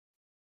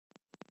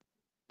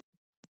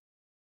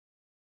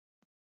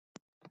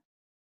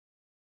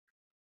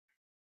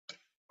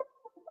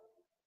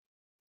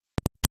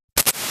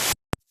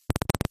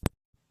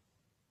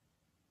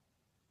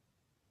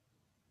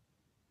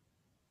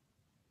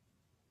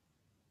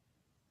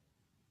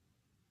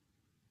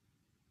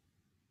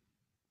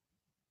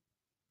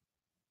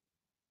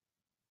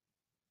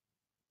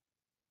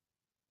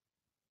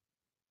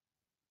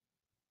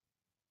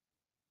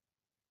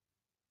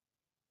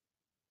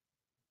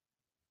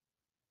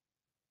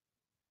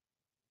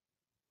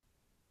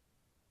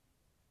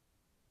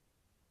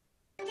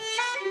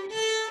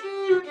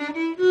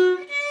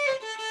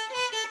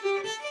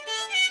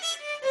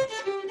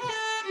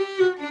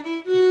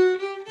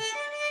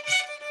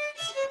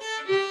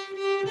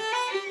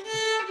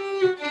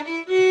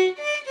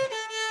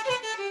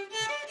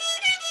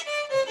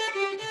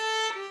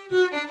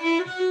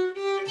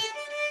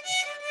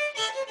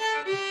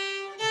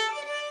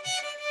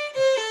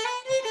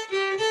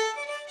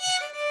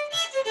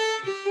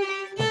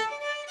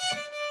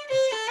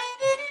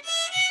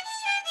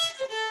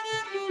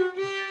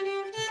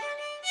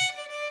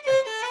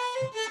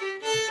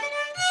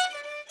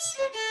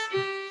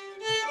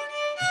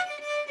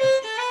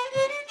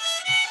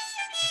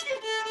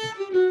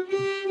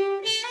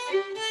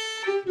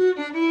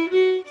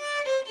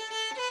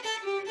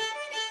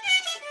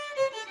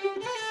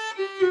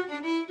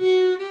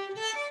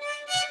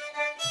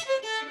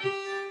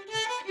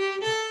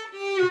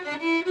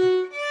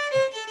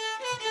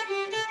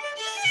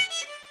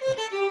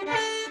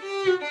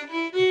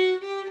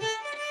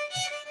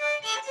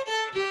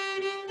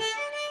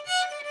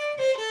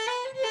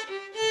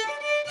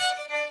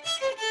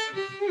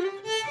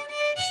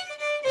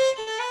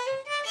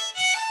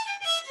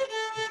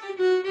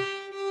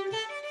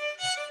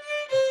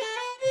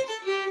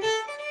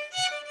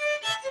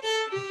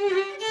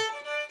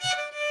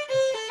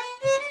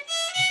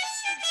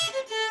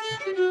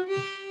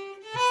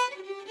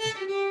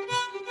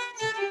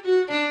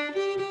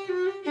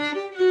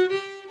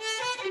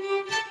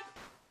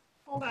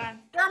Hold on.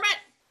 Dermot!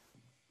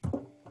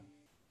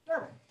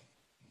 Dermot.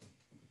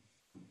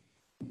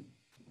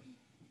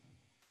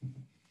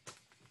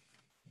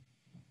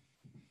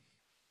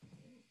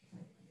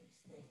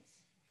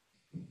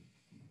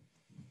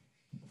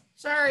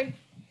 Sorry.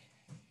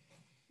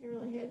 You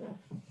really had a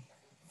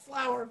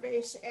flower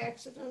vase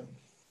accident.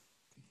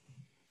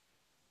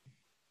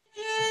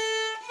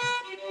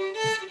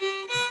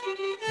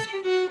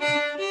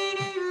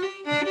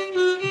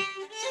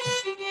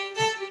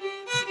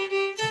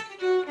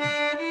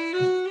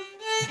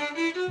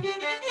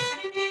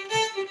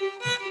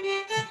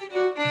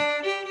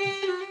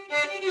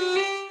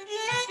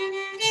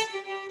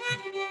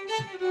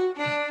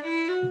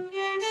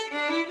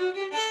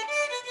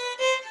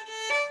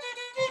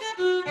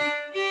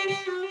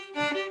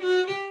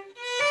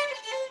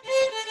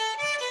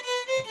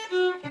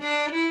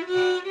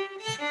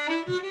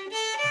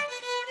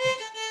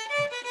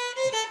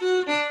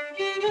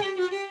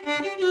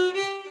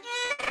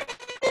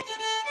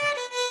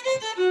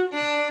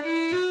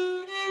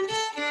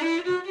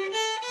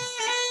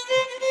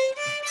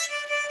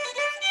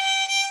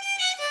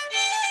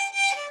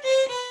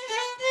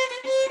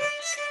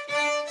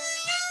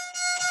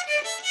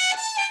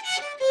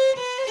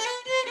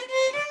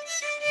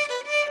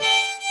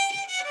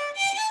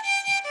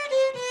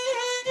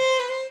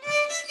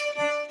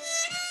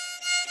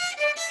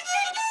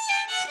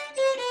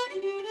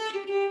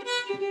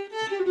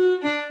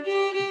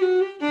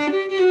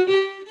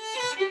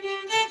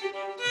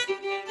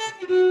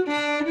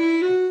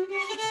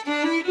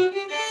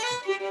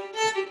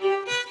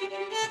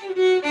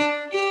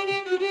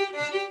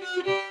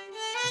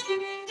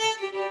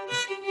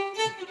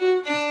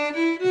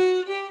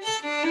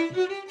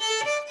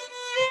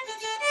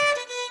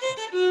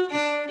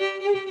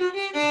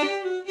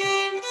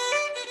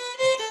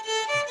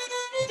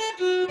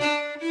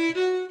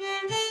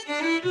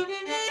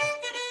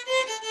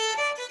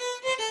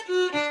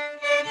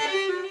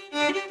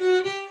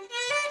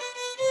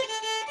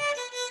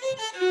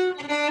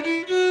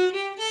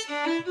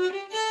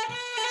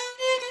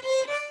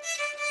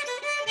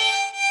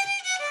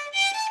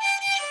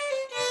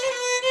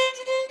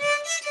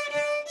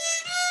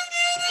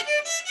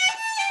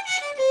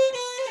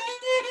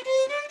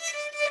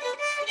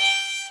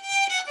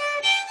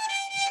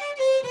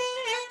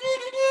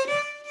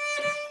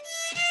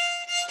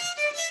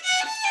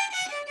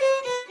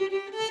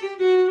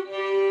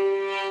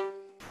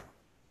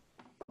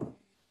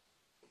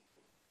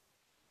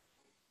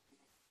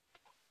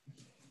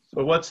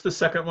 So what's the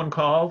second one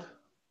called?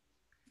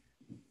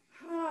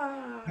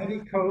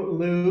 Petticoat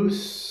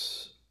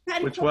Loose.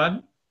 Which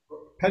one?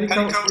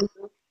 Petticoat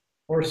Loose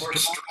or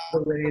Strap the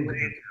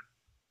Razor.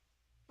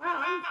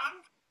 Wow, I'm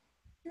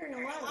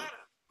hearing a lot of.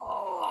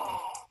 Oh,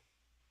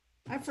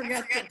 I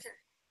forgot that.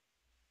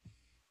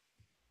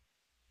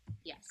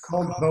 Yes.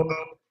 Called both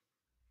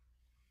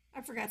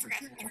I forgot to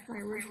turn off my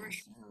original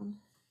sound.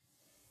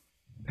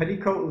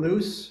 Petticoat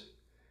Loose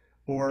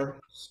or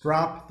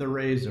Strap the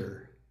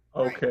Razor.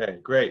 Okay,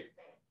 great.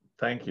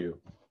 Thank you.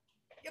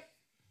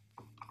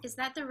 Is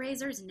that the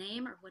razor's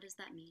name, or what does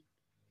that mean?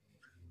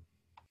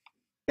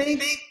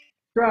 Think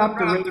Strap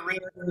the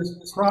Razor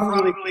is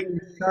probably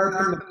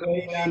sharpen the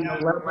blade on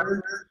the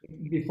leather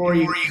before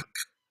you.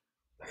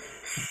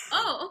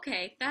 Oh,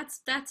 okay.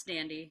 That's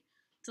dandy.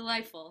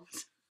 Delightful.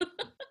 So,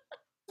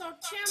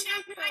 Tim,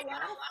 I hear a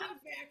lot of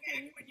feedback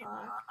when you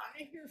talk.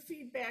 I hear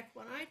feedback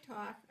when I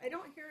talk. I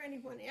don't hear any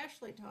when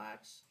Ashley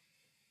talks.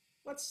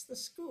 What's the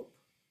scoop?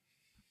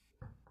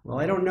 Well,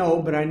 I don't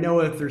know, but I know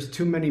if there's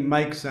too many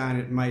mics on,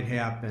 it might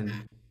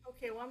happen.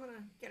 Okay, well, I'm going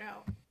to get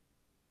out.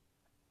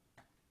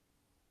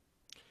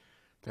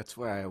 That's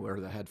why I wear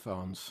the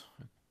headphones.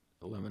 It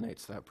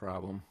eliminates that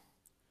problem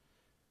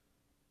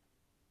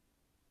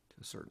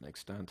to a certain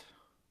extent.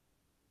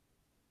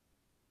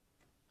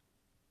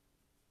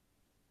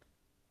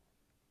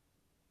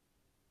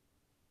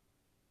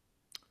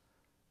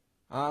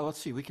 Let's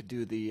see, we could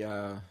do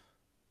the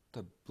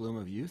Bloom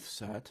of Youth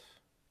set.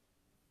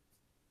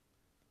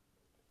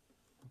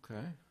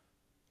 Okay.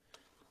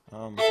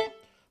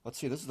 Let's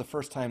see, this is the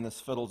first time this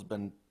fiddle's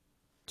been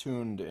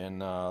tuned in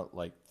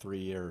like 3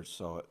 years,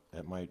 so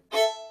it might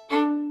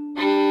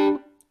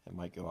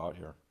go out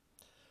here.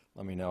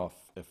 Let me know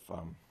if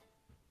I'm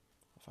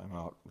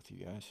out with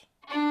you guys.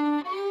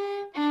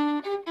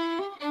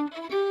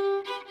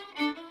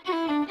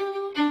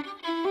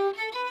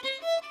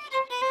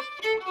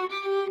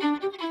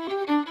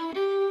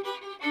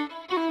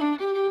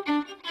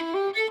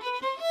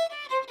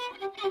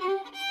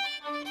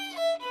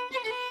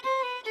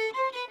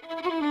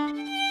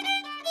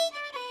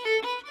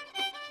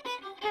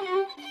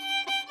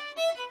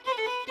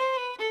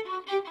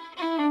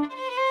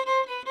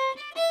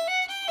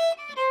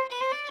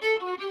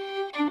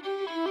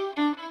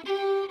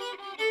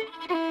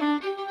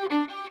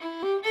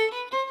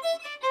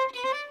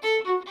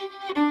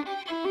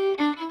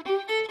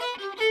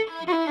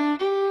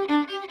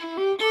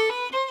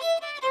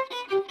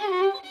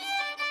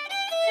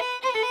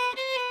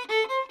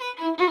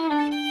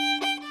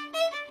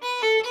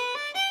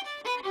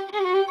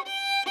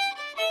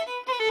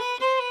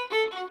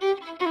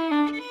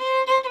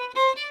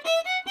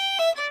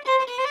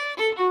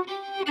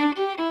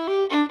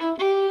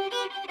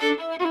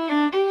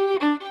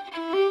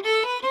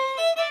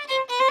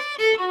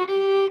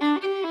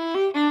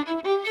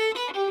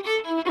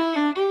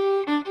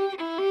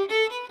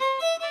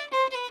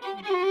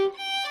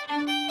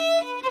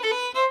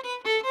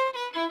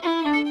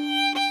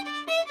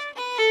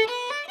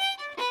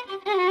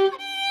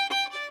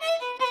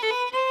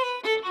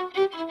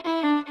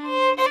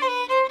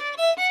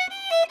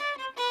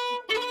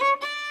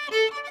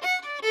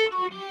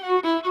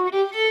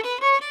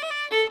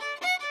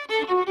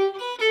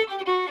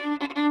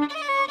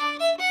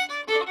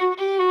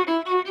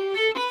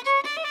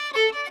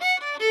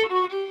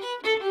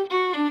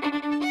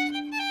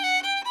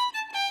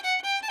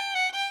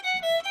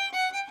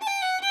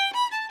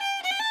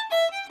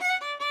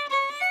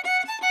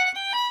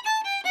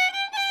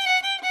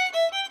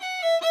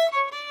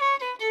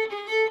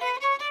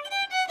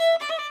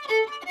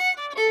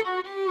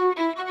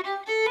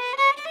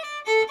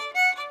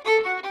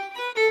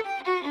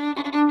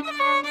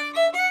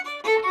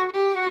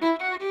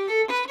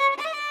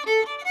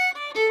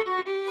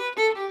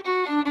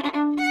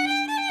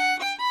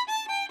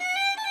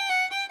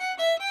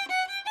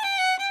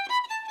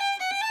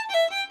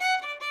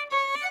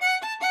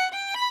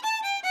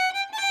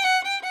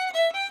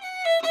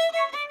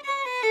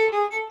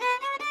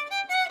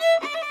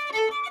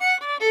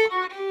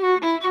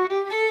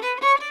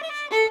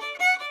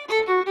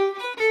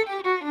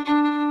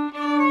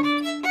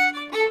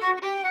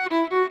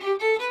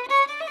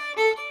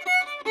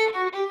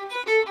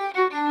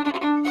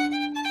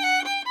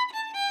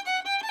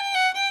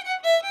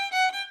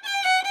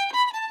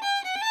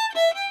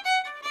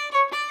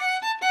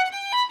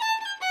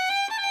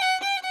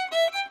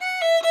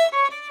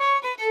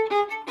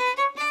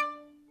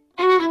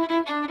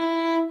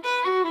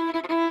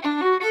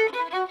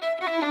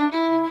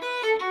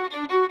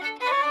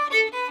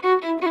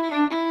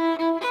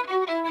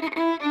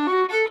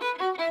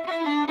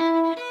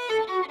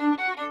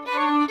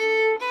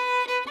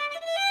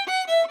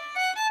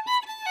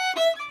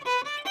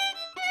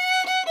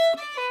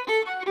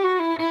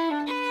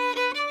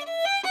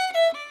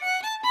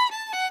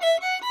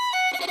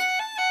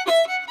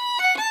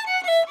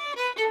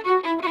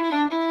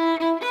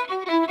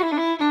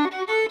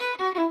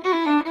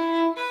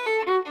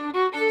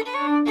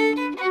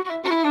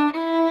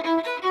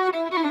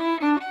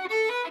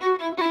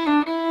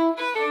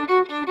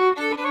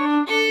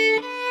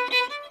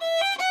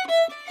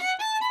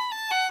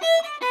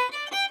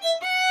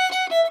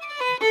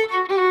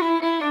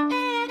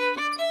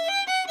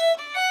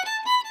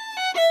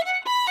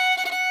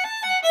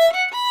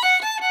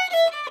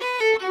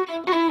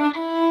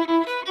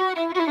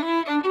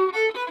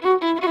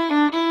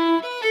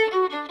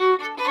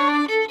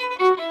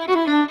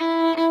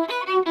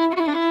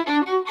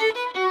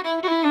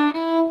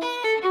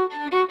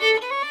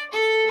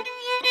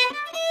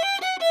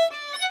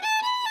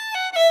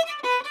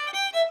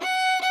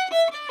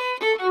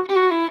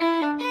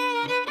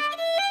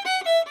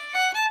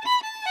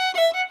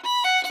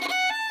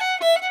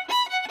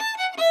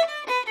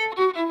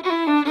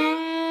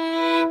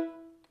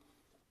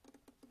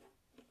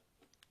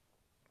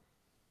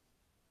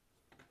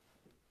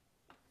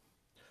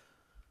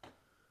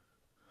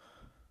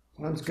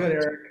 Sounds good,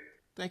 Eric.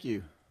 Thank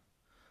you.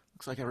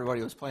 Looks like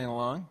everybody was playing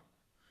along.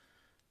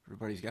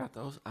 Everybody's got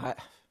those. Yeah,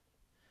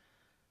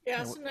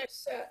 it's a nice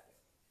set.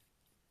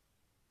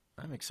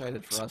 I'm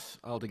excited for us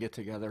all to get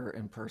together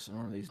in person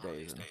one of these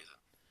days and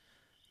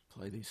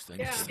play these things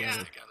Yeah.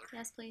 together.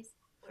 Yes, please.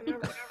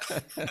 Whenever.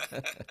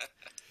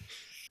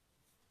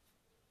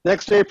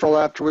 Next April,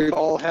 after we've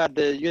all had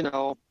the,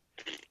 shot.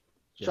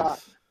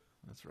 Yes,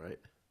 that's right.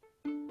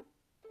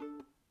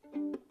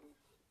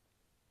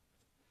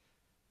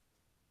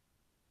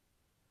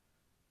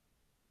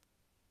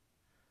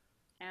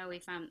 Oh, we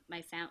found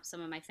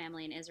some of my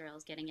family in Israel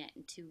is getting it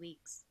in 2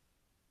 weeks.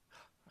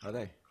 Are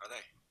they?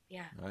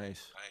 Yeah,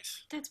 Nice.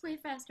 that's way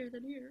faster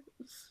than here.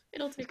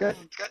 It'll take Okay.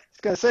 long. I was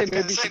going to say,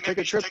 maybe you should take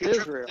a trip to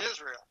Israel.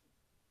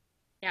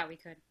 Yeah, we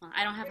could. Well,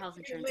 I don't have health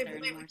insurance there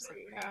anymore, so.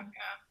 Yeah.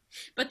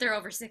 But they're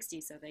over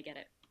 60, so they get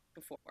it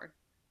before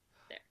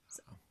there.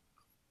 So.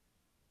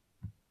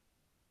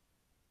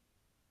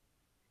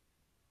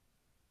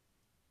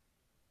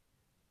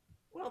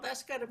 Well,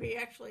 that's got to be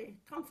actually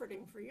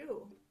comforting for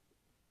you.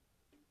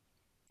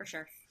 For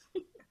sure.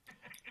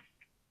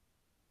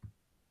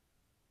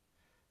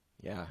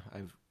 Yeah,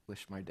 I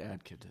wish my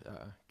dad could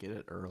get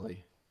it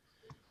early.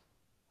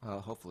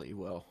 Well, hopefully he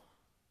will.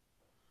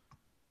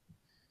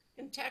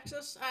 In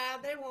Texas,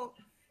 they won't.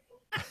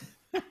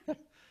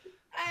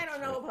 I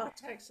don't know about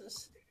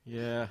Texas.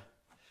 Yeah,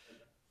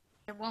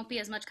 There won't be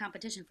as much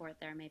competition for it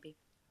there, maybe.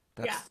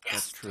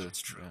 that's true.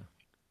 Yeah.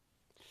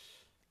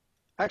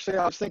 Actually,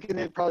 I was thinking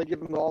they'd probably give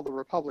them to all the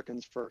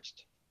Republicans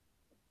first.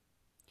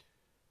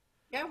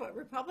 Yeah, but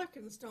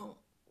Republicans don't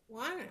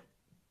want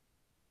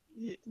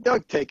it.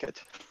 Doug, take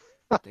it.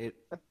 They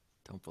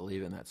don't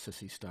believe in that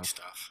sissy stuff.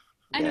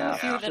 I know Yeah, a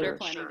few that are sure,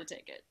 planning to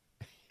take it.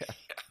 Yeah.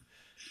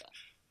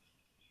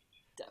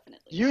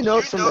 Definitely. You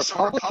know some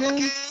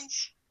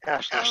Republicans?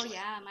 Ashley. Oh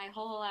yeah, my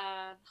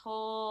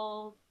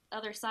whole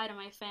other side of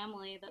my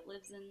family that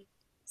lives in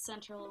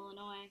central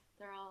Illinois,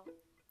 they're all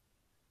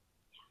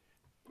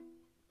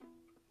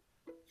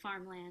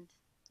farmland.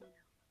 You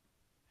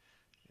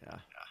know. Yeah.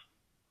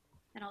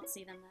 I don't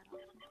see them that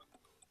often.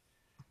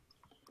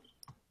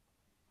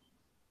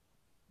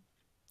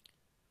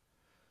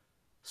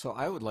 So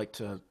I would like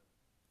to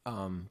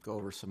go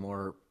over some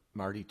more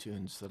Marty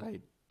tunes that I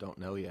don't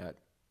know yet.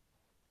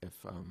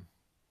 If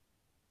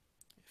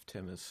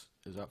Tim is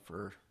up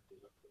for,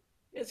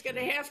 It's going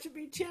to have to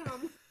be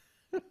Tim.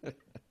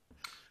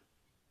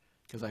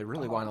 because I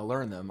really want to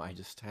learn them. I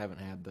just haven't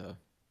had the.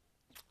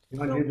 You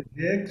want to do the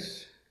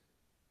jigs?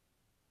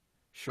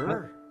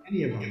 Sure.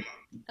 Any of them?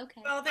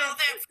 Okay. Well,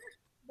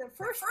 the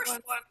first one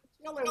is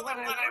really what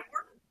I want.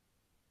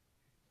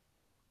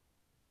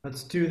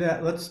 Let's do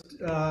that.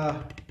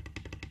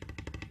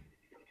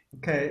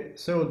 Okay,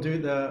 so we'll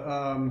do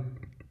the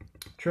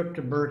trip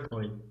to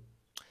Berkeley.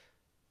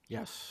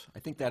 Yes, I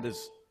think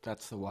that's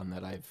the one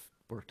that I've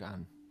worked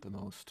on the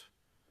most.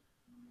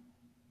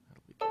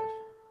 That'll be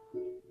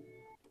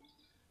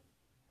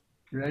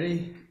good.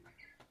 Ready?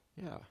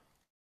 Yeah.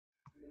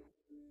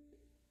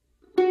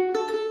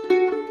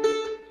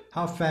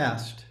 How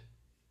fast?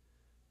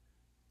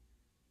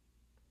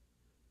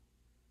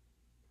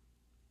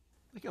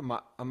 Like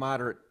a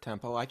moderate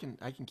tempo. I can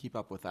keep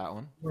up with that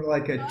one. We're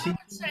like a I T. would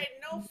say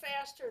no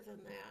faster than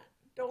that.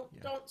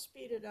 Don't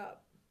speed it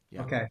up.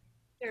 Yeah. Okay.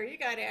 There, you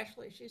got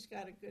Ashley. She's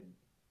got a good.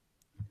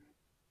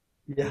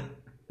 Yeah.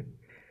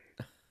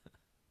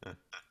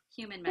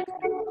 Human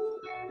metronome.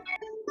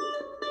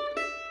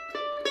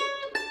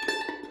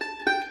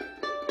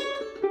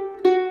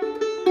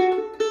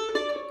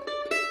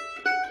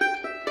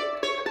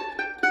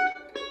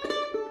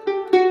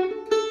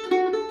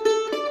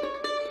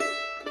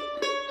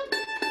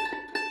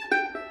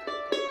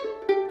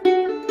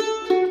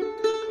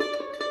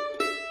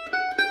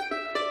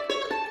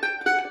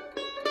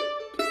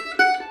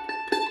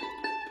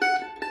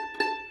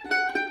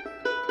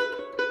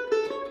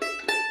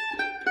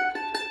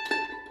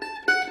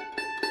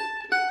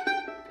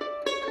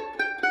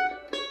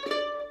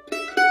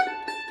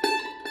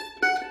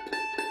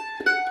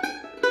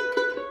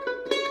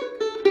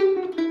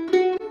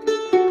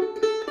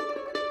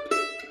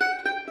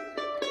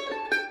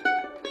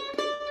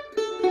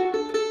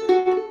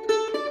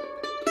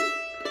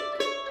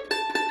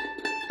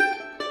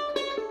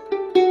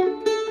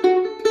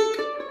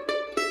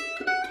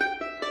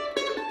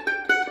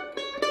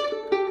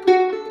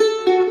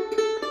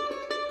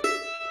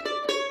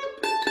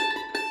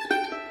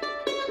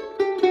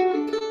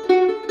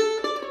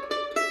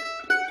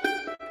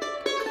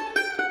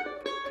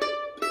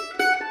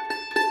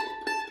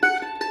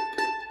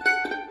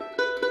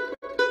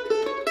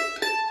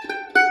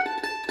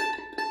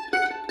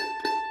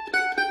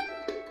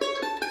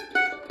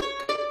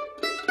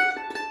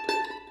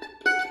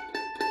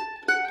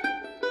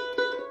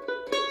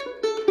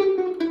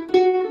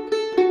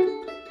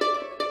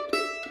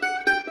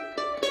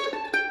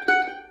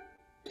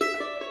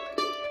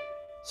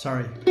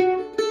 Sorry.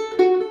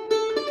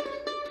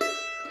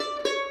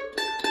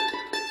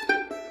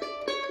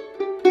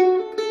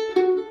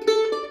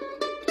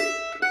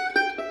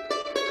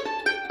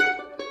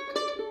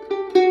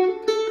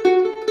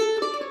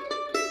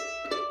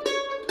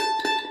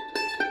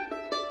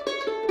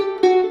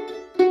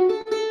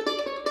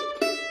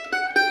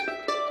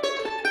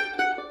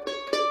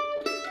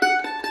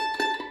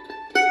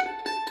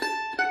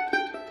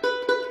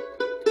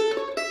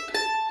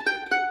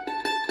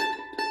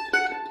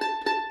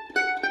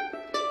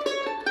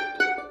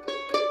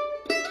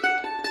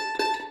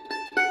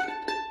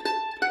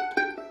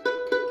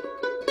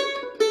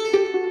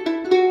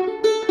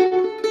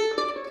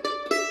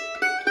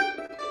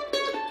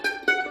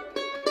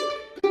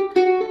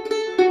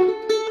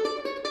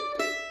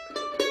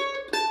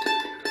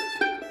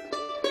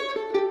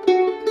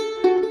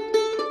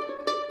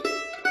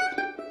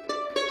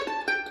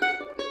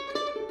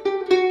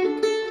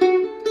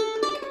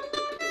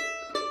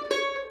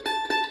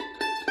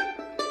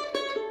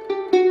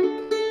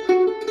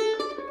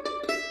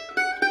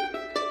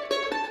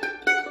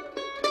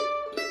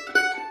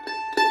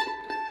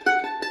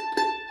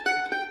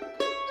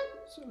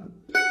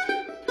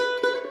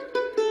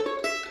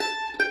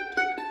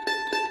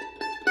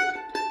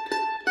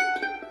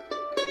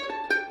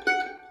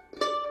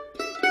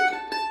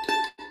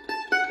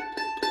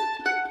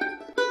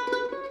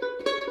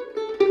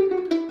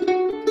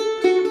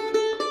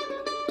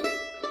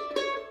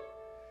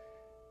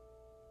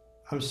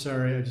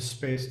 sorry, I just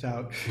spaced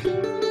out.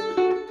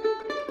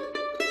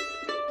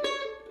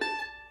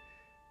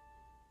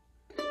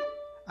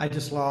 I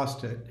just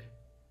lost it.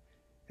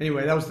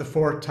 Anyway, that was the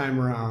fourth time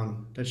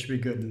around. That should be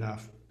good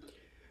enough.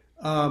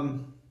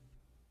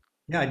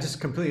 Yeah, I just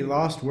completely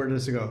lost. Where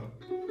does it go?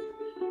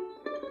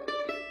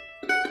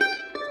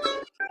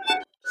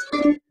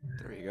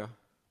 There you go.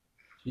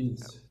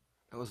 Jeez.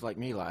 That was like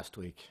me last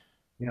week.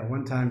 Yeah,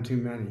 one time too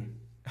many.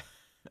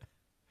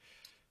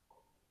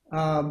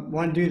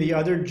 Want to do the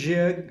other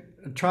jig?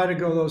 Try to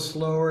go a little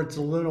slower. It's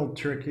a little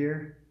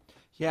trickier.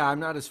 Yeah, I'm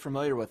not as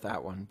familiar with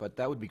that one, but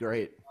that would be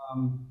great.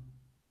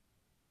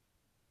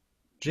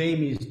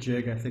 Jamie's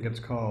jig, I think it's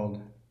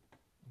called.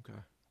 Okay.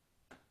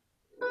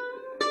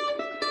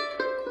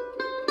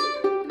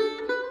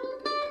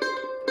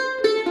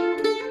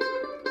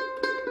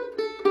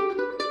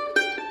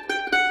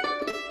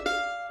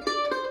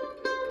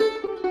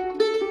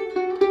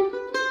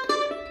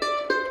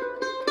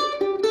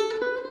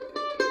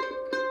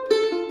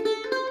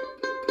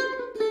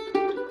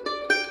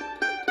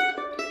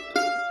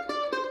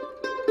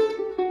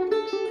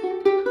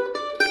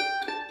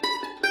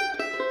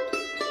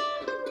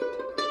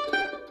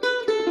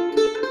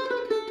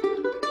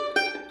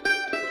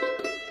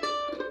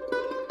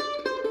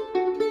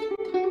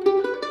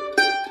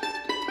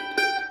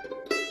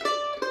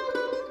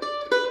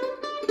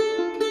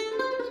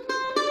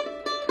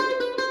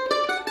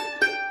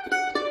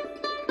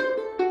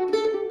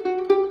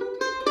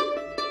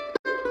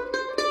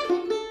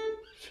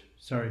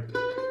 Sorry.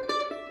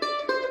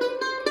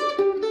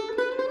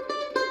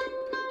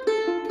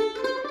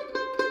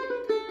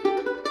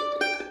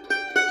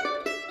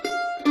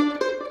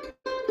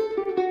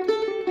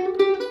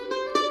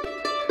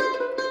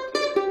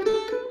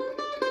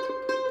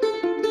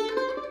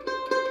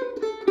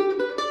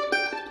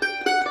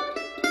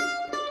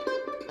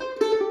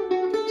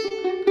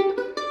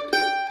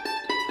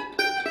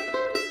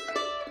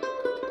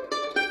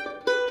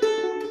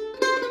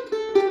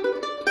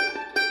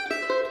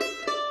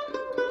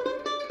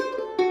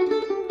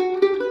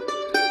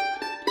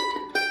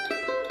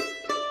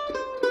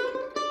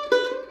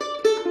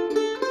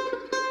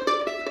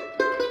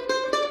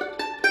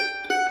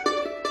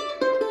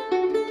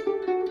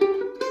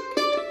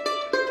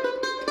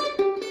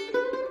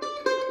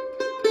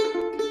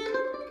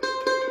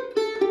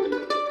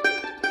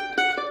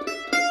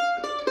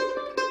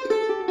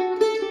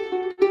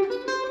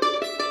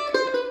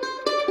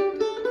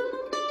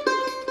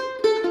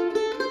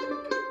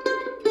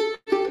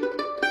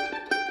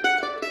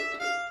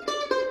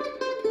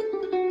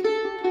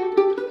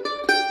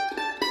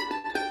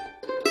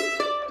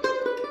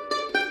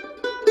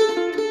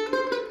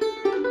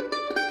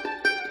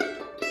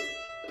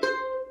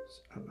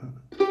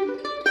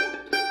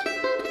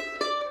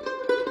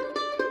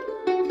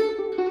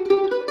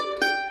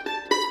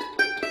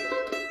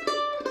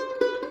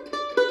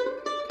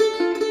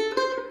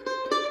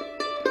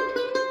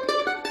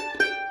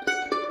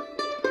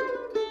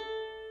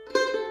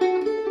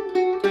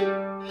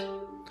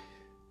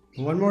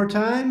 One more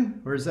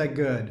time, or is that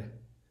good?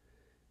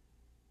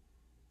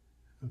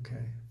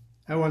 Okay.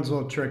 That one's a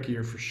little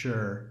trickier for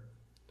sure.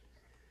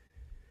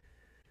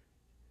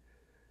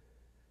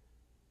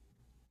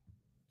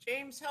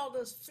 James held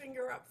his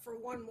finger up for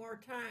one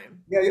more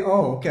time. Yeah,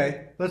 oh,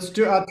 okay. Let's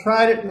do, I'll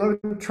try it,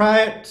 let me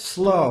try it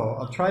slow.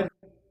 I'll try it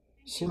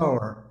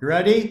slower. You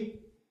ready?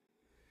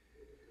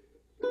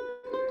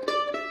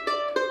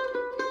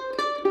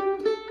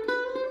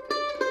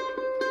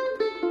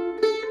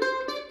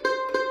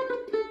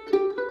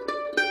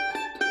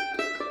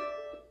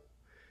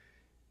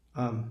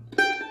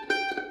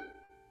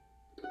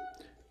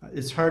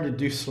 It's hard to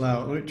do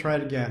slow. Let me try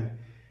it again.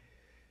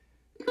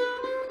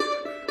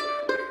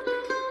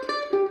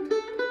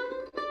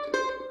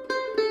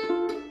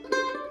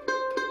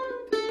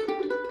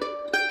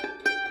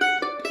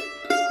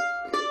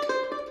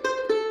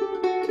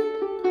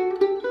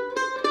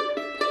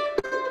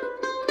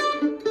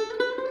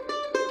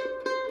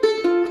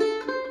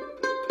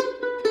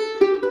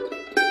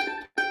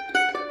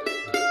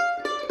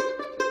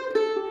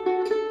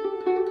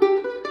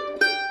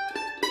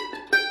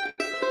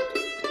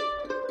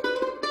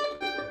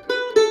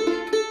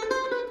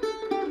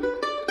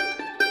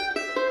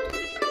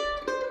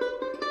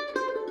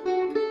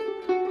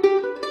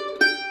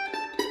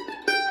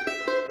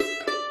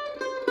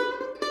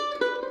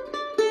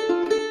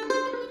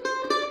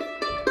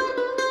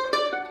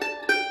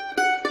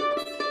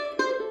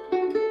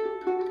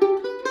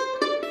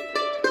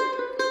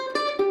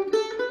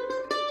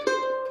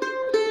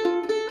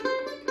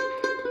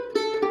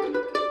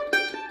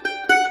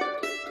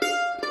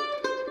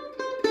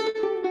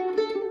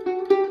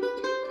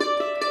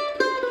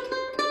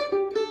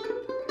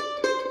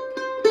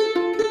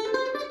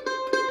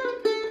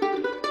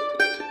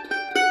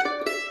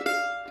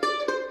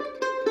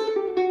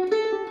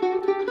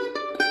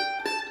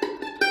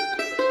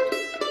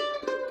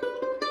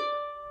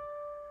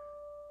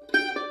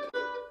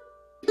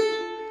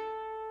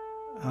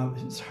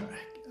 Sorry.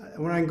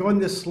 When I'm going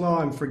this slow,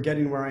 I'm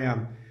forgetting where I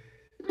am.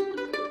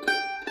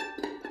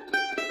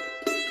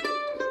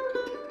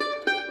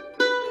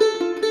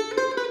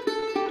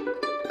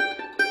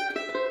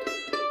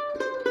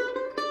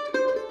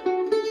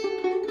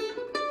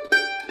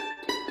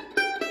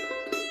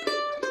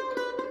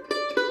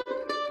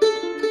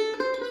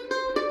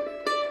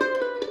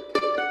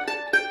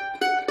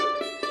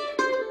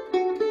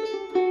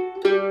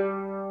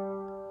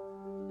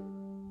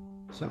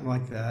 something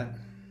like that.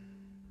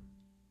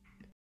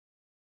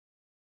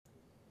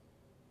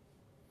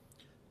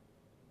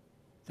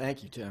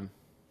 Thank you, Tim.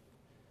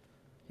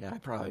 Yeah,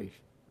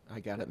 I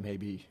got it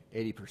maybe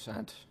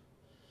 80%,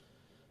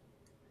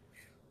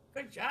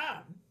 Good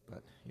job.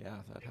 but yeah,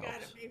 that I got it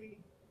helps. maybe.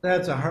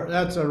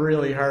 That's a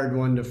really hard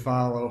one to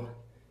follow.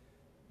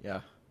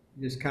 Yeah,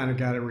 You just kind of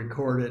got to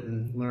record it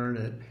and learn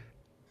it.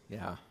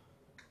 yeah.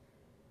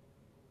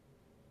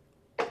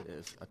 It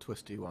is a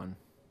twisty one.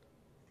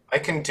 I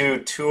can do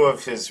two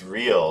of his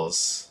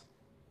reels.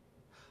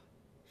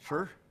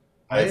 Sure.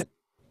 I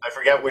I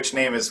forget which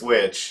name is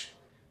which.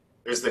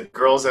 There's the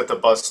girls at the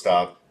bus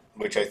stop,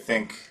 which I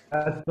think.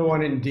 That's the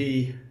one in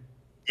D.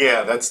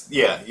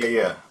 Yeah,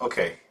 yeah.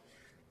 Okay.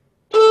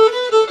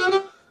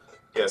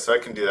 Yeah, so I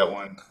can do that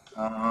one.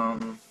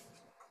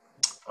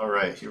 All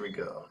right, here we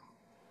go.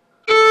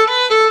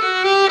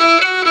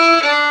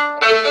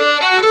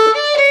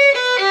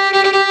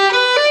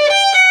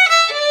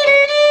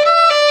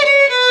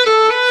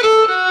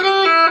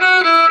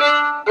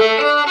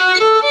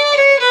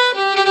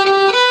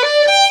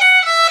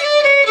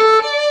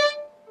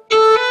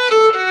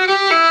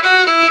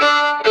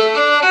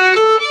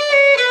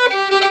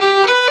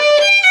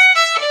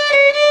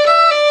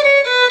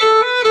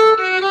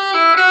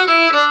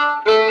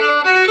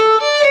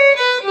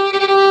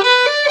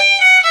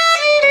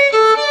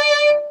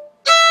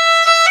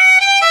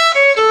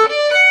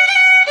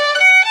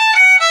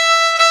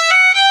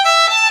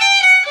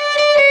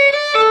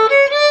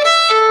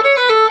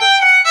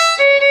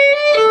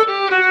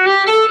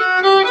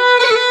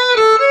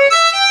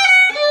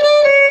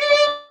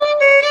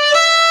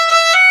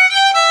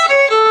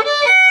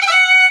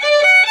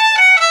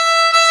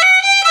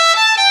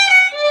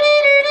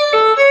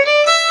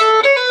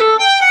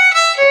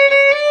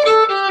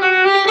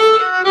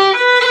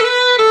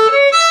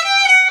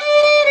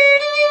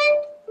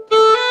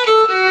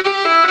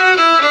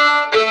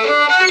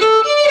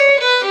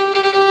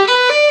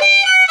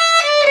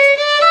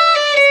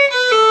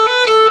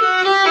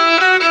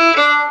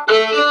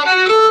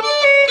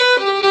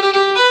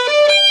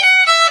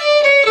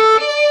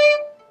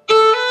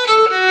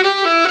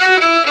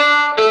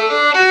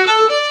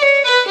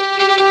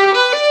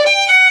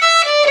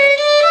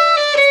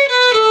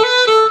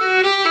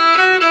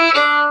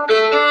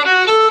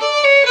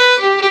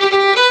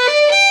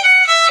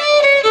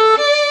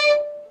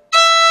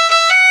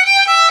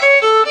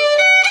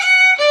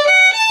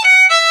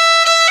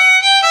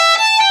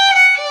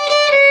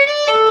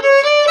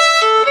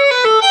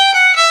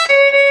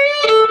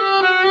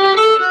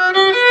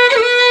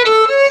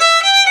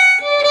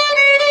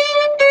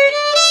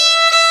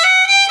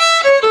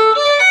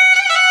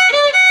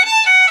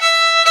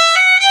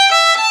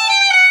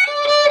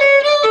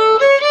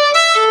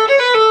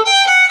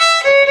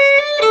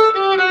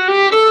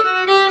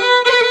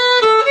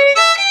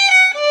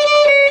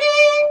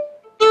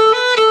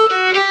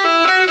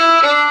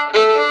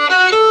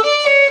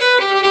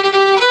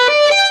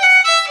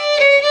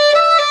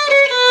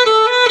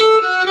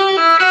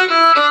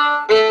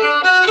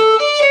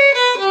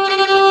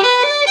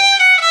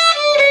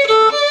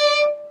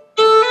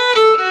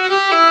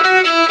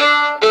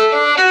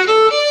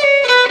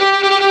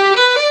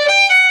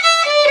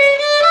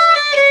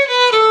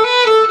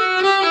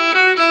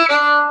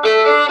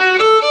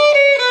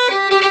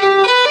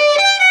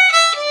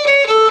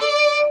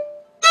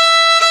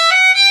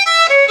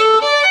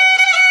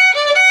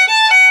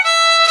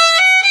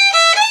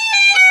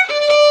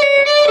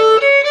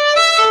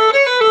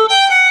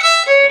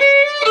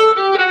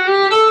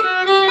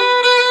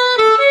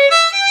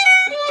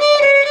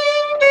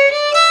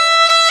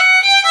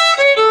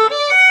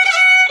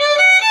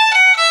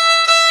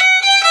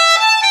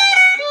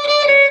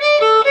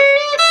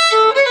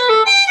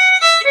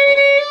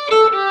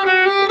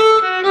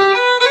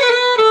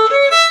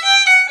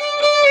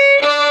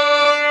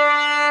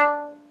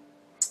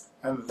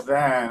 And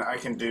then I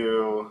can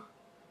do.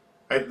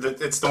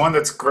 It's the one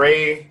that's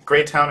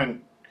Graytown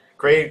and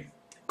Gray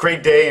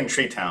Day in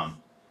Tree Town,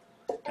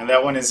 and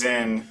that one is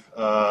in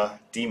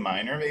D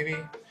minor maybe,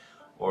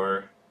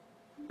 or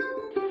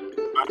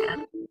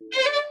minor.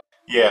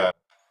 Yeah,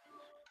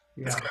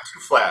 it's Yeah. got two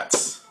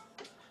flats,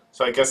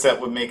 so I guess that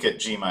would make it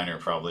G minor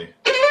probably.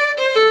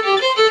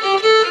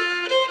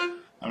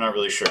 I'm not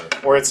really sure,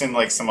 or it's in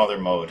like some other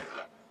mode.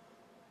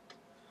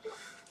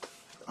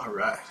 All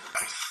right.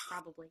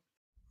 Probably.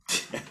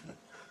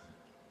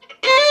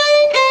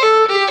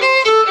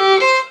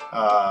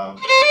 Um,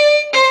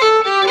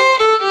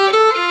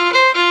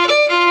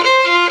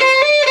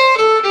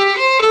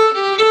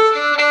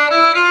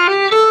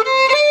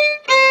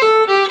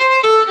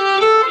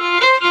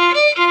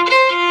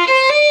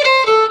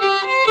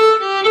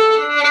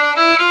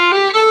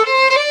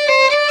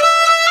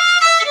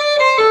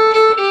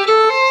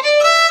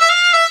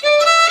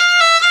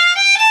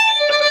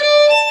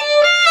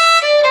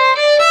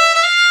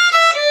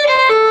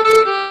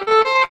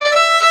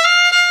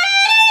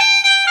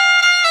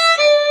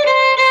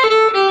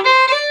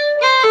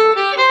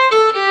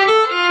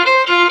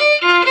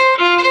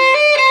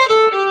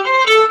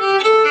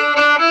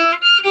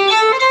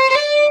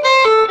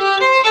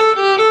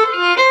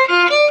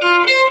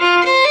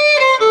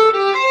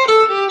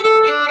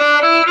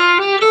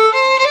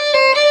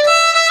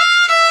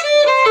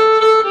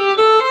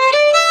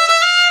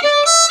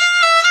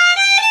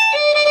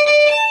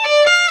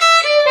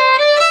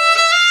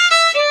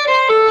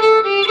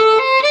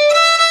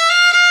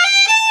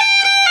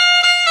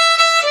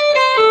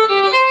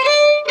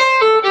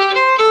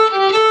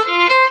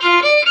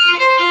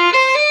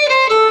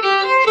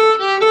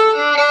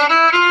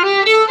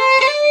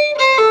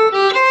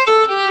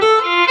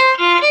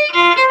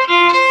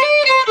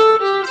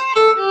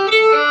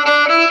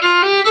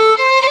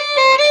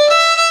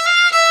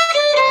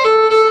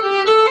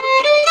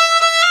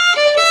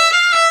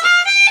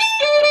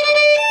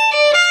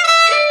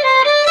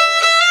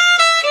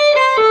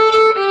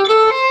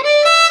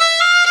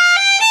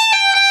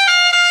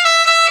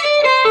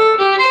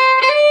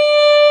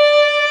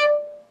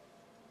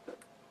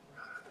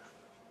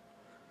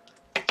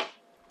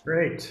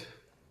 Great.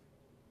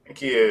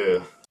 Thank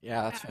you.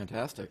 Yeah, that's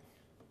fantastic.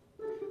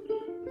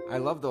 I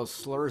love those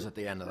slurs at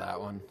the end of that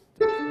one.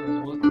 Was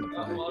On the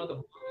that play. one of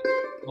the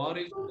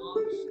Marty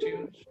songs,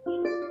 tunes?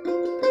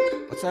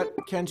 What's that,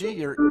 Kenji?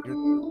 You're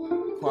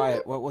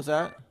quiet. What was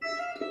that?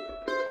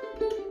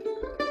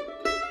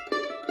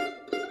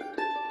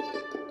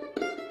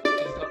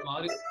 Is that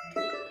Marty?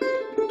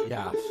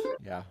 Yes.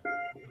 Yeah.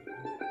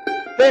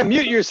 Hey,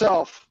 mute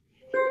yourself.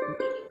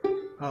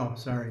 Oh,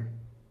 sorry.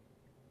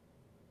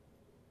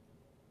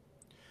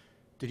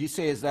 Did you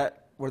say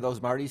were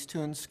those Marty's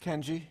tunes,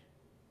 Kenji?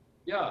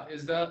 Yeah,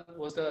 was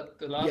that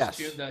the last Yes.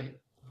 tune that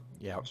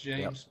Yeah. Yep.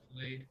 James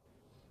played?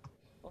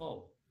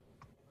 Oh,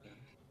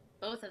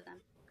 Both of them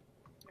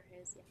are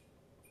his, yeah.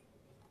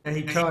 And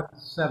he taught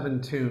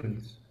 7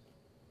 tunes.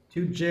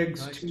 2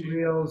 jigs, Nice 2 tune.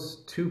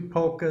 reels, 2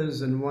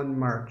 polkas, and 1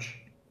 march.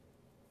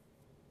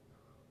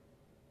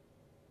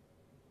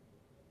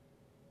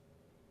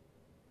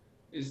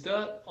 is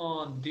that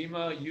on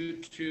Dima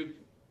YouTube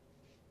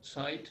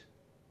site?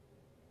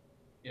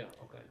 Yeah,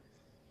 okay.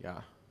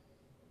 Yeah.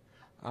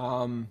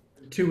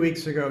 2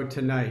 weeks ago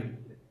tonight.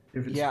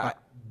 If it's Yeah.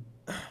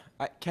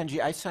 Kenji,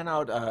 I sent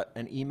out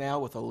an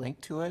email with a link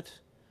to it.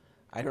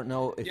 I don't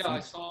know if Yeah, you. I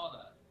saw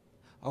that.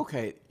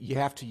 Okay, you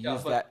have to Yeah,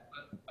 use but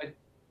that.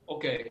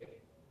 okay.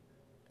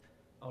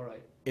 All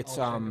right. It's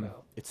I'll check it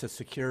out. it's a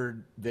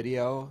secured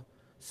video,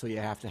 so you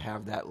have to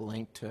have that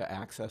link to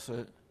access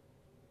it.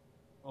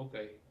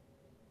 Okay.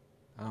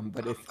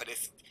 But if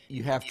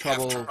you have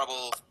trouble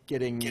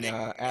getting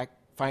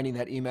finding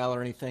that email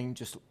or anything,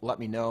 just let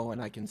me know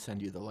and I can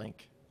send you the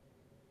link.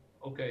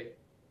 Okay.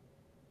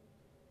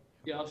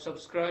 Yeah, I've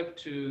subscribed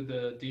to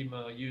the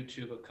Dima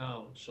YouTube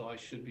account, so I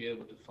should be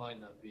able to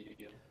find that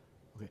video.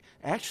 Okay.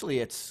 Actually,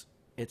 it's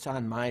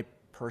on my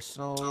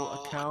personal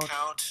account.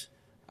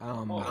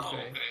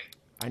 Okay.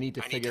 I need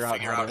to figure out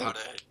how to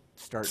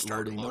start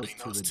loading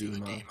those to the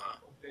Dima.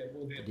 Okay,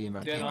 well, The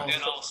Dima then account.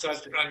 I'll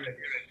subscribe to your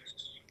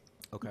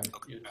Okay.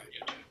 YouTube.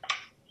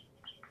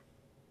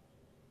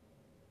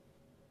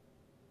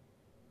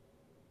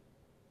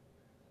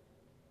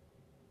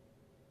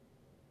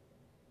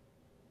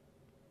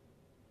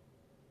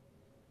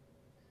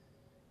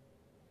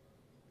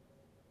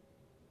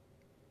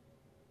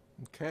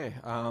 Okay.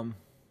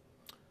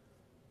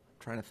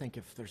 Trying to think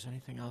if there's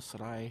anything else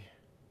that I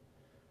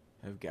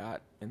have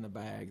got in the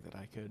bag that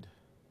I could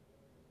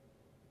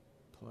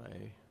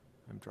play.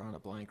 I'm drawing a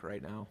blank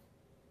right now.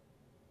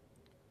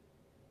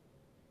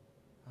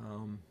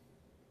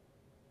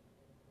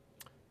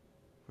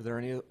 Were there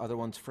any other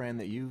ones, Fran,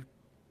 that you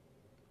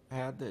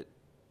had that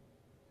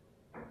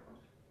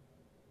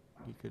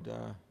you could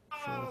share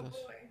Oh with us?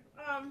 boy.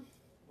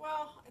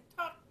 Well, I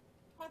taught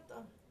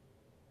the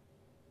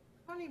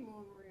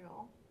honeymoon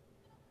reel.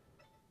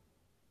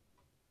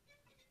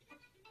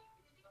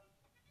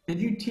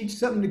 Did you teach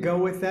something to go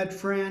with that,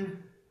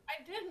 Fran?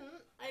 I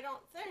didn't, I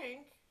don't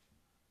think.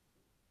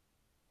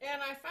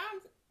 And I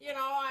found,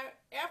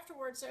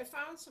 afterwards I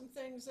found some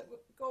things that would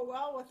go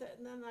well with it,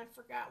 and then I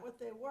forgot what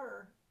they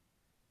were.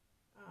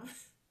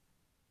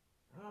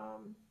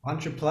 Why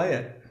don't you play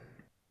it?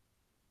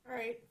 All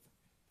right.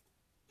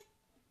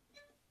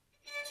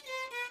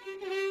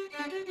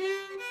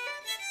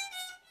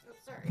 Oh,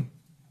 sorry.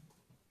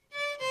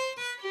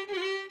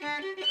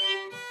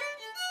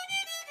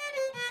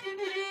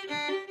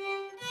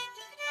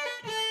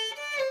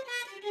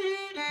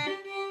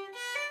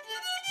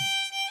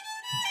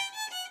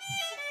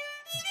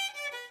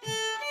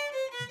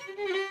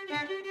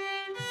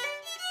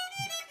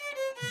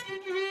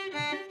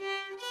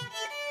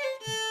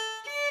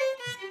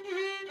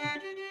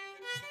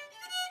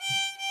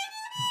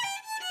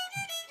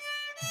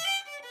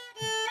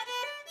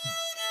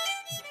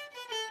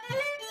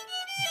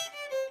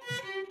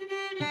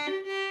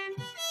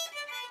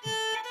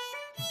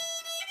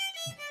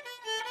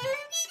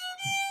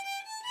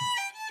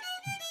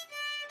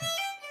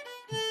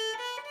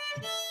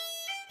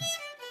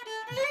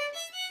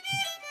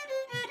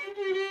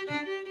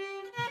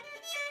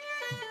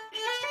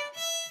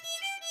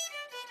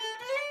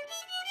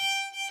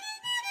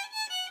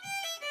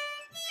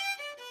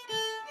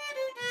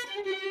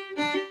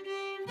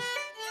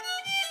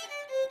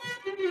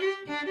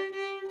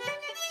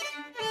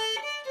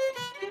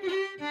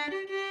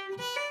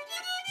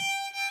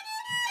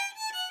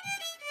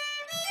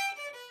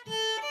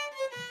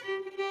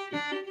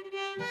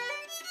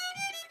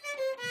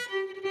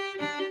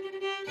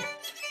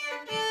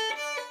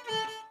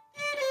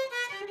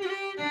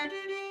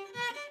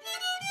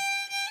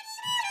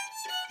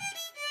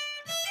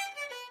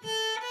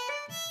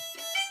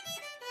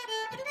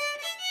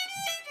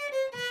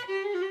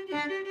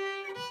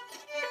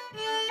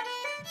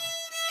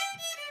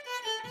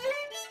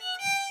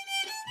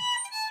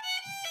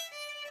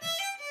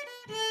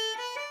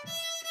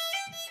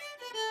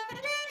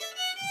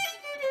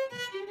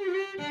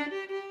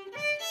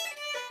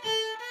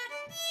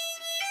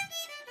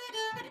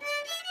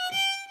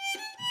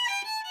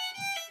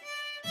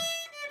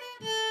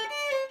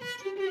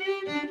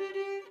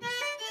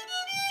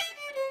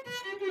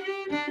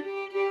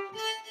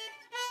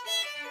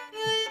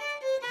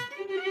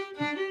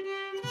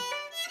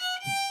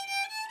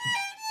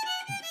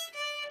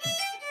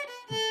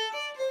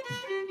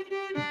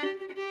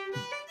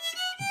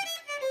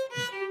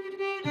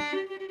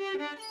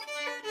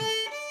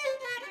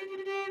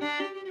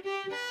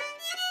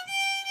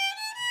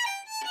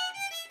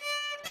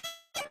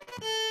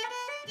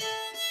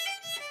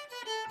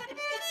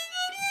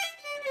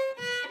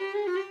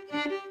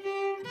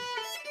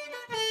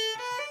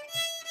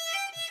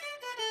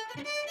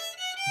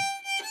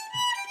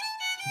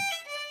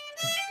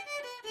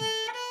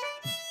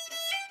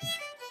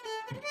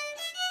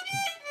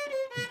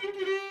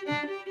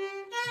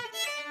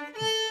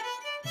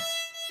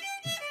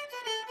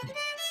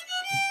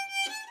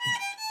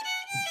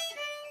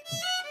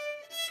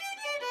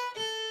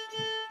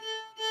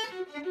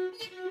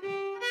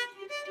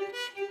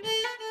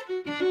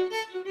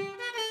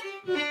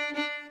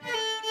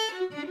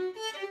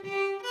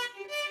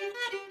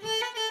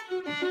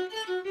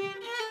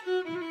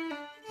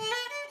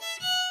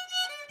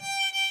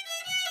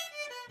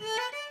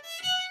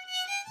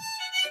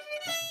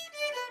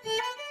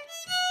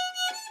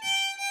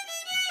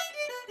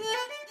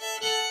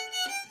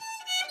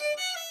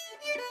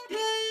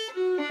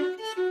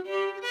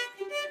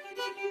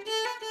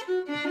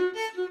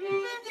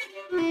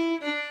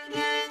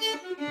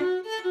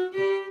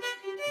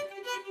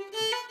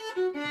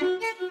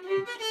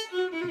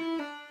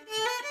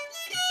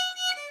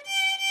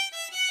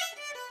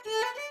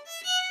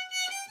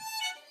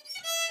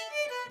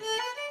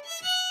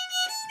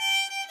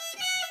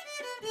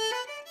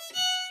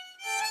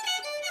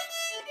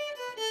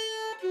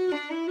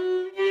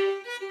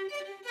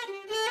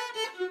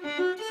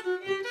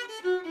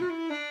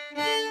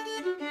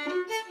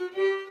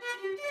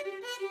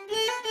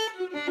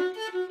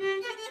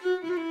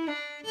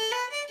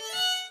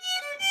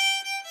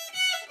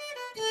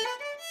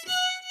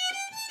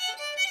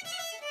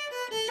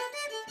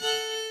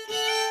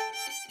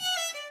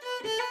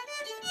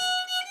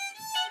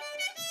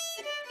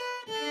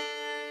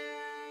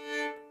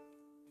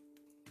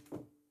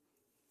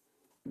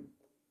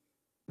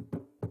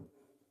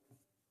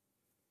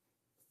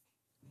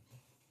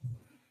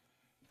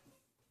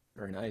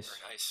 Very nice.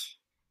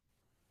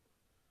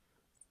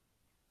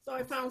 So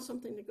I found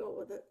something to go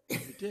with it.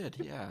 You did,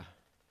 yeah.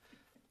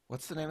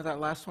 What's the name of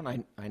that last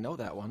one? I know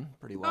that one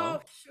pretty Oh,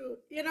 well. shoot.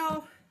 You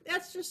know,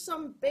 that's just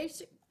some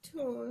basic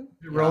tune.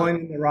 Rolling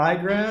in the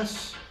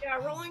ryegrass. Yeah,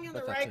 Rolling in the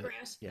But that's it.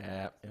 Ryegrass.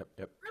 Yeah,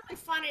 yep. Really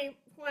funny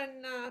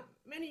when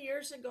many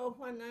years ago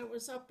when I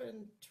was up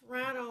in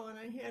Toronto and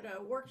I had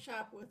a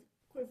workshop with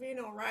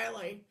Quivino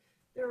O'Reilly,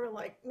 there were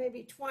like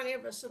maybe 20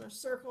 of us in a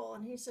circle,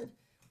 and he said,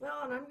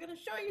 well, and I'm going to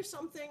show you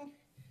something.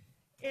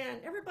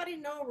 And everybody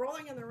know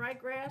Rolling in the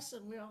Ryegrass,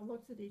 and we all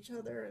looked at each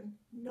other and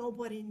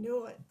nobody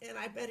knew it. And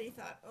I bet he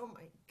thought, oh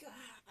my God.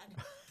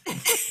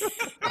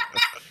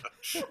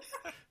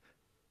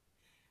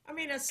 I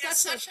mean, it's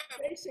such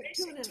a basic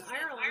tune in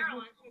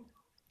Ireland.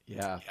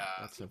 Yeah,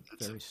 that's a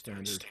very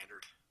standard.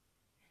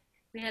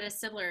 We had a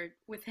similar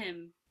with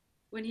him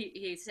when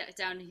he sat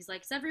down and he's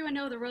like, does everyone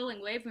know the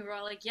Rolling Wave? And we were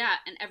all like, yeah.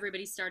 And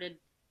everybody started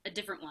a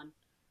different one.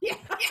 Yeah.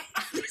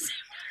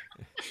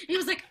 He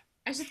was like,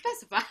 I should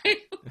specify.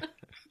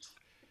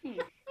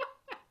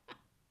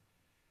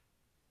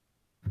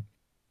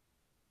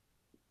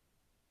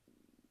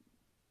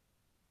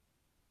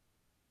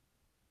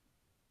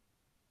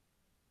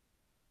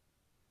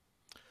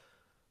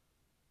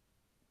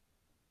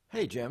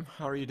 Hey, Jim,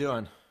 how are you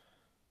doing?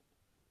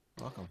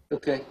 Welcome.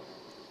 Okay.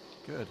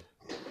 Good.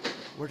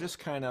 We're just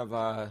kind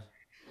of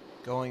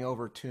going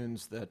over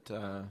tunes that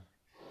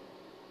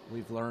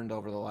we've learned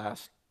over the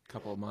last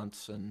couple of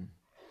months, and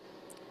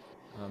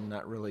I'm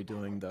not really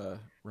doing the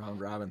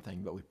round robin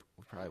thing, but we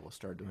probably will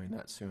start doing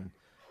that soon.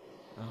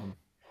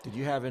 Did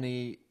you have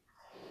any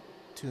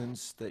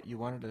tunes that you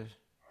wanted to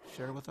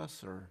share with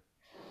us, or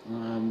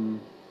you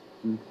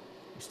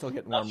still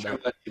getting Not warmed sure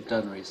up? what you've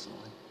done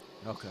recently.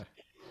 Okay.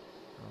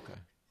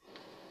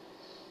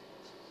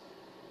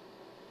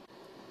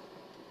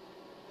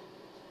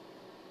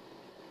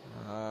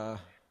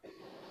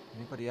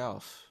 Anybody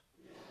else?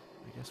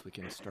 I guess we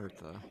can start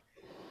the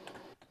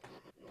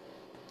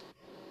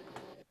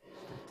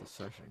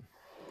session.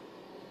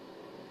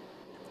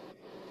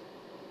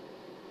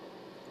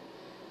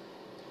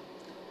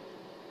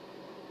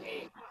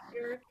 Hey,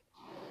 Eric,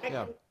 I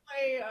Yeah. can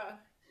play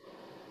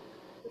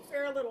the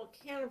Fair Little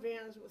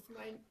Canavans with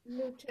my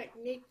new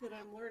technique that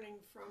I'm learning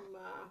from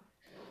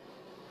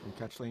From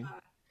Kathleen?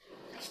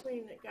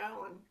 Kathleen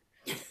McGowan.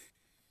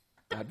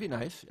 That'd be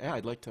nice. Yeah,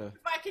 I'd like to.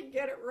 If I could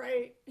get it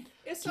right.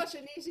 It's such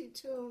an easy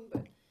tune,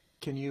 but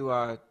Can you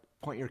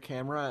point your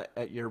camera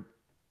at your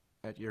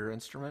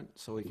instrument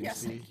so we can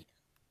Yes, I see? can.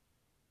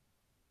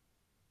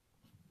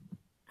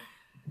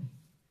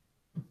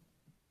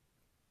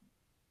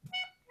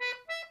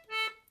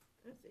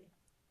 Let's see.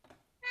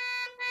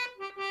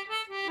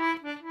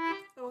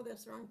 Oh,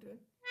 that's the wrong tune.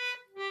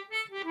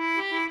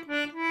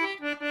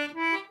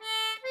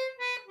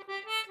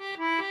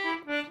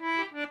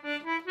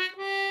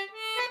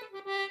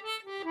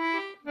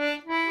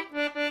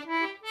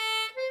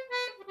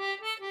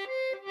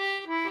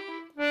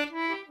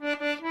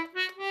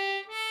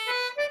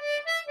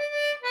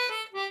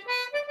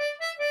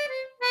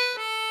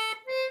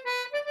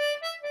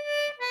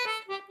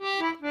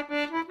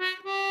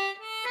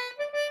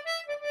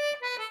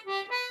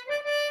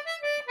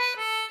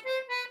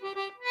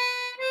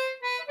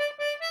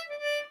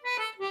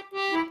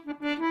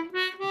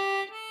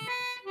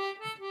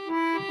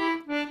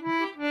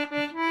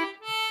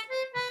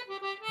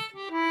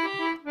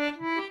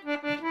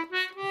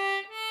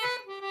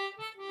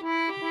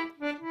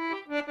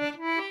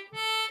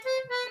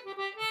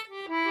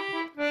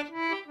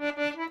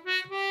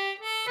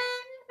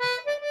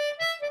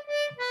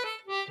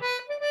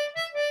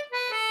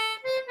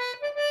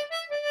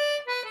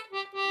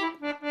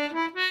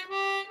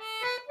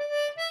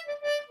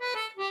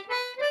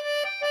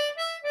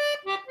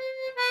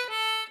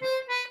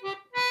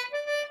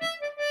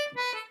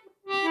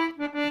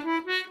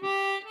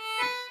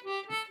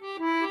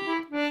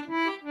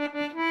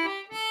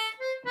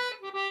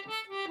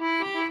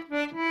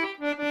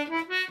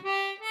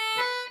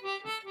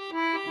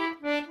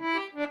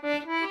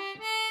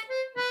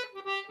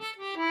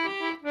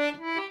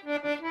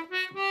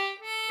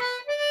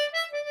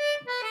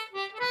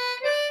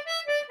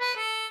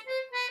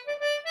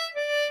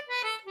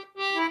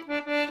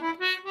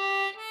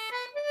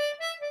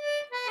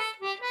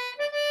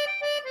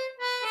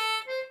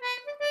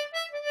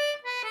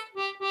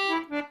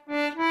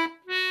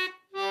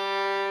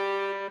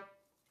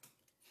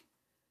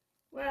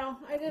 Well,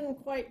 I didn't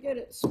quite get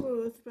it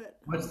smooth, but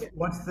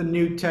What's the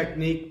new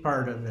technique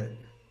part of it?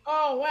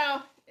 oh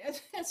well,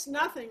 it's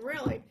nothing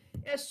really.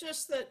 It's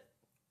just that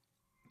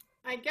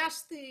I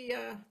guess the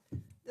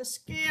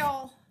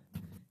scale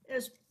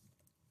is,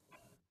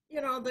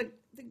 you know, the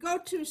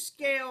go-to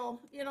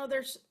scale. You know,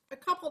 there's a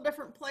couple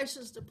different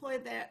places to play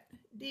that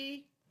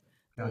D.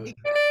 Gotcha.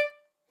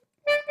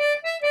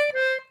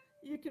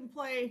 You can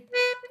play.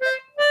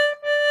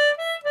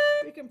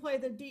 We can play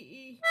the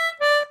DE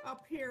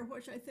up here,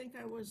 which I think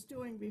I was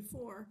doing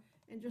before,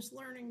 and just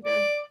learning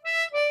to.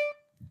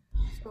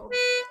 So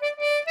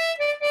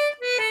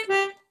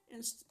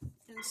instead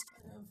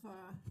of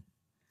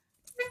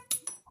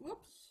whoop.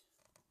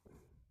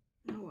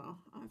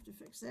 I'll have to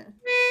fix that.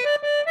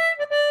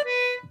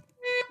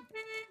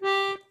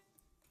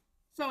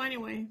 So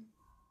anyway,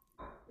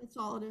 that's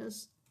all it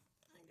is.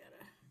 I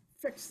gotta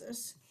fix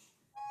this.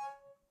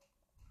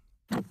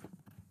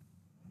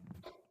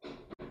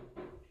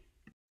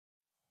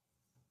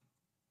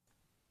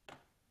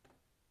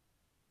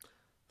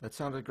 That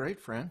sounded great,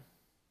 Fran.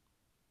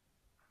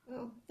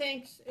 Oh,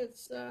 thanks.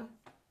 It's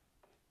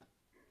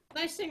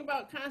nice thing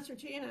about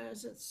concertina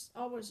is it's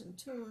always in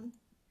tune.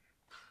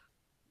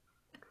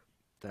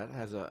 That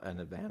has an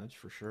advantage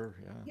for sure,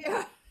 yeah.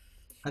 Yeah.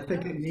 I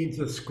think it needs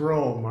a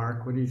scroll,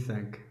 Mark. What do you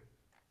think?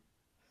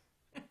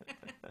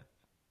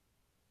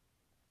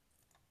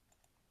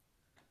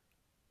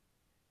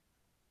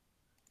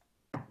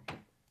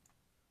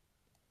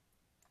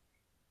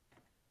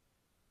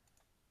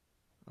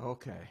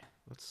 Okay,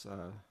 let's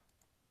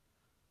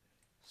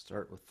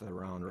start with the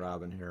round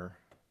robin here.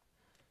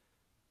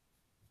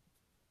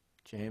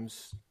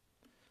 James,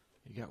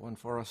 you got one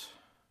for us?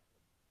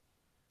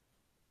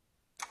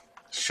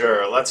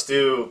 Sure, let's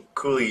do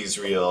Cooley's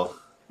reel.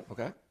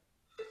 Okay.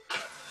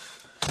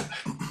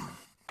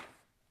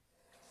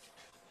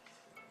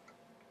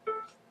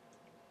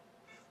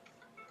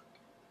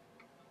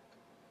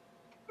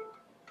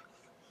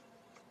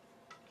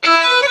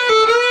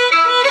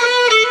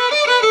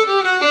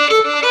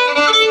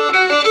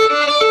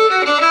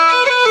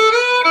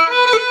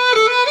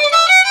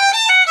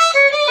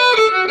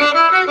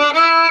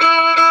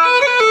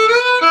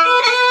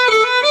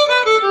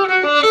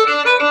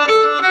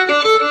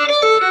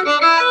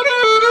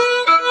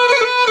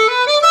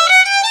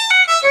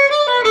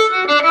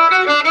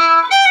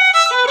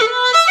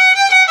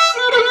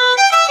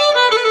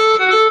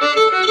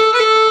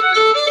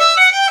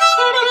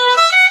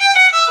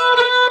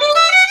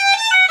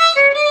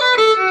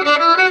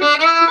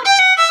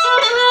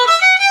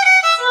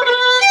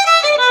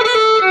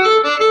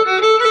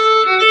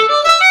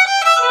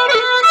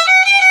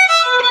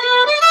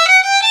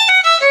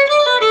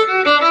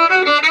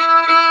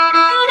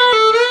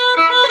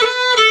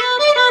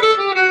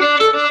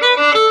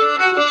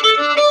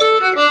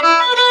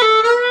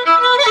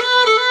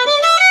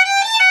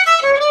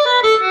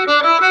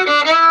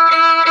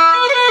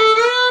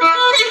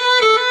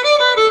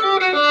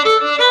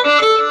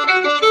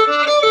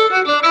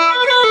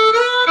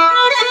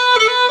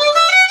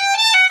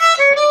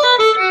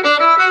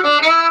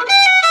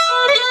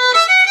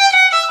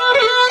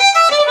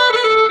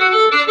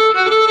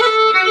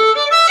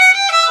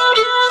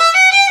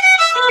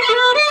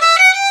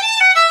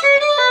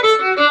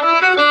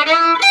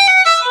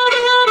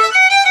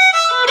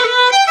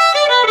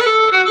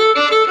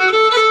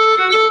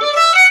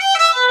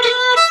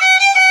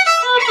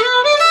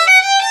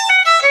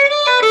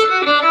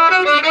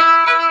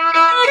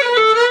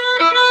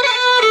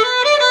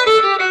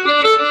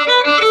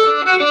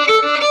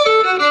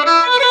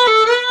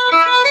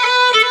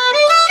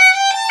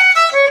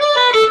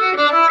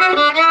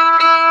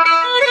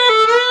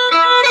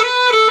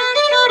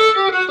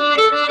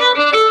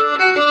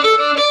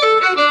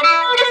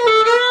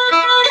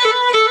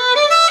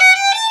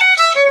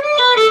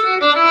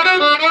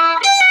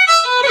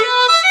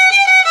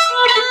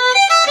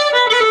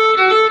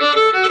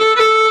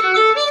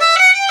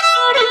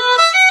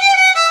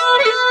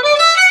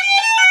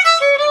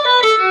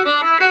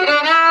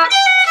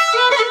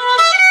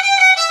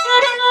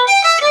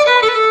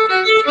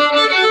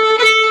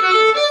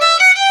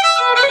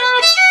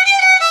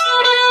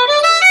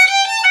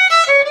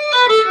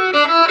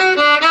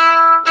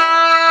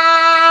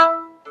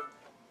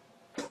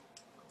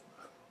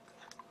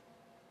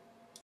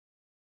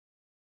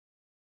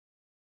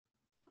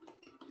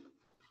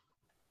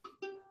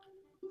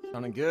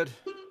 Sounding good?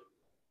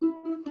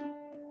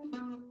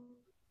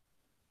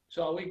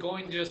 So are we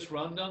going just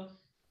random?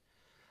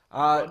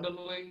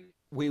 Randomly?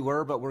 We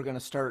were, but we're gonna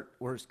start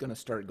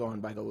going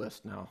by the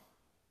list now.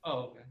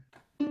 Oh, okay.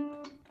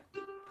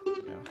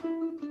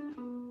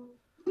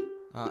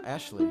 Yeah.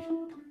 Ashley.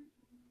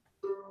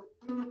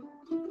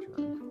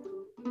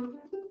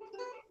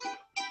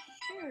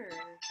 Sure.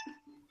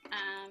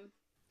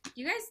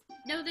 You guys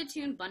know the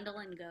tune Bundle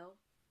and Go?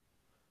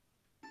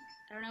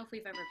 I don't know if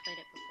we've ever played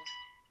it before.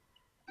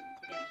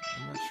 Together.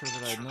 I'm not sure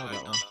that I know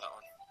that one.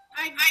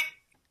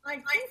 I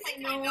think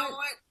I know it.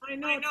 I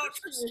know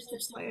Tristan used to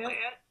play it.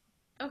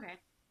 Okay,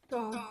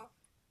 So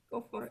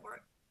go for it.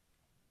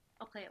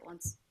 I'll play it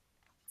once.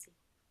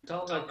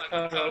 Sound like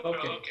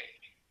karaoke.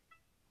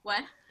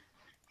 What?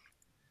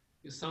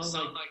 You sound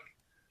like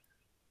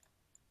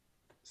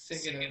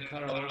singing in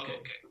karaoke.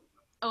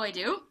 Oh, I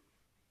do?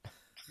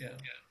 Yeah.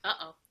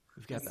 Uh-oh.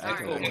 We've got the Sorry.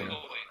 echo going.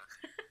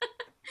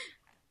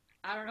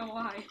 I don't know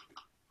why.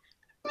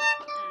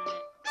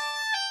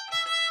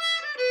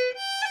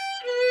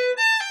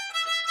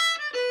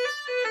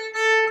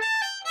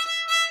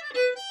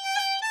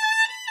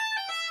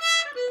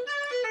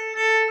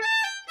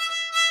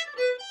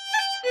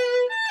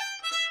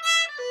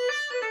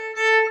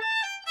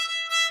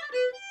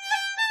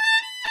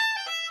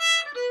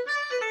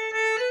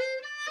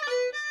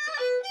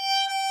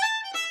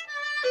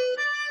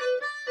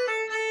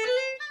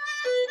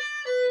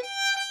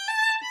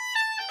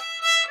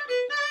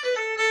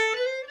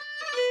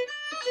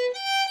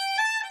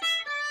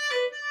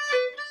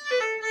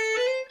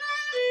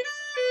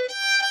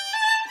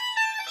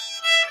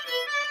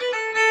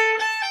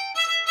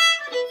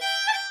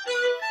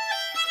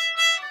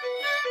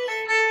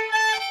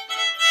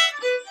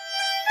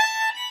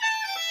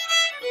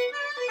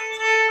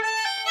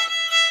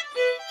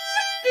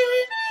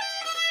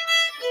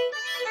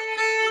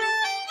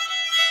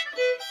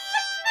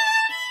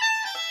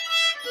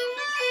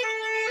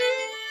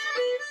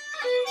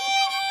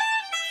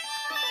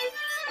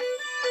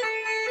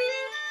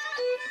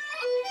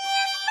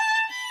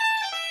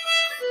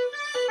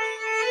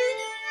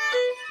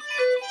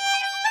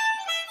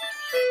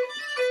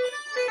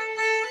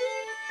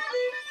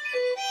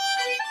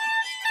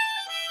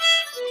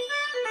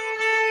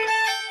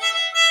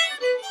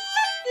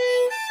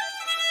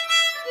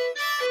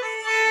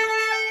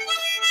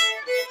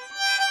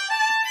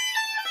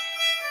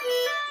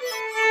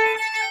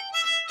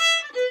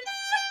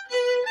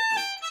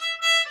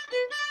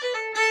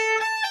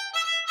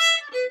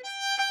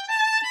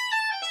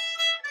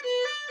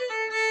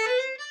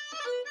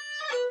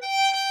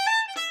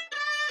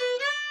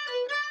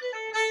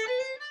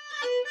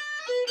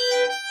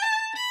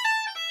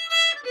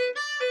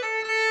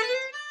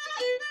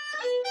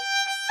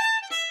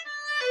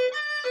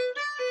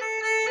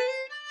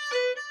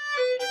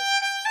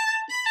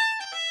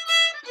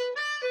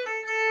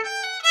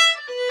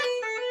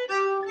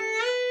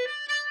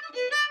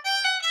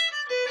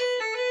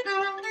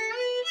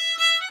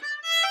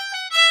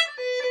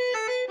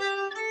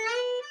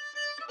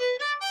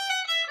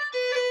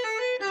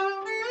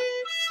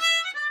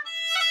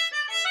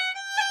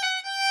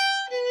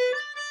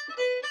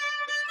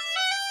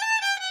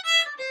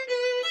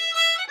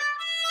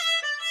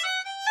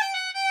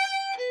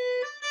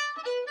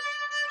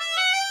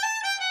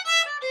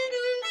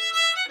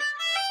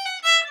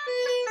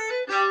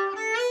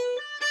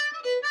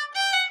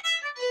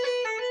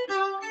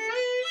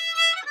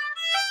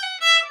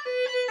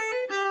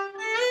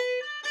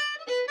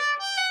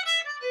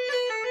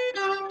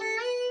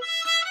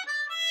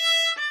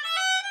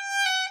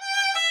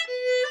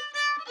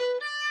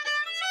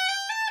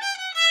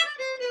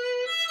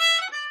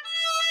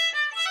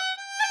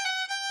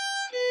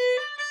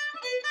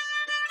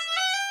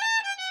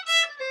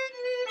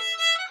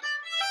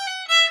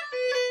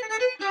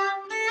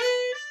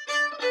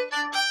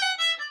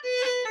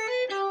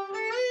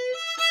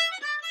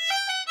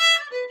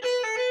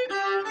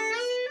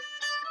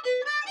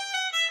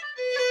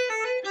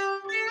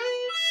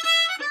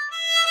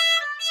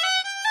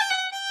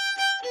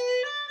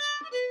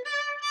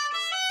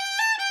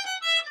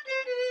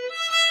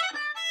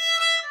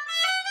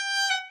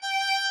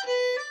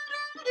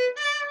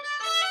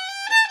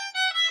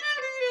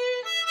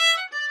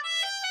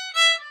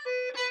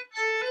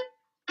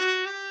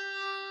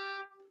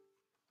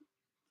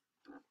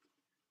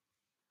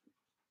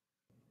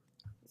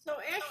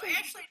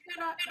 actually did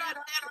that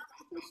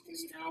off the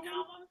Street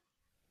album.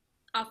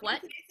 Off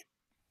what?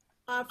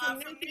 From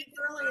Nathan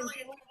Gurley and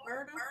Joey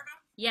Barta.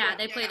 Yeah,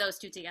 they play those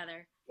two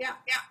together. Yeah.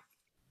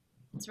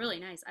 It's really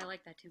nice. I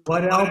like that too.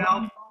 What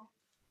album?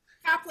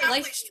 Copley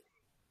Life- Street.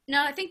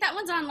 No, I think that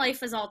one's on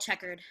Life is All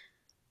Checkered.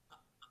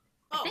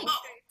 Oh, think. okay.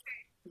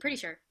 I'm pretty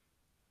sure.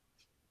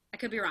 I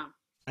could be wrong.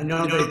 I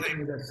know they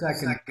played the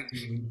second.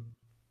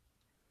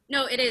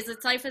 No, it is.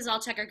 It's Life is All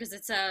Checkered because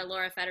it's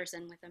Laura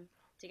Federson with them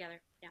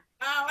together. Yeah.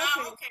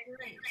 Oh, okay.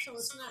 Great. So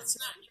it's not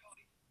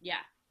Jody.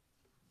 Yeah.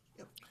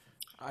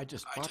 I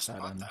just bought that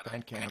on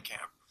Bandcamp.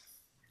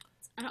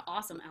 It's an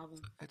awesome album.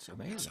 It's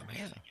amazing.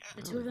 Yeah.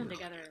 The two of them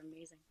together are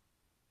amazing.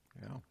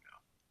 Yeah.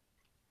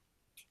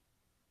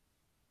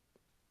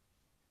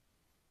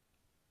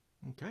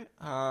 Okay.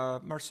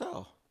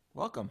 Marcel,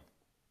 welcome.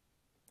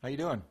 How you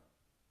doing?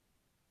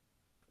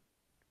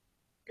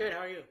 Good, how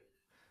are you?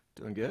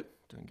 Doing good.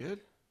 Doing good.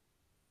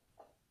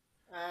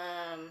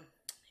 Have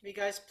you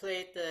guys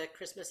played the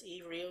Christmas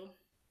Eve reel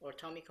or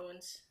Tommy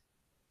Cohen's?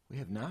 We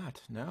have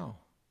not. No.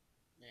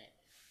 Right.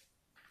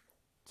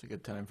 It's a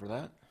good time for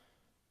that.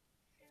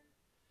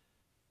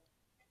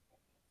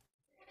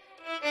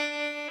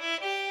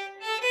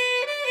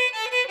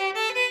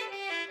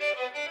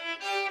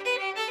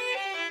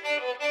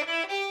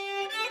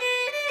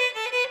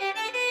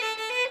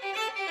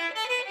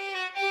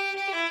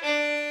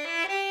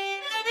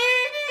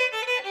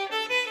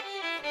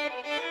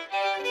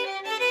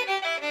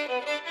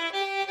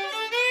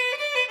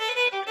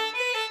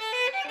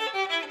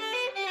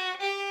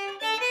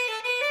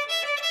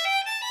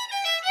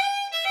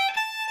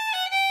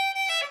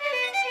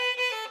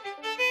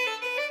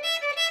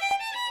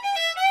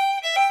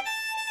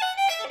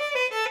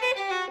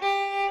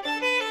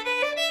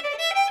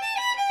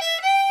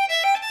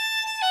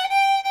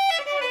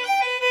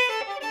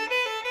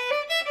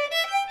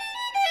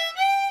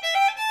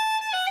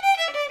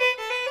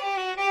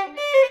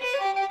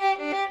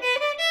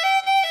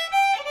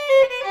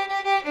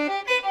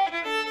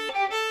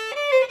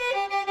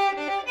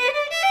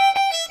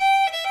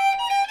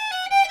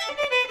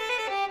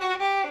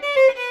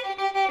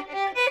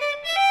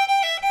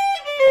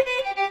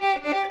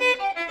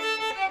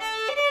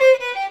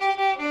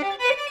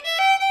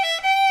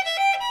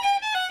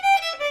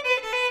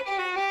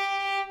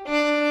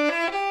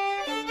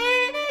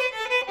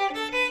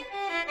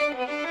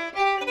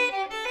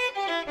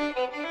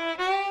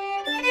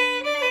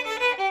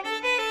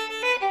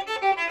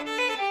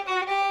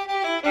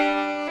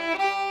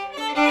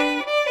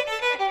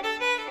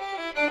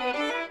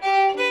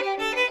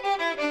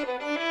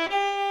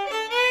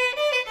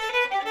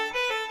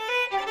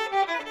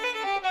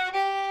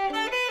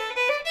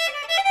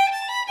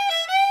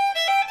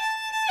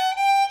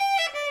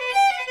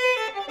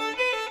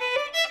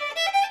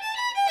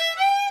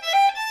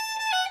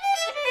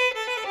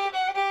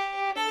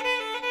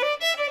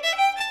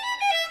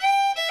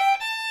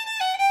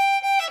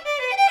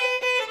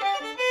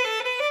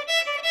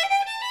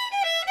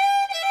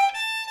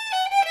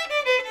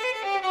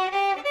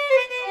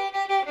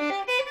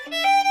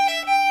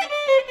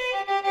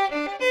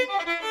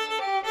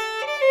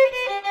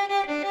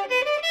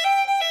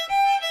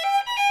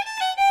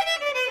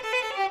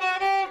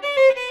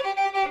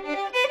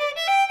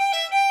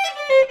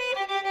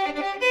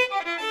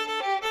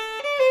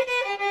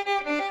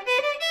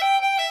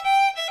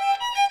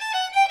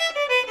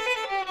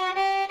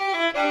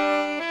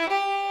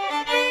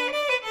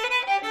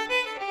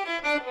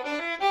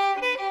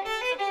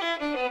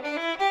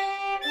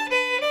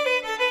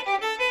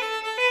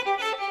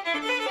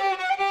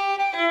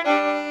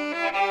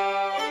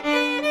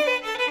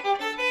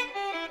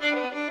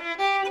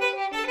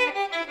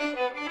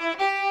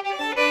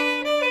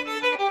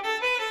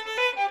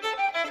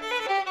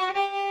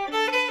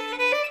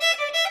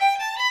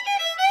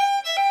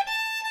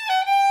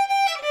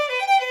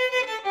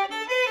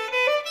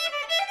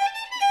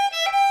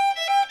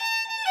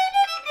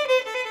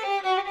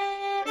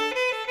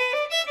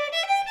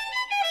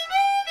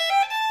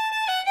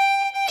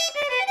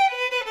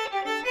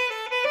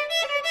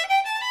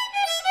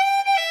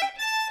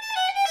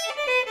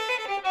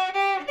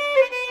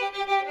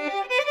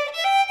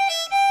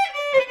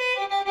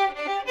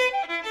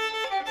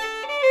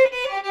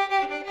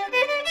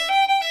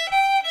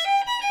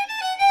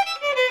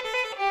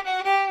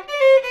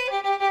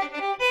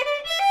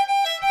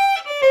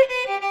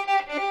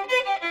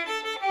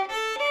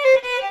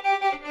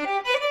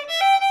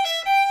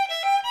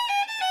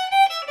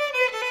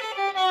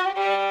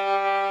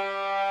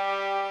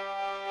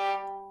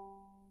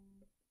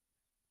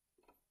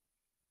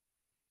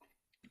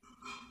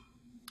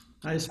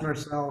 Nice,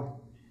 Marcel.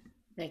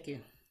 Thank you.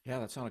 Yeah,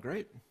 that sounded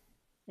great.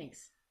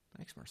 Thanks.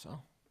 Thanks,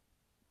 Marcel.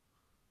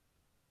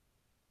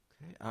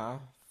 Okay,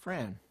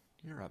 Fran,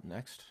 you're up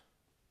next.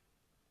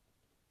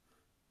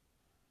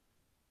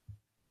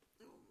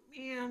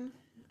 Man,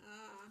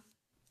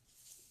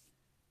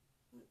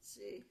 let's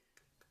see.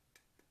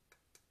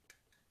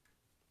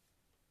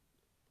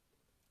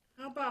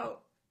 How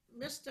about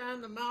Mist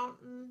on the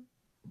Mountain?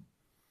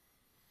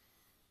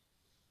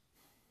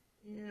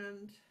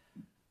 And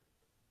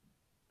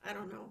I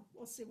don't know.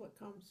 We'll see what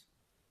comes.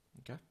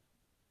 Okay.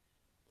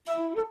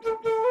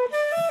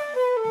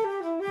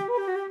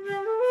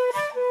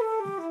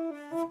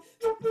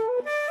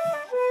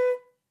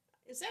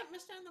 Is that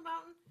Mr. on the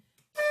Mountain?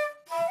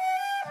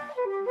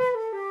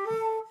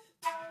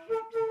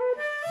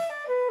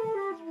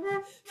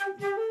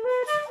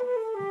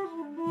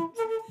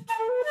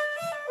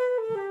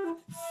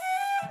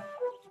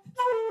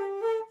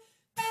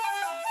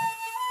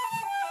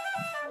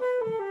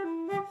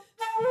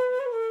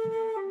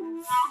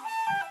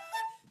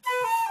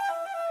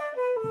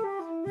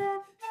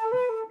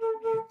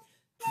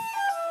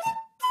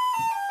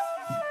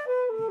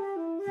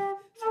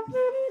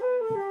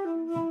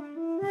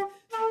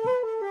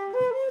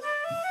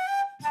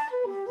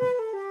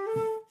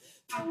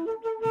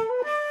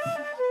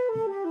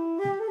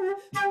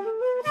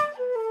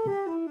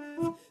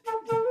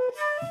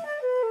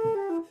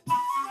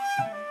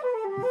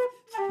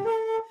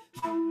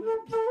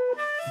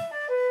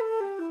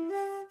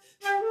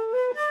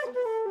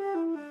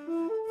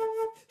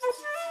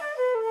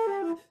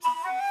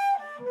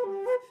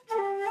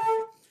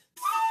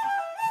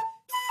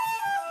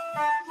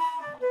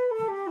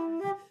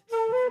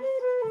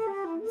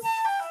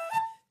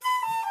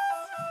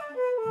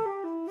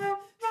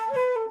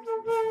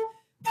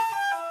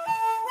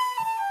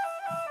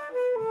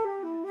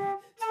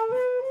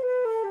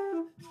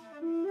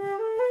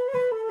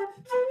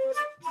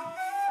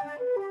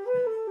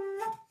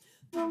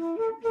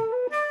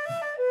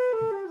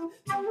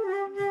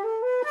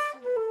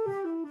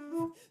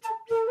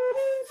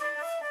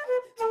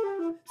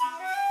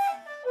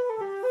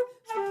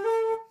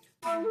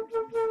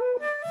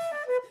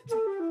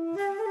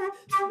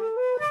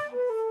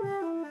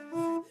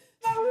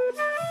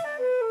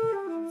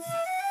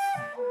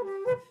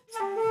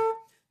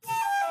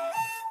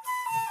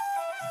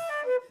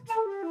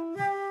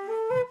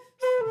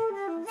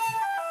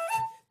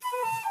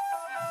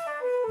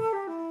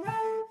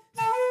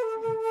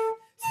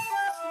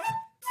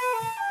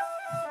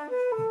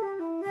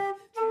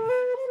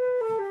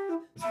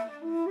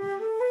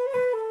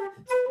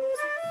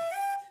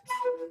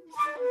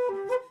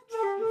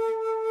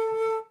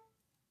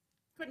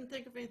 Couldn't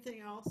think of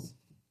anything else.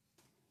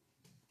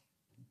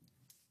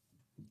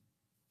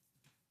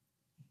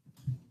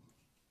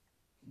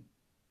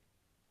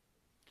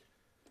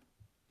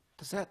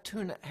 Does that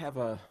tune have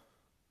a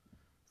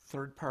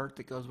third part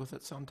that goes with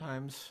it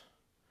sometimes?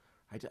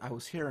 I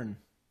was hearing,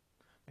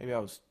 maybe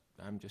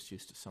I'm just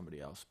used to somebody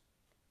else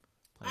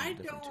playing I a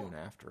different don't tune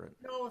after it.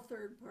 know a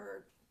third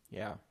part,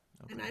 Yeah.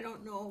 Okay. and I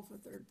don't know of a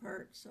third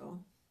part,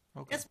 so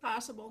Okay. it's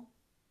possible.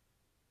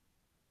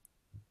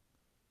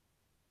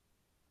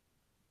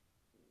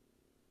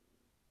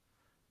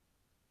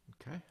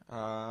 Okay.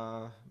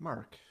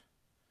 Mark,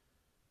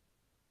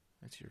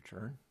 it's your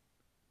turn.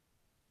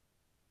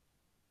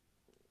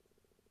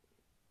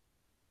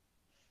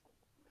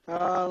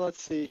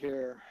 Let's see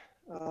here.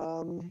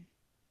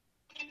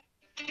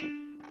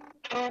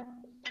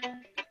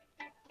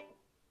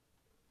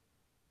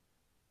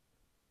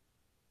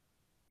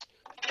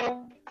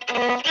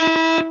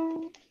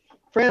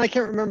 Fran, I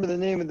can't remember the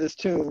name of this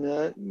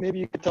tune. Maybe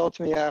you could tell it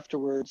to me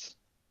afterwards.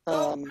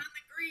 Oh, on the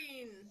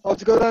green. Oh,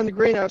 to Go Down the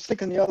Green. I was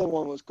thinking the other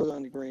one was Go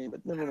Down the Green,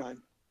 but never mind.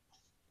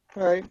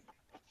 All right.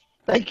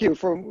 Thank you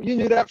you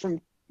knew that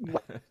from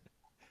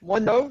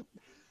one note.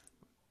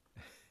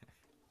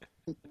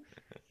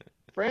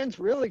 Fran's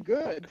really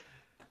good.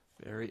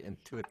 Very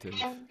intuitive.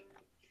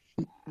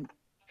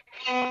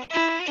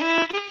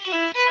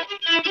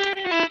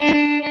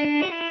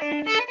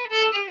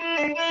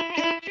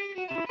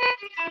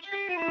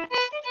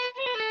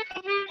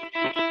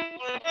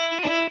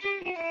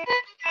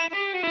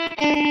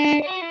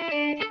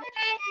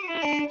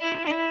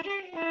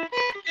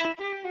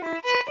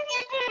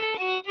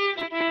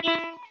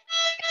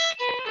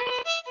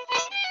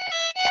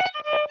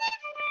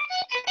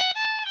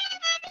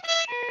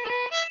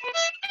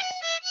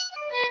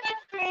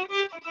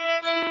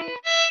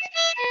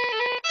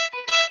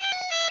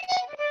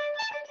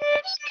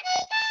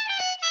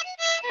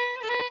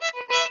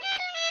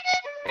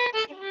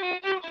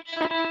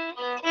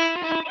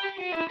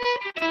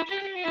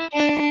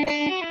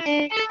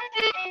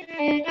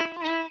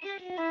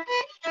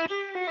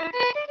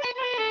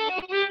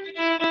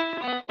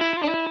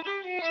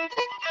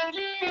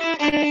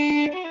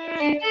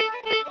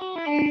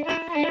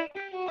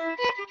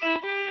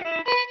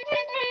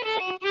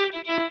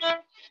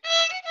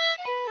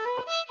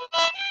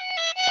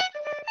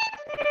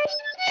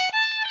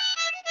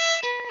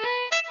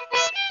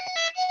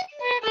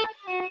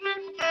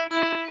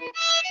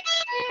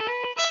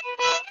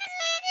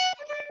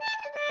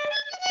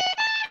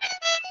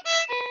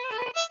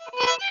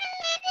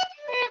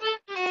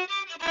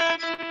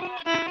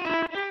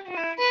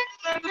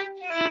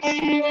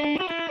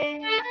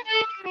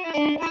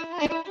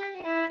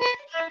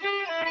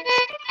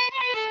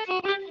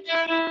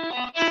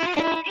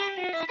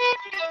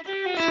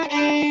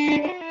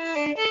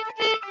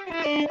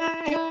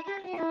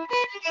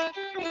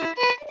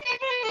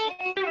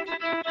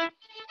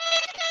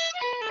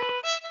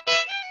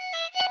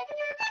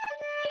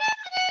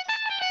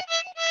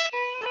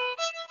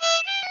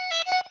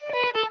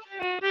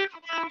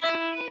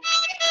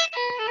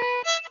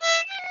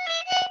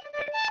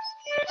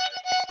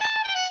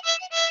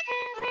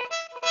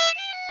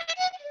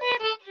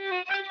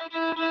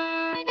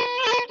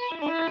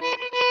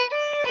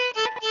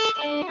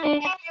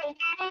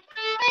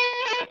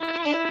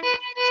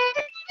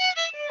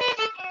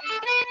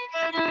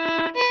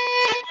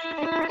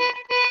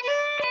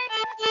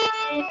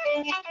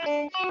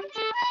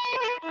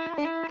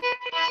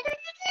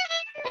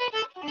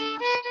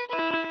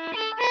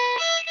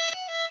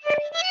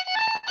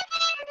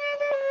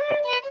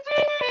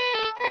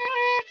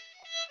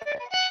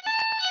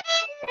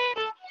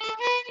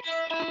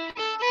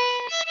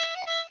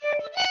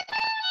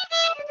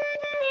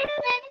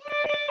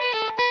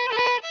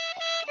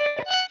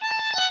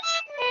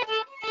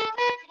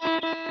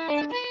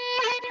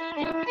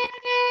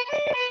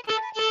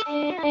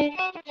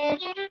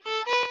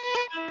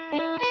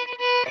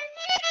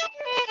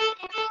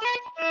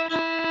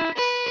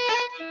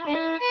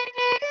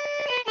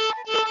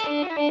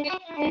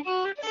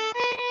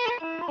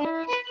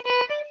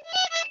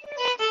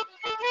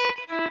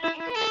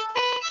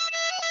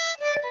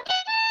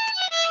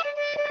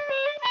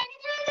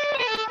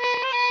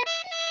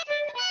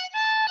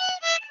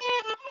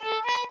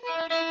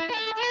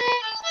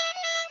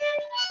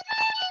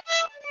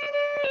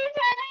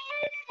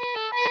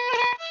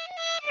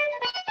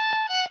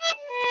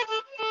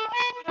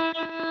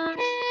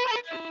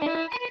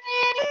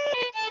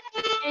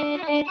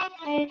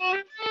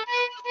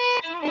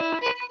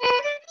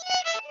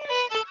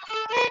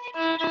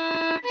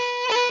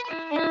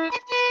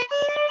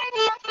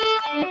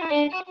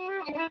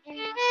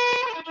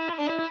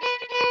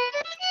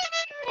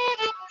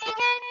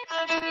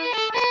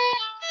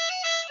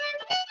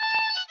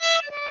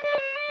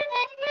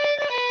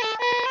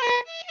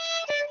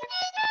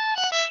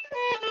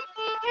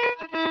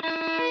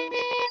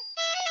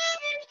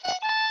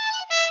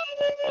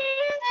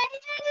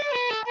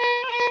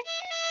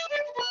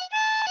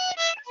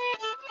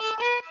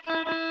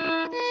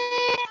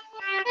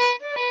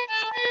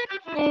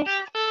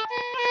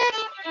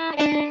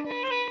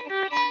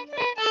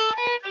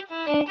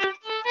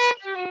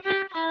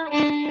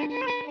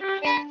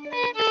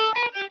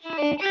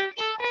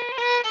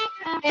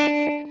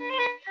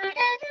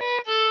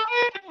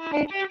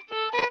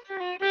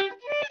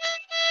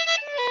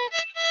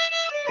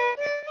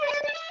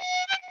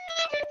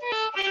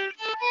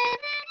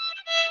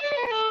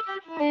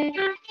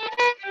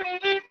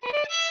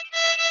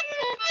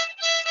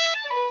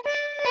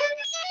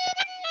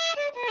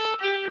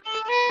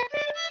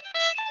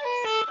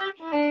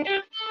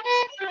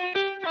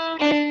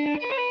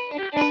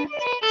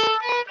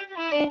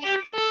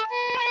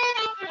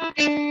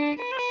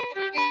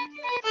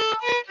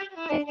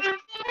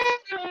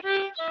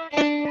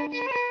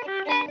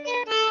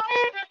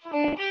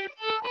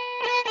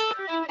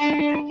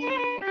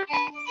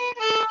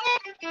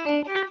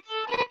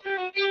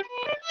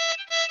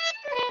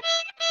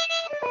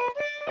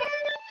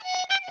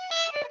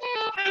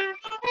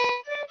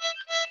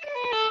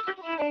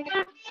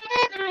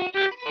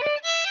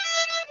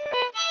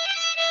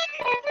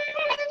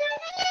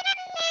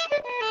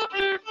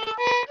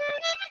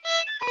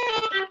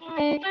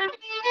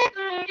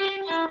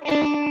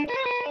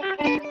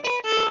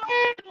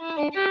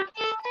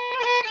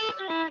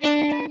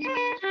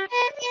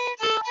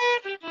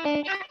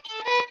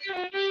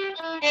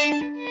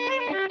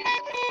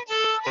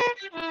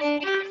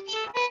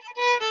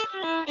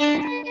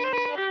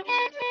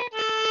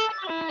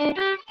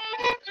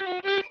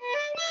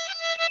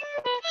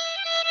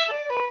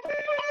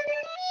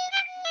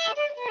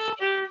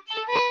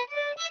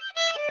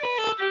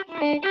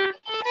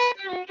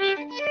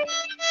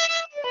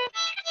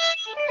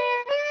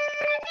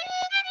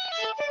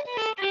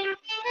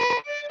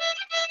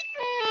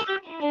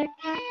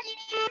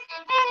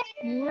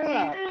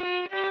 Yeah,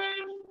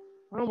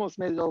 almost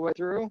made it all the way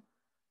through.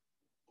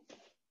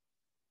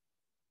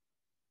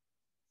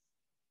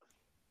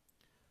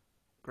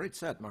 Great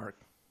set, Mark.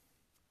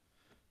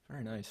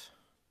 Very nice.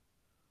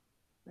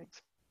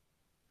 Thanks.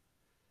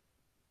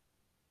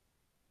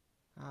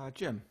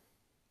 Jim,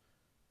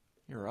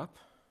 you're up.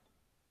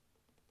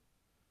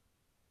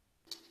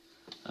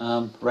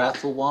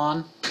 Wrathful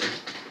One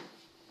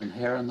and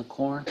Hair in the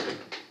Corn.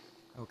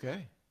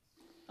 Okay.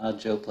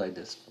 Joe played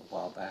this a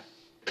while back.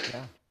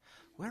 Yeah.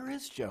 Where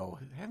is Joe?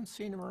 I haven't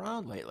seen him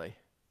around lately.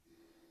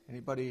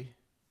 Anybody?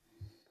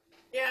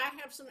 Yeah, I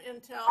have some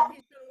intel.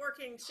 He's been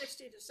working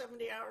 60 to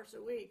 70 hours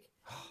a week.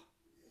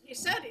 He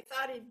said he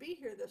thought he'd be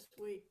here this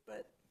week,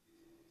 but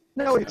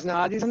No, he's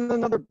not. He's in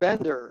another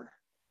bender.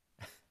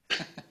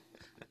 hey,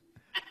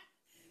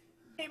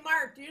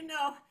 Mark, do you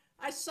know,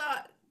 I saw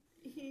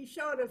he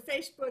showed a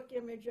Facebook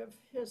image of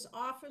his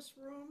office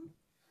room.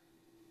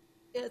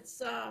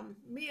 It's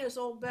Mia's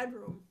old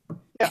bedroom.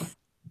 Yeah.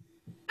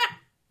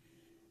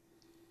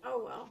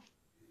 Oh,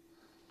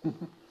 well.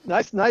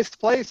 Nice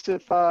place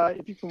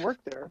if you can work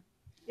there.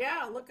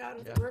 Yeah, look out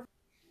at Yeah. the river.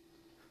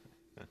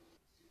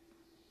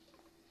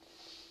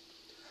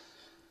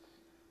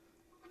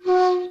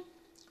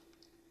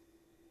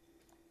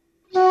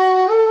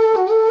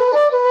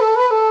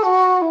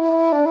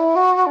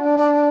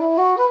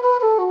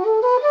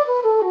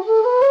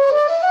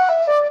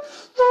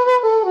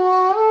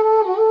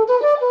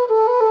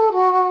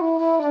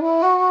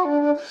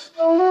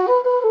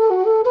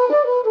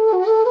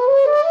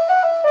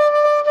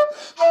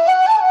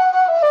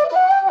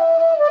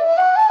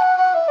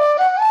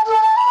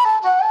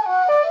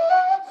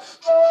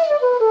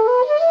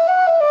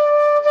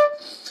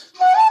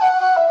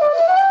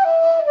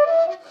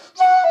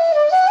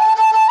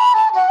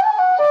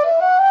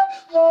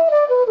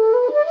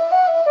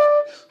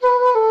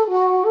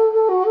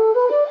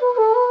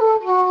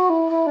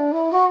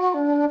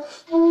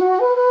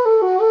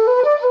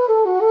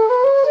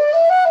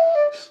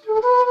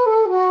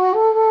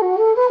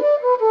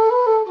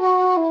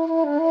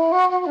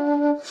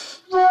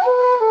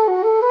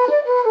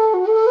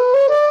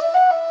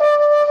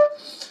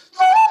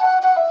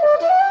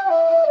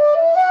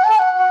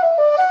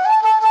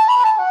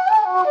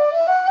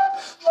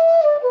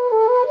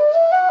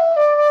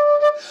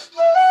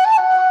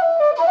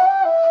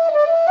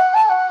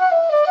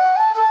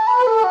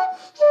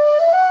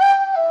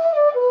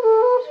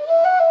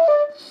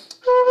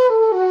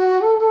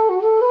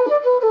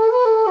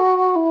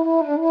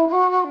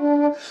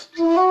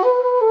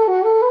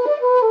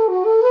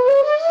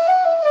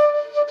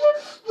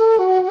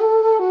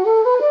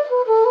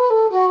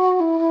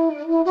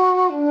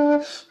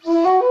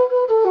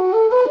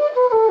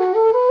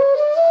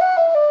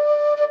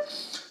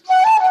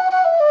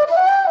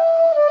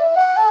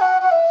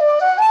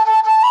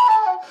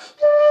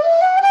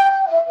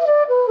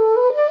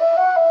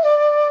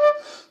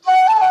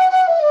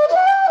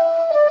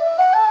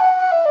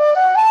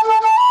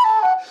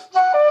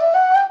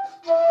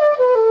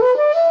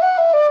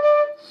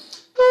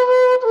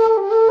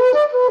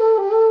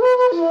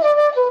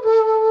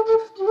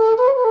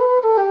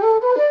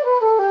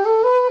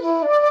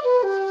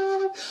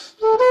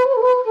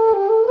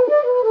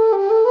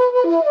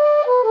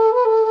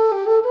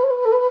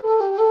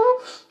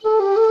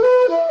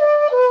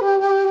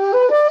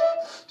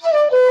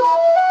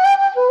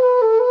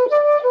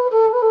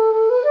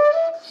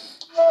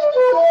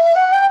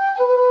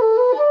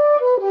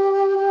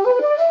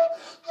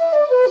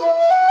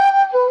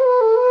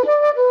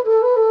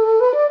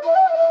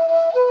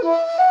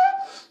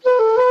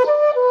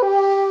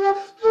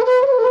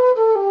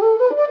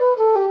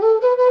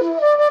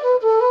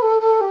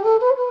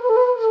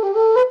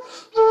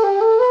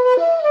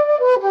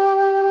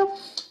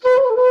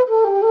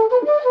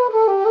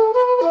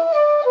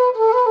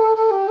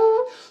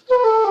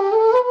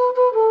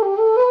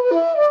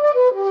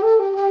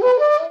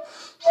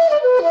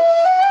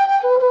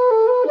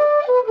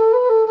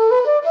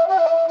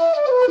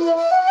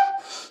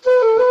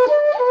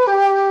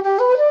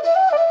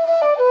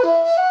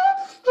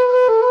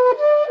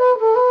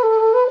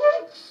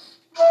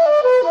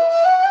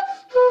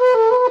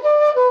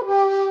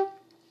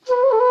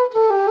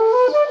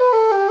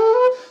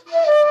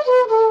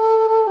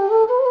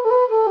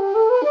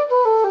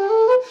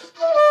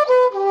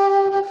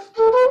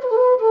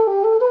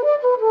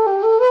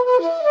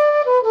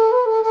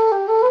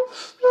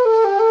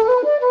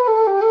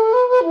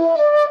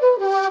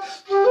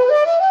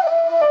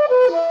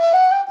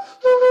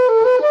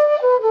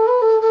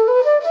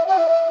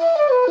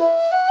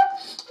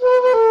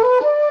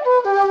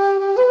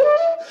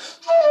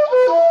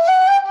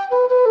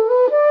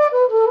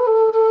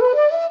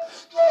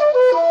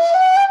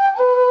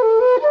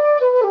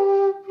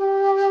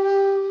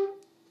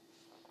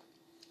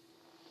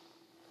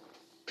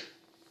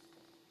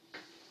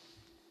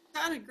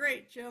 sounded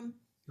great, Jim.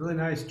 Really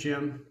nice,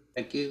 Jim.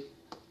 Thank you.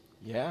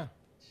 Yeah.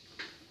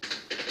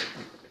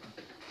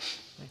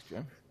 Thanks,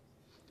 Jim.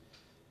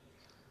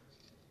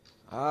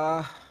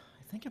 I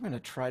think I'm going to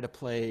try to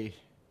play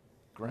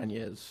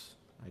Grenya's.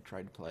 I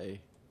tried to play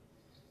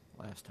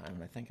last time,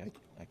 and I think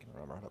I can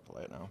remember how to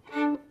play it now.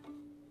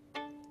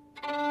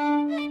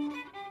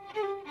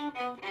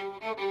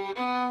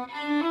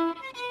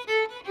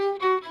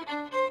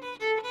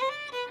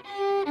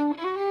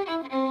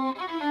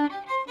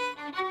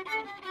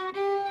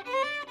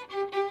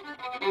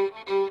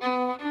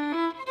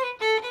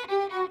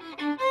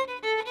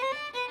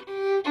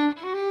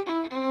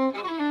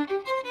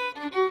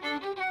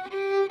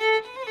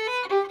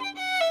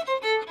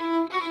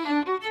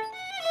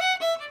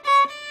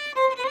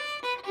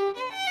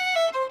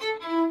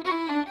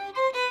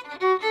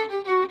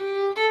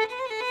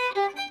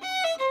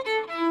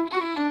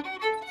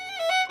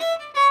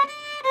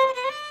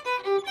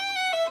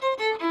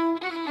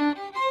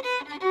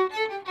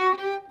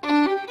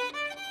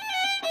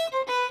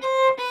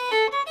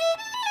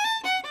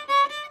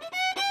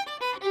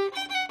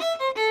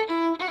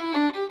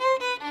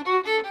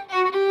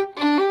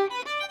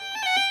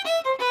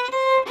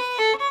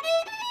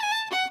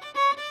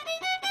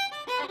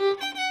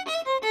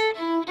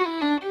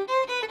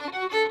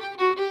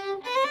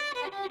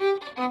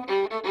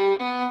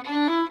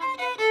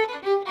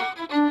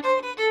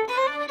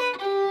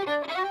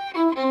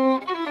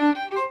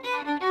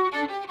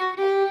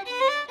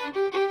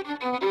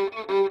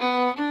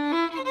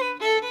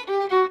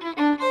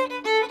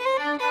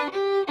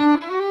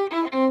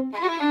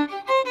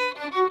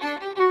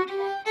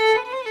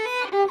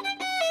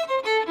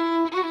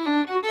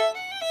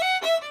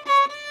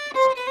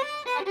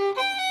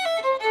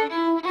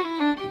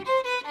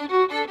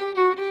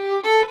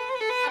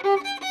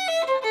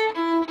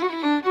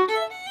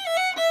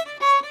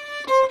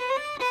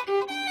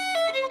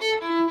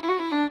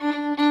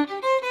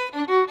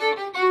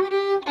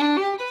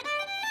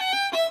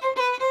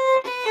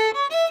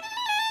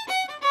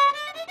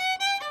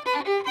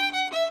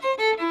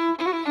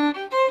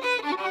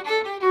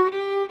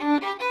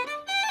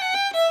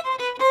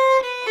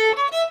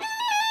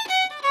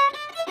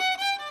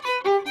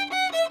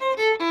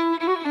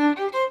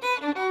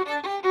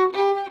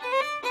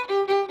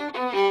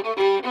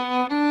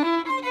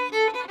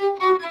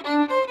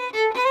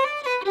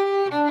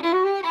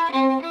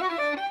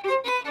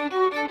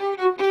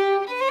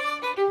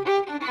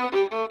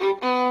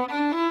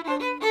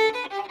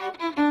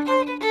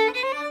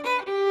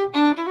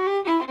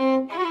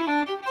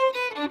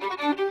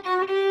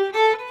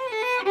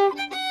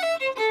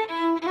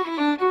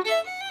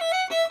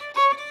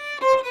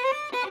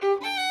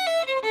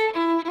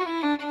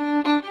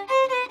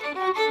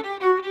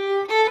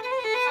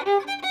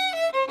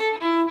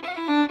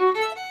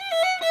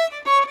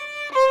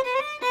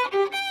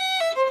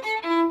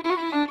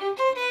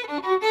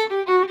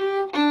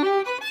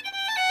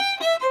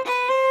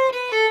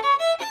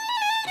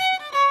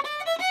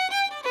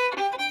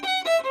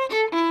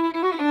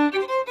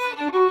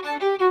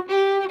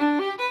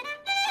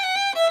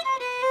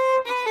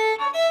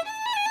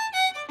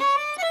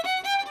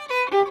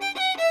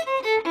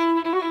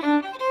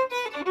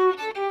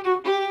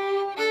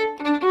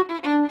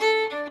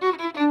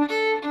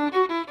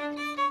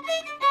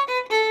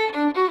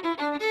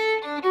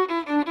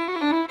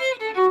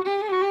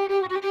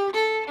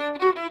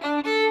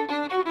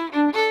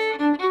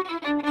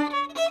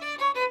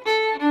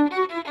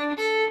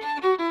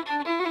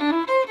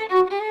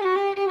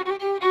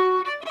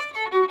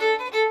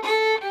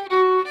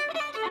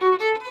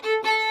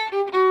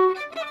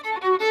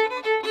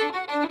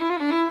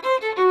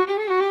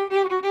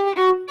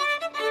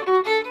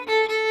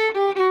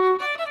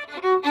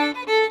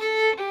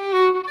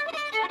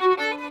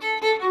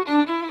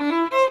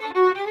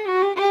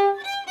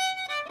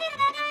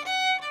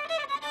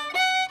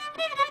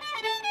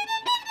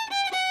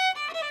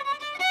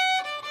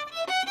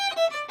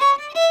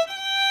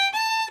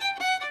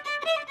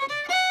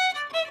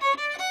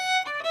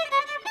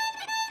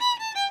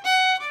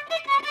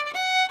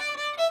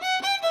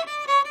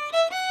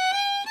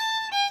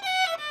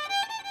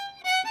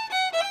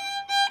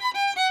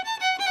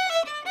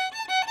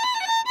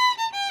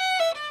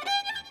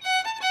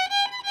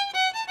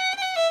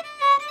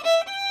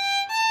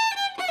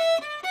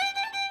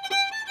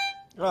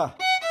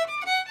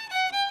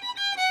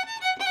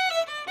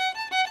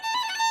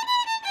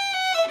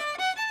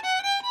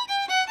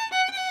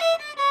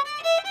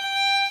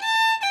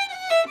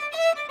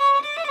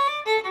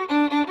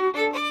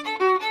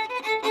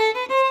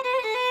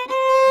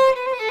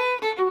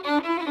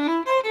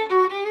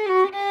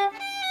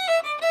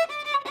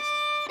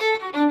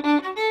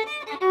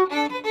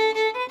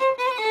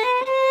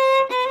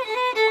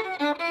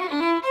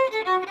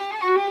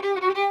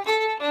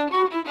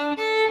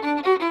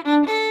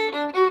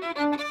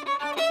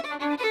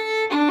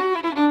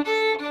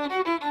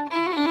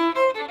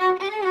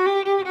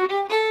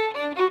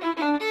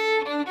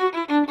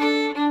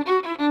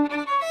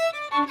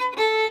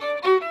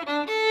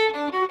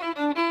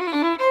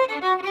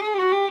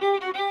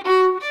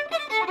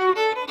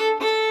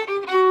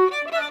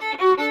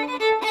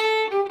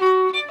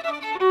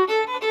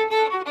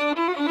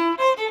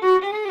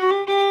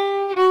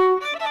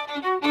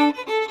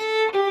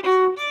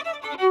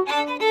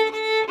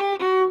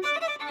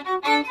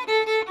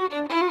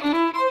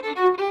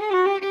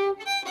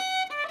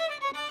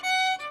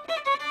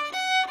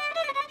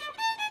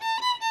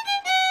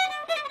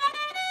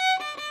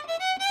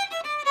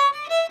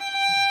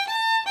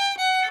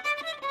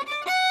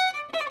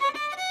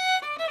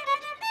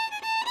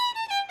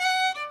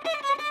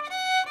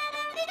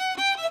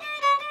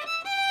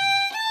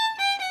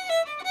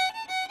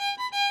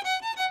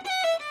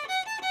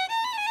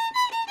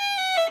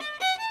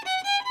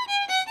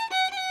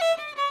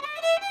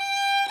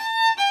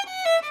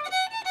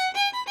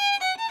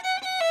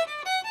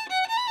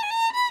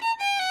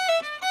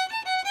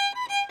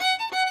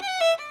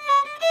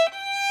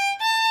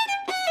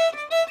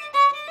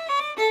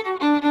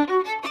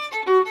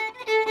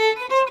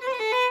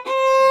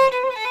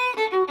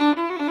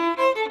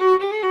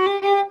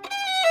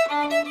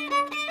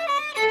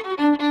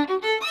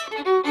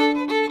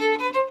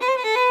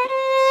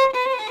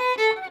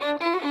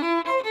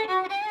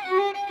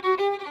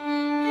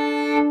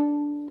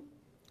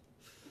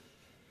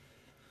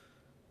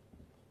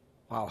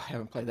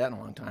 haven't played that in a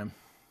long time.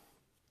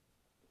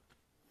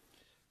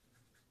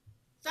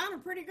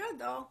 Sounded pretty good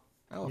though.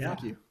 Oh, Yeah.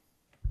 thank you.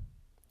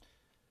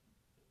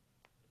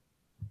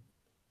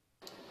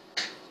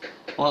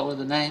 What were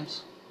the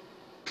names?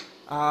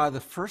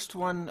 The first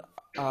one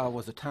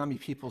was a Tommy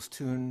Peoples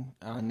tune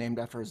named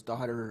after his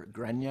daughter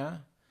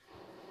Grenya.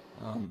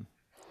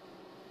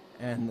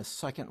 And the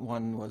second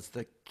one was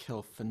the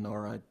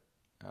Kilfenora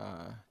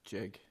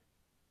jig.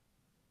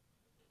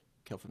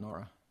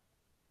 Kilfenora.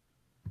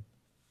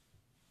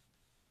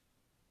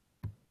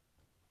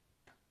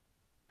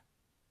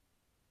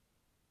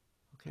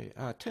 Okay,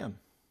 Tim.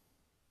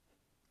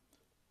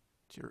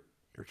 It's your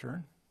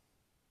turn.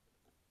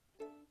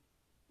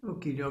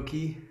 Okie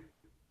dokie.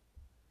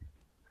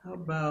 How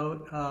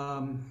about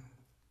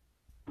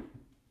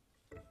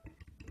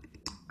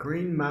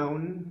Green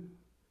Mountain,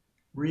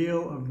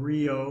 Rio of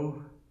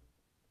Rio,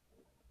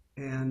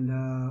 and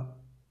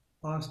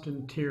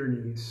Austin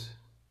Tierney's.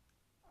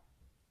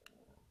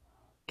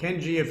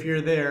 Kenji, if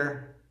you're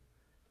there,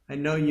 I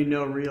know you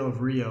know Rio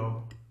of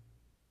Rio,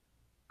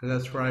 because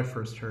that's where I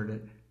first heard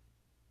it.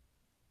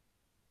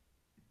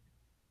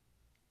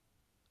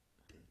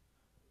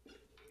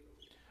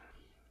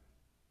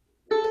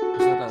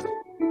 Is that a,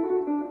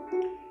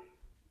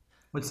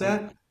 What's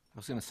that? I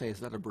was going to say, is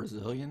that a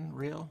Brazilian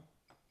reel?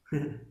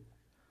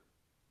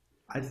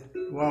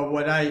 Well,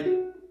 what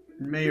I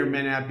may or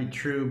may not be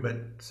true, but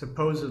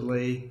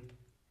supposedly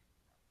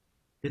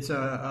it's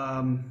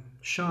a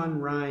Sean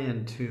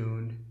Ryan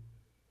tune,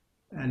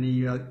 and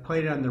he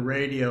played it on the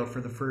radio for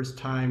the first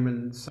time,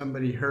 and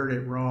somebody heard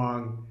it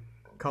wrong,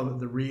 called it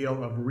the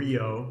Rio of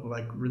Rio,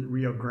 like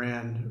Rio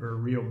Grande or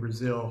Rio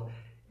Brazil,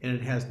 and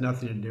it has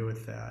nothing to do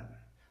with that.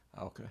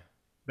 Okay.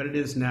 But it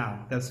is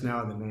now. That's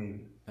now the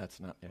name.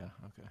 That's not, yeah,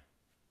 okay.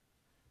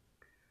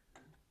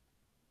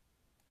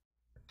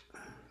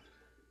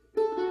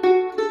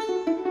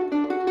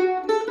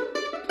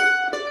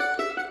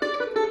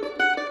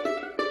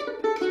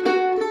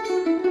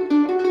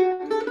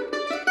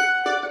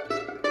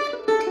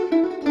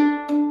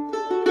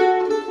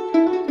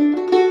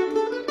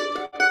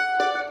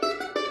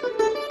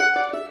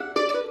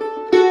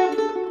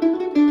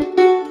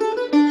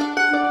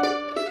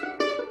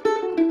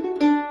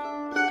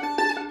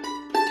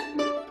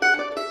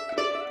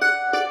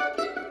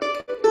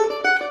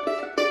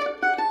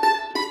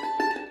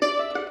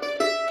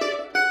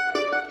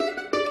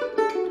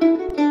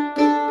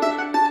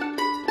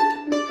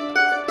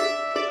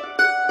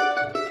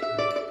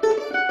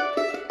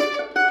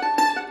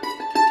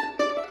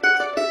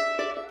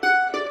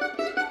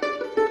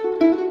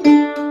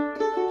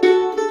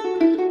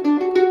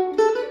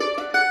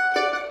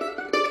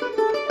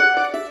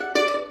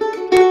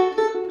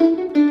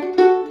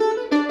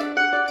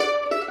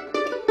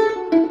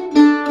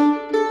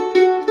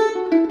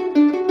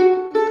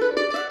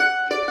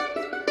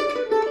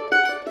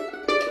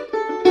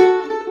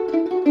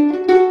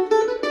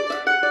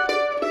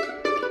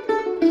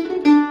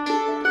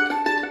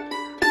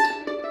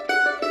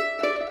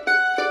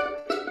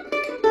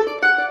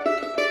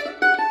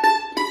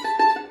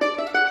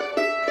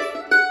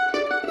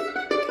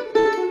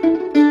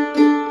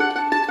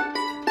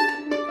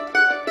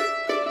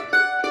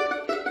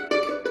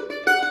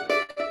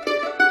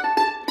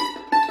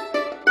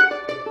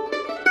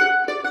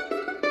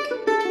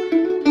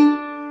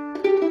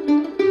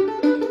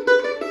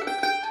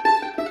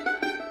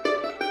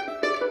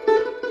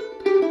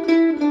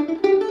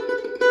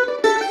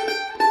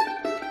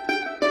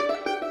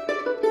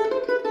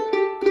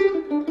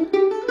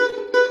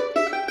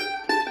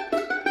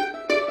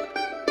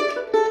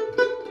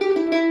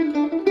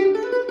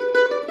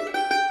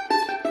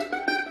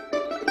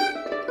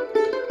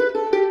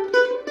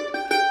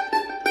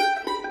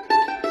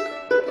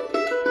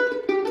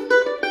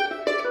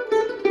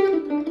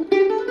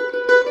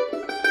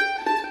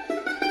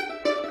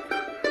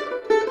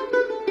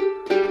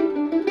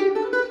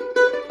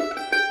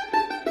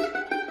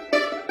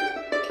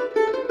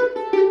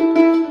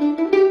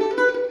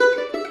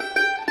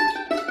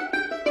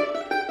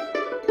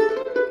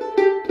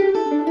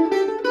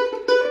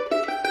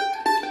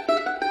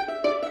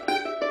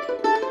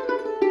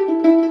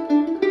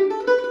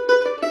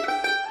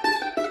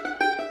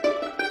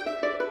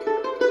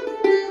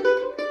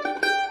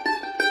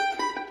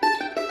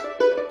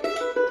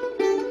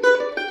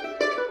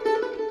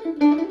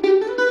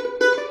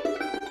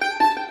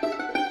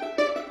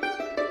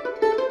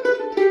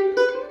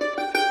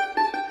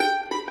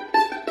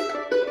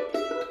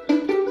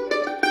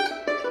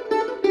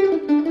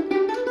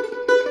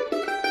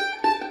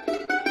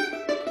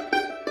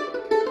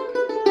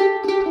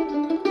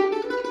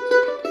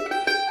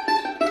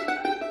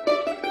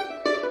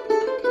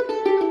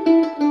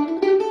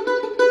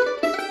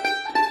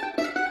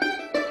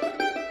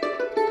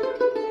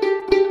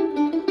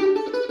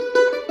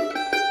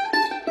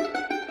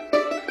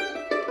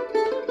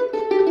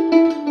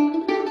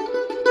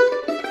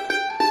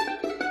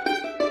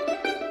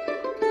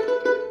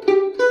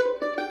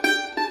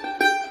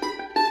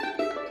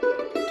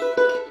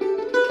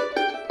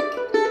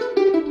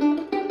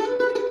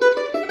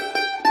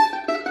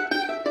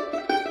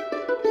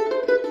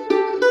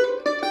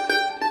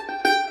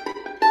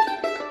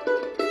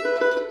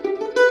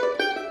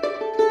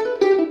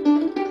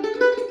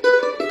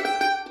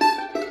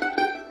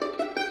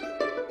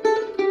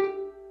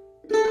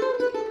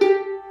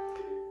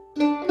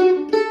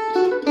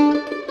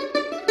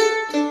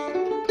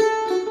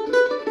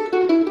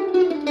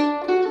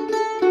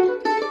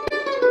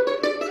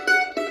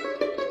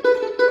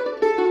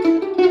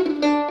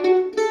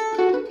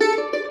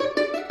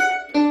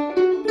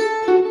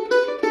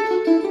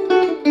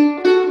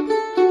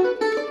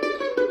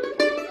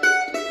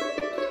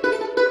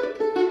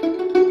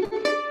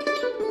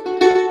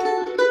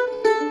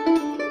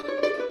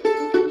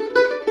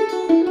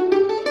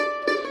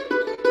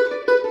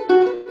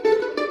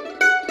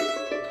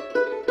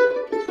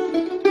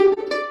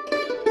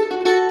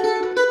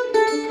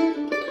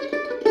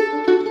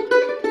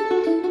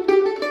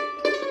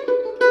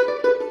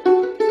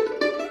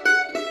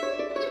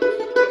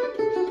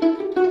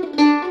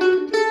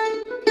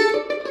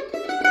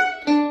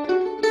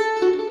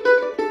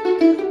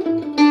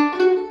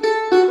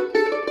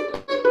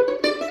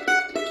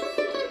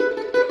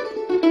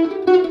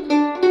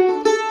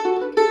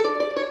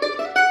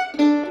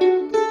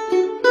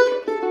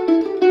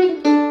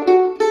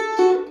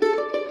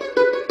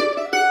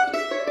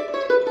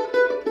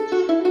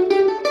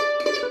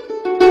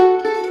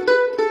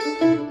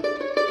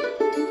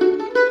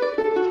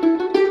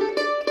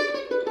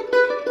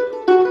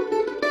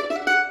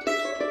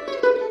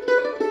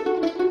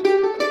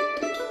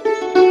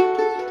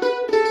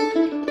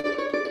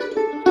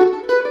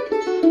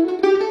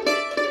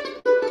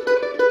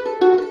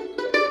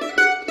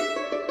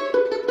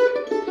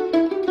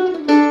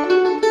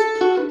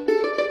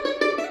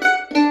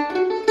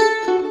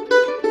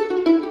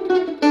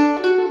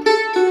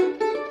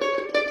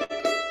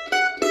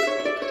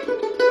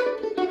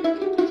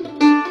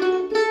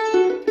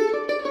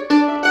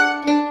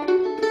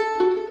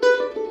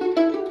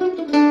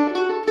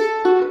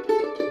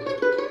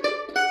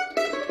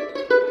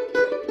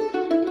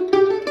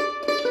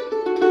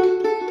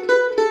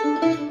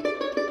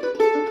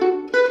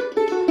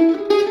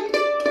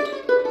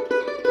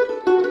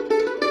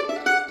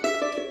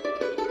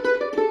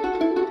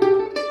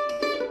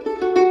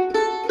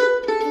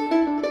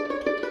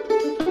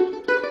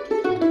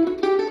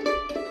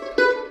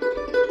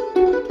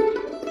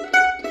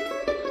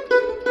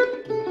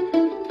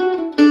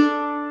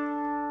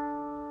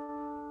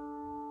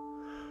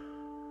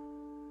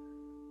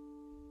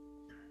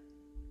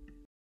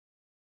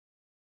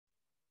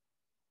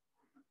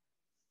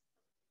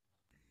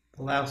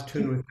 last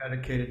tune was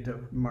dedicated to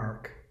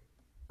Mark.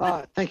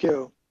 Thank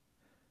you.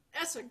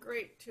 That's a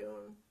great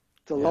tune.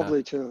 It's a Yeah.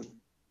 lovely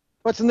tune.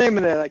 What's the name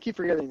of that? I keep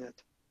forgetting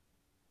it.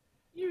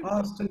 You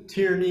Austin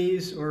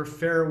Tierney's or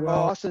Farewell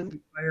Austin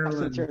to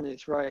Ireland.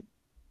 Tierney's, right.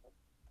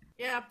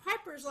 Yeah,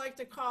 pipers like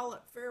to call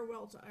it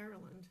Farewell to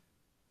Ireland.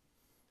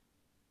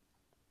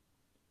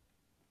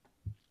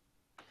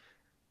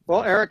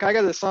 Well, Eric, I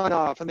got to sign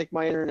off. I think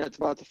my internet's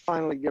about to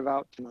finally give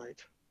out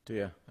tonight. Do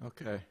you?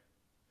 Okay.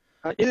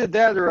 Either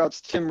that or else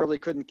Tim really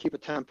couldn't keep a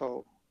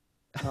tempo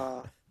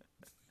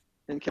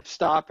and kept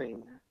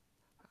stopping.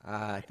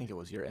 I think it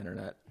was your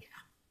internet.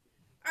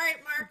 All right,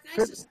 Mark,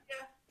 nice to see you.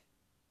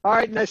 All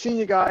right, nice seeing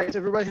you guys.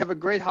 Everybody have a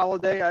great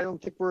holiday. I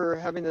don't think we're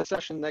having a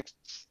session next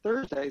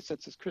Thursday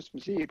since it's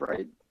Christmas Eve,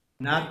 right?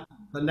 Not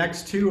the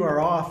next two are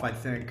off, I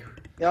think.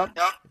 Yep.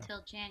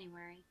 Till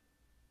January.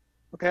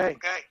 Okay.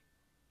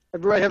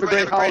 Everybody have a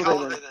great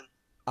holiday then.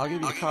 I'll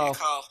give you a call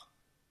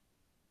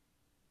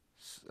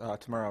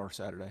tomorrow or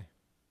Saturday.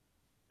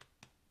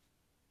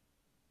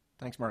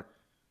 Thanks, Mark.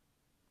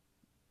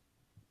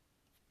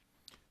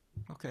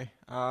 Okay,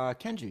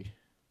 Kenji,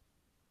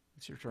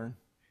 it's your turn.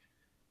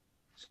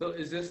 So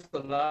is this the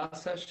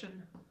last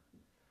session?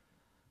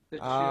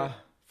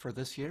 For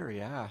this year,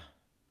 yeah.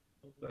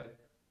 Okay.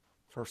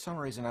 For some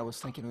reason, I was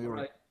thinking we were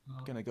Right.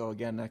 going to go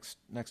again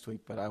next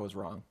week, but I was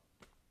wrong.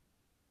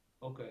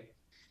 Okay.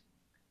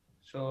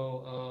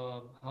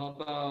 So how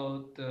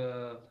about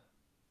the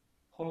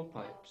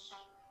hornpipes?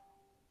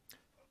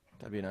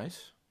 That'd be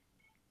nice.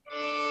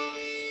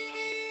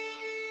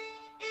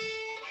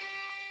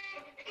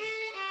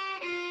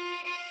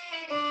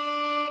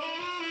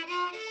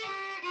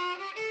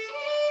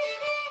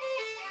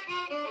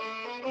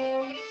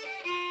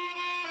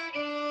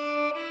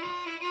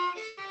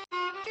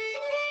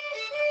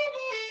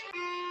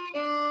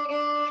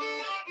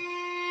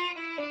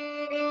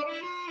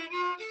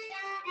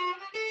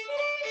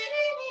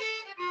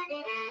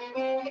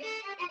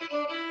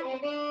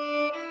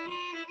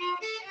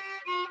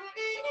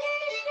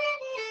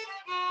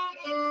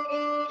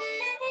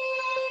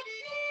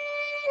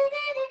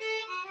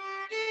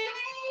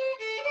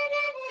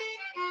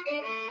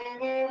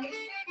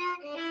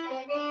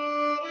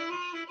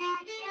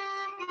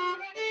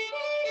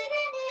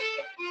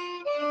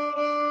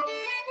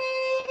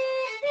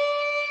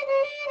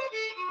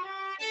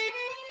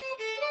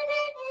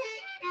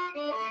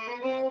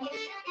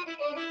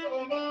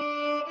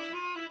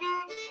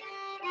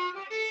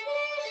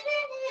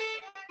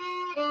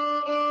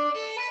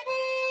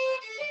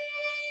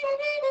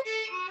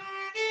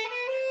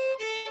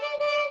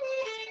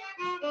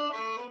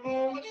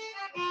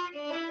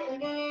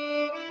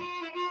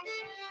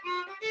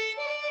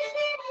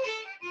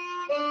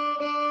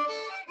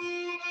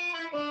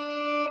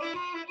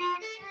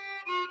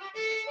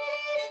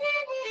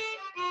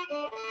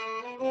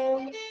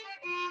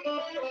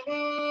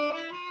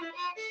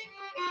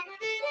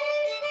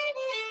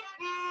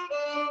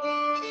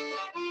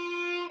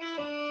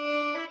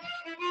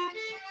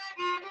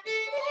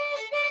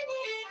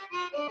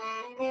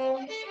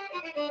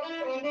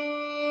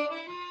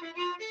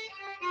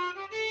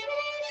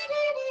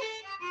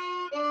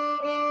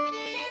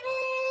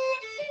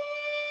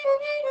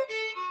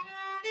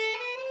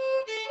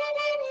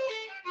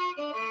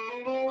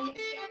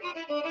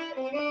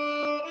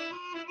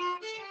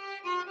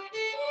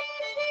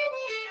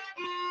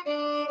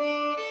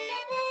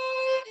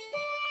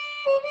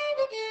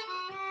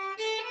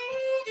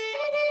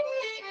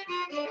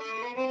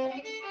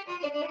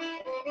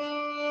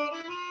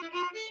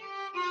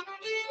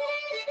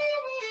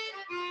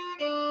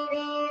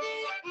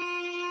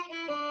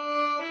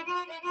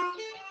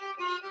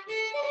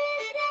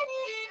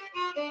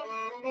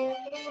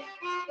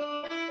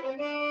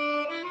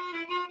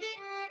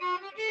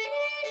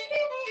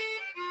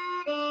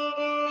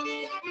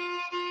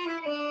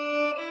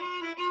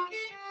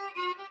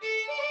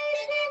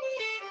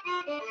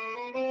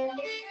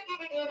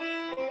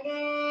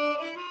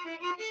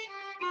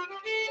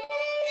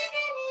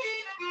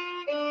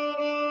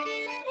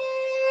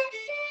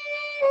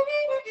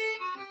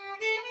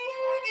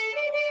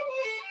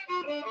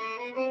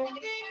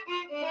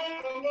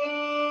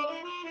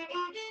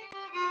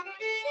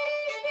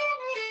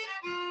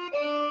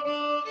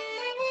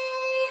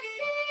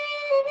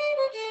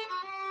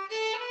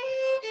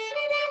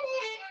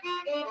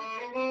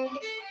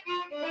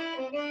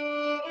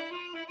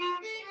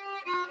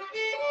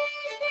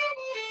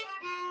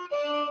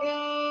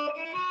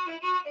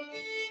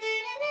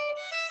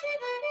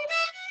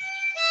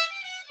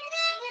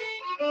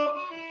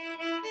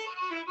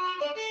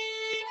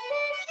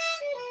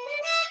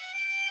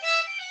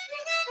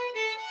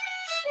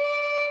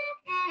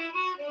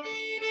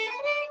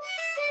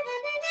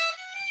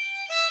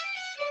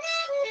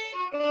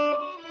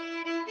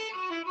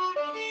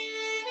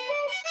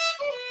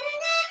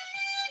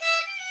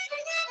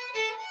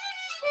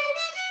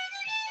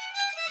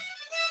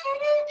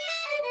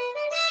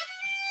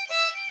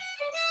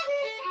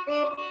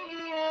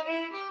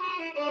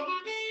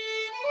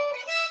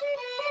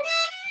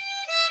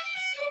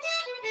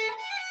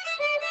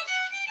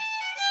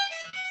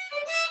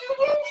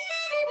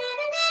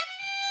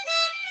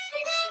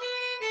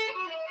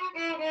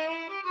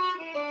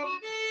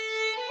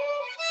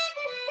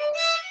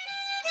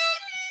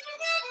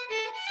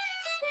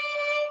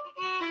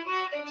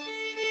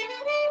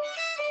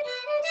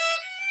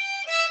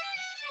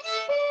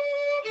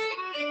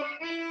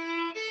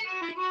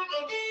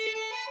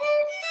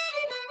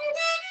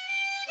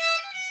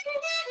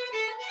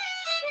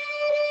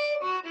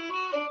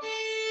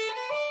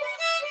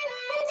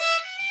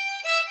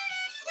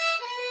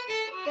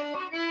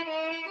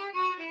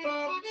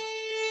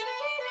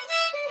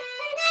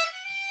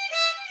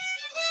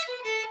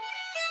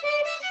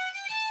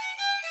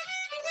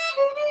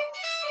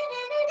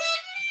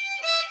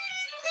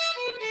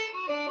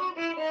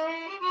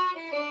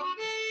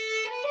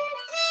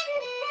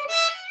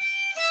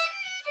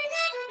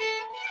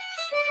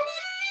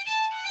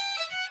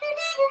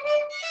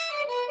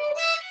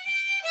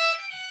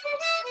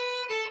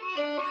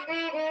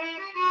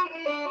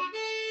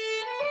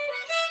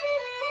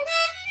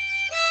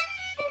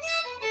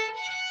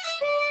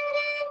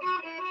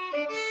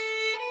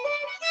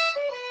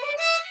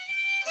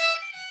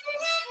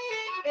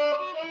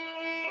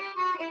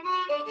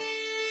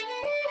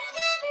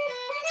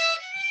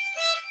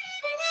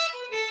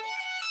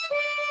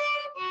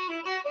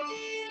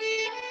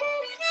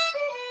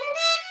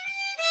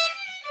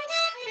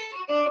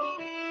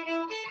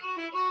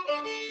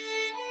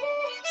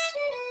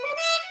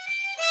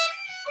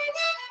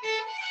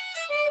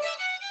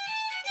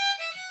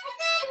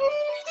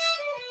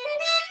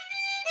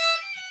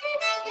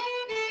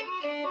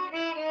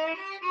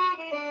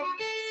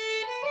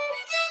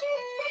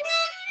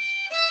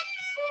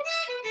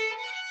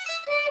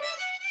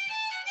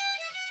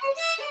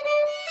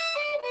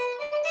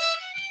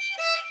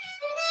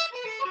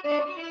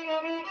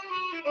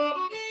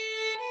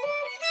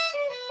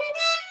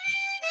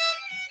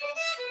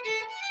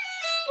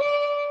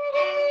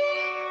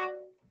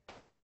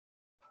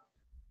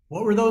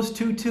 What were those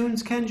two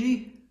tunes,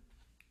 Kenji?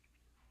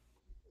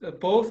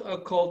 Both are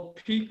called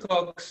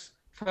Peacock's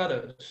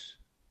Feathers.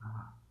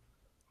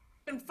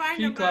 You can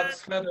find them on,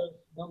 Peacock's Feathers,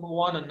 number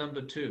 1 and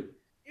number 2.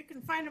 you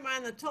can find them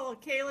on the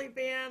Tulakali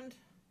Band.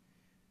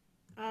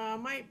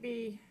 Might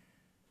be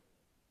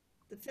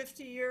the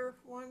 50-year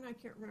one. I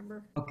can't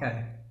remember.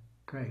 Okay,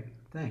 great.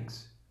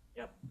 Thanks.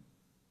 Yep.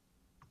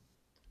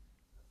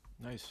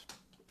 Nice.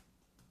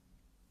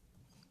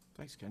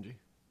 Thanks, Kenji.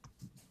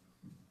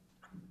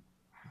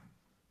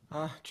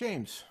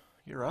 James,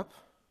 you're up.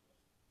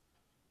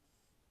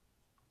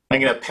 I'm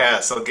gonna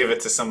pass. I'll give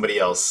it to somebody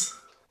else.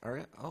 All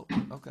right. Oh,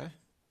 okay.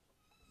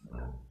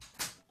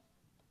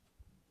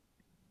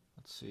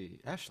 Let's see.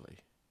 Ashley,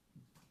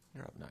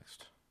 you're up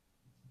next.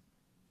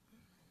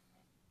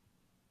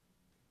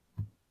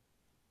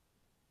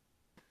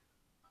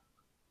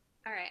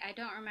 All right, I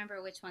don't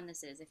remember which one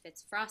this is. If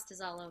it's Frost is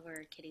all over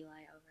or Kitty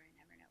Lie over, I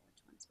never know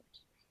which one's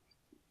which.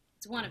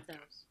 It's one of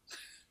those.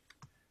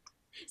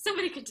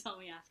 Somebody could tell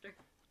me after.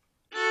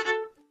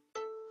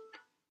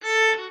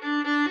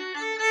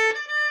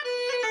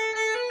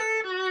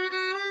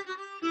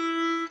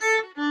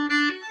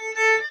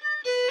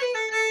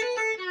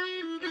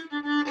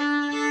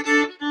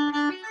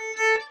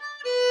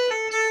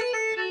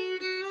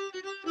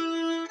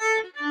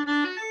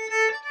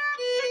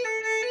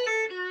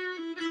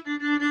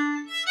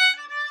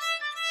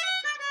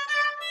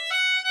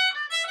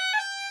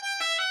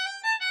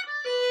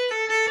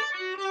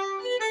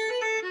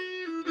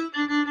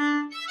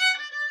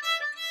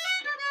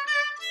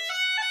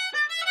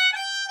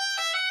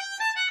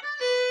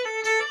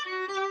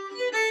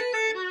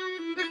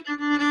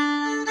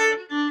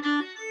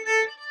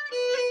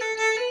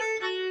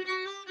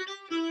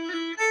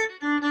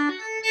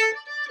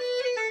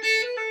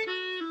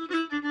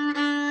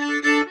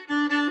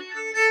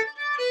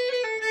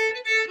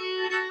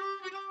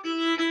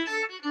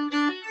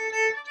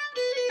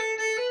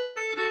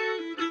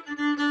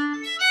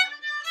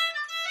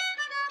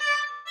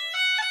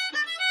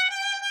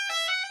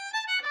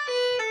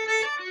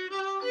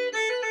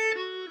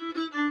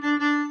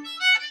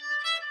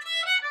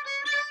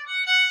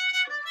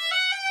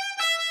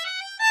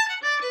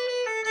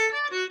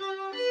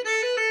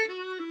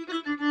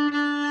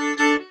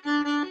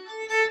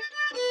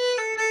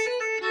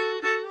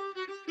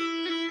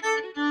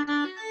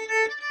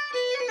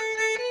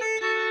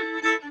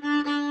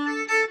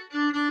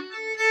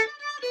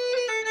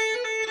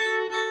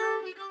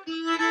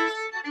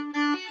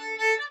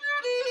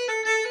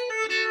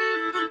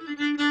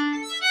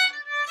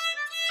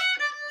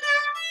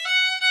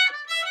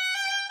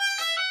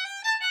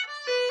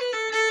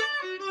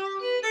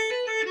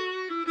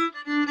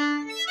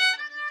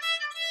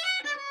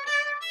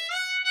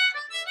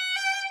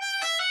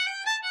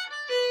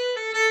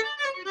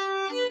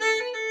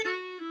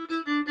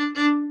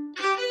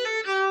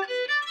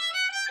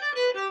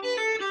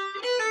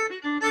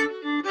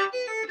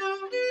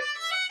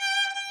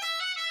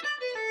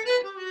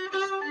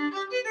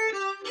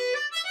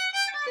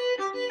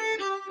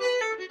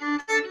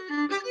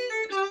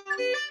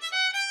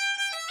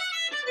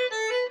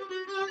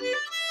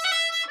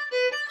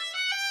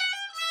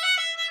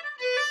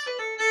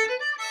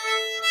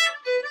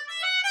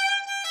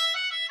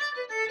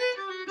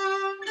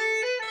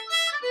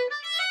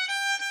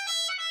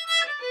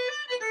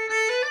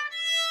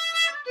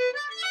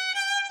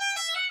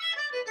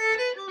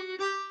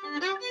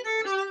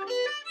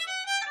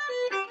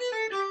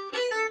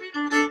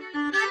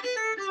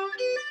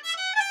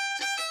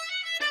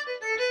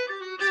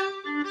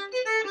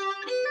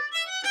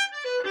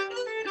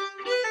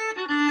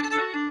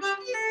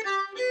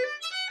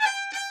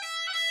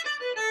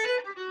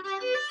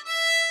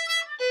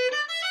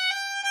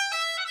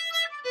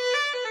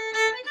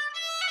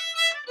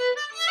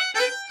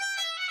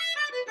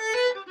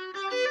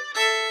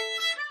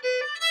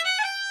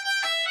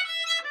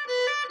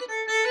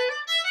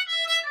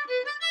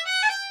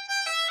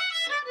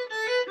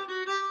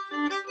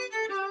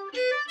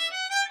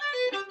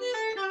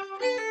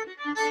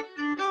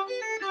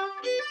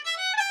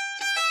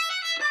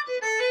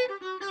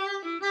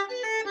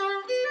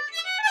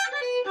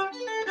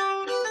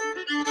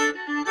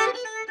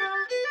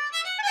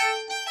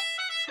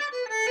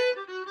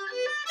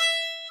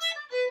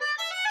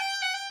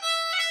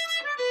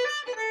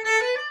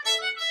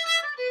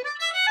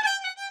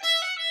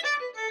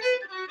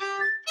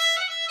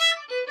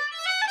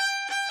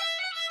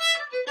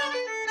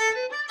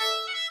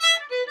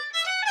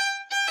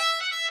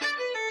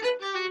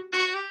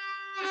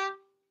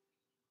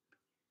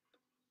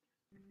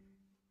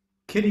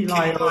 Kitty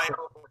Lie Over.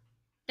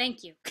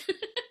 Thank you.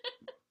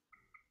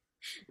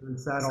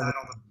 Is that all?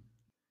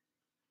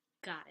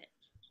 Got it.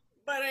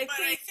 But I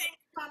think it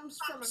comes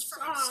from a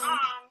song.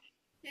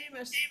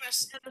 Amos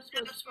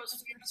Ennis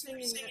was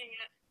singing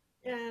it.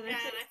 And I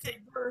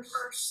think the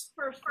first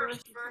verse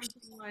is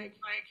something like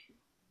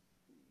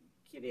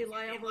Kitty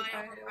Lie Over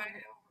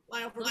by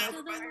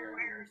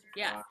her.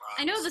 Yeah,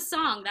 I know the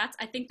song.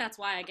 I think that's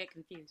why I get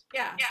confused.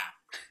 Yeah.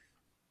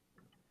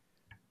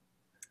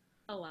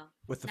 Oh well.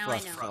 With the Now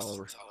frost I know. all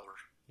over.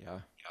 Yeah.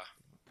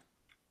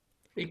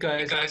 Hey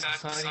guys, I'm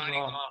signing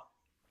off.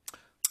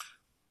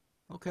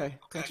 Okay,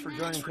 thanks for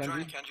joining,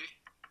 Kenji.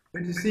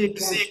 Good to see you,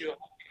 Ken. Wish you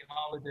happy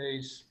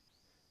holidays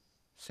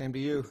Same to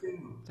you.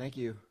 Thank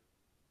you.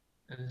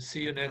 and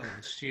see you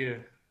next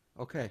year.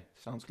 Okay,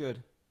 sounds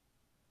good.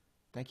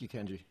 Thank you,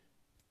 Kenji.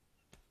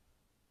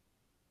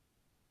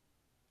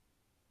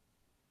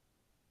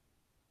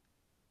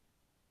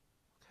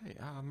 Okay,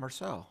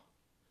 Marcel,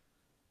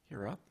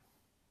 you're up.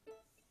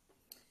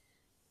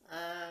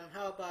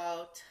 How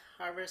about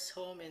Harvest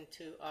Home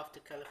into Off to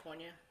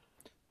California?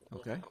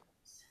 Okay,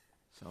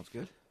 sounds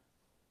good.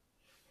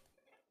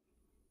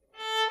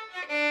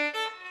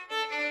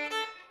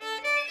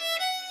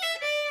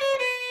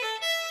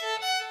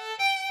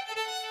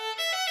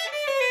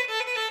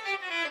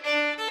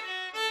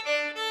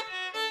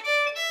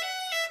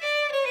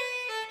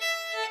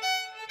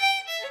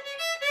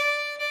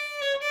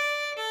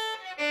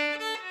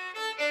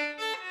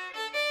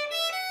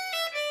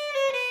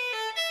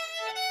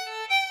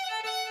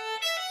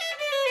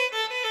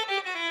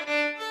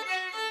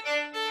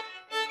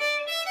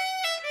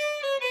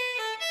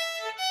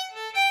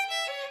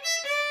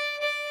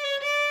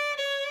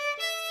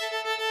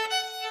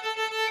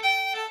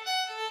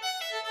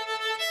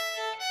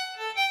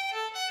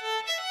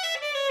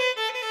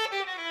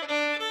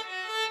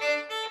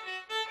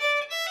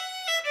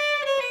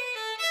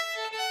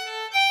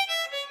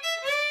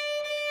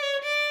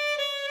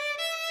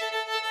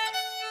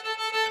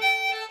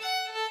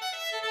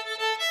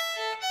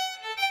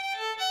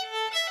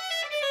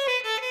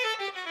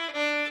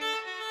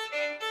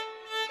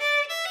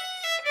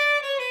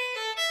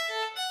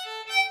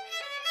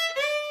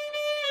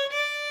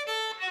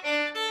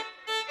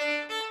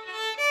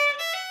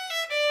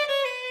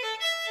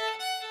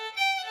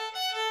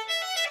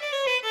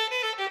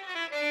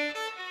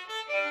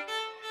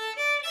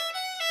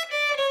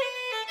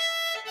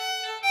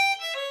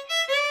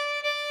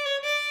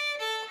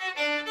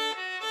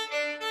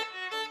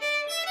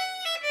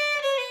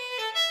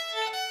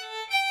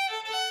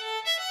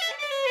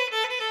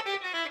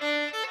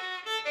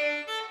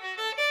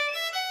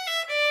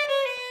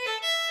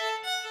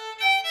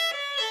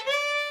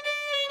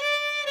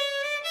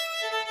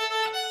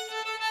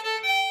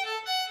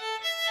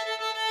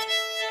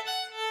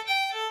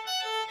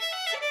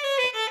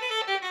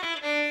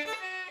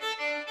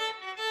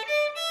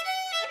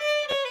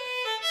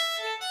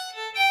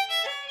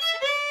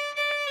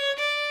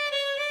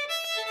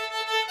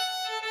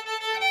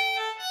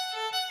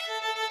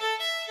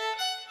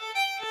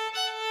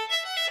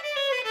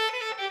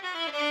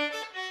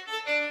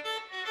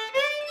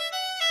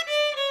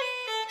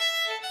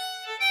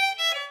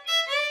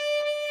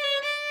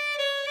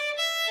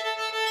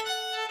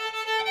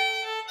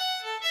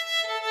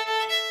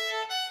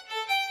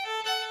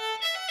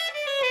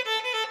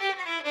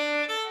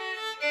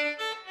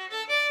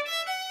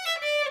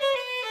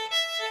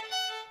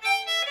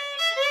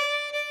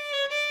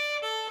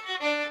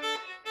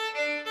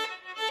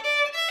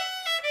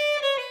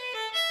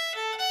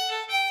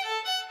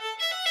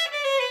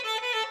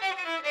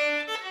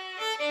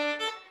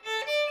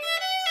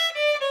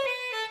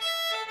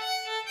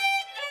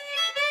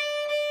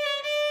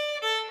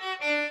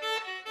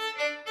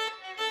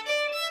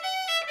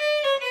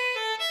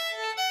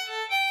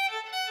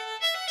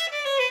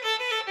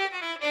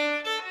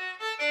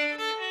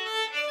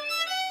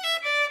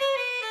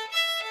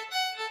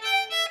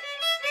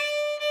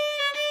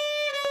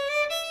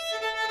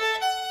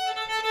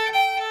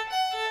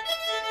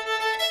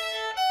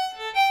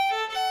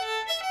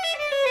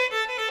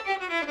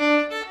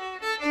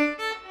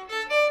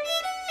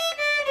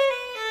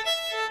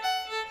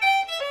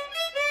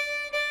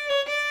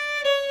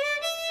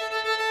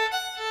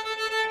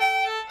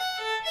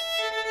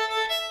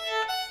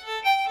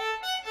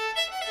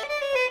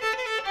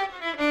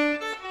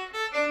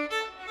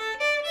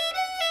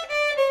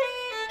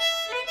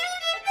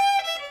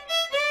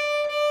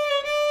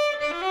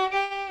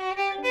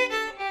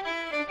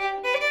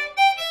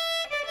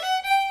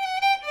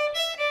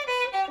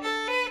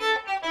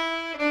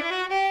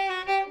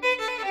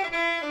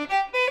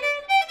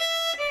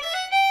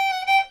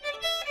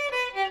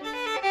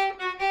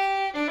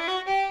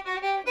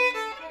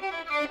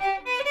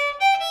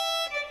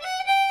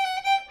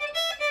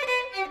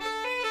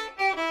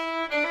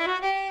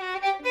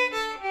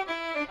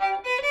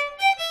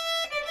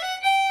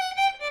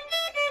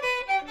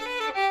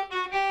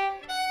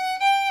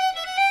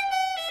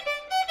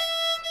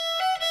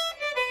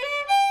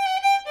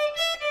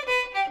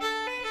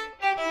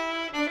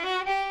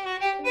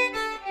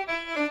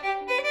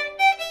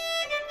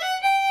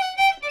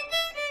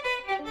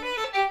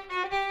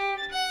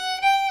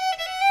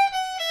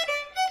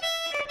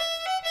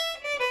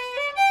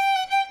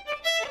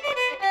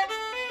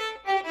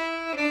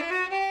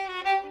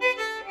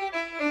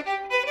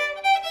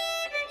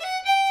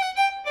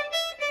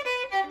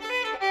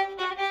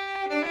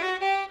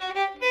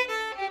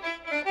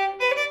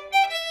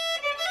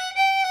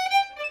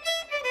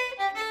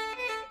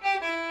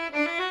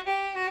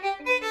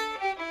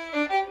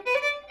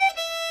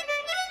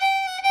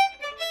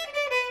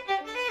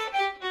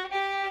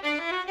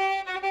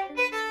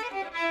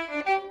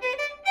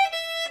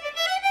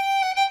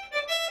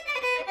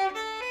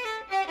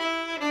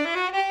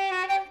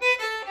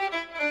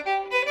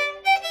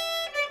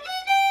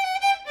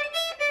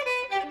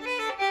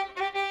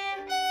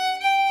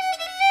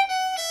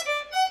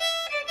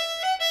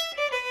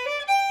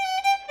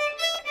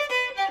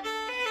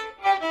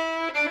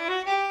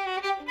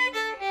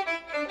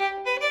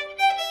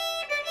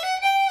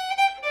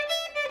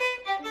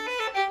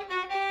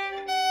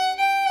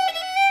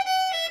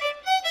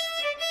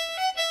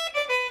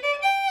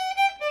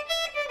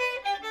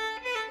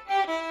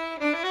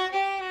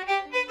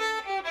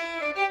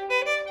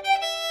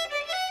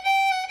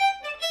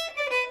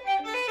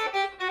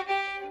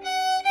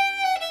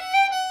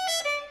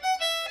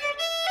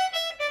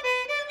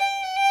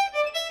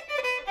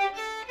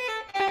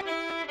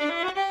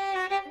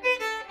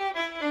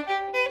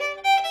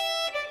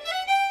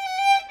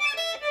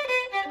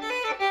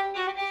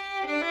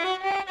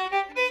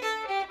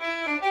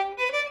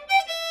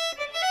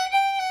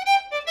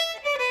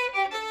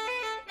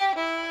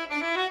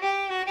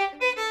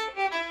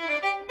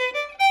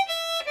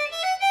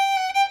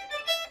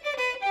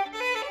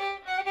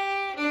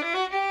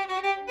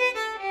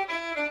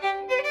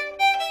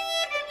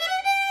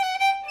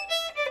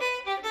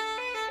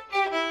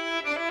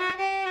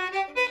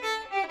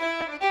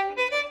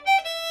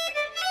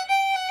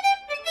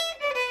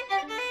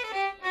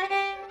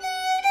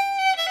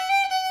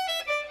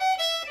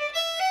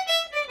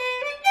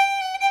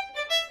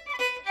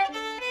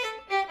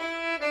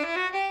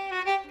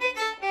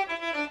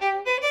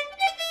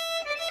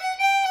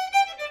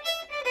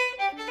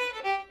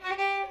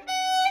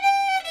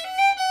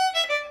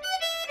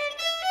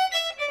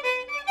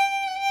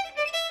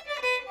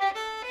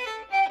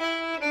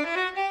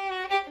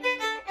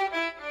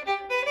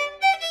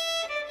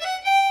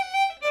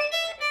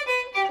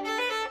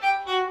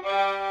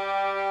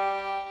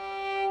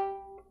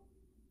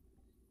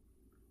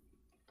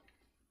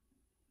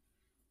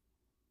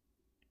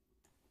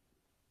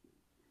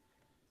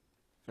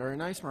 Very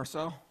nice,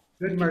 Marcel.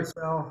 Good,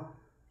 Marcel.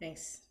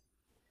 Thanks.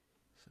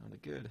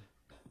 Sounded good.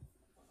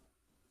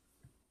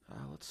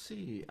 Let's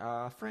see.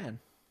 Fran,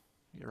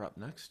 you're up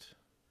next.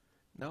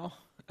 No?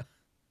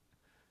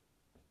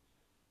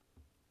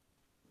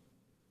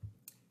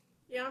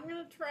 Yeah, I'm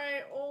gonna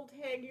try Old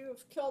Hag, You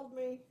Have Killed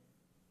Me,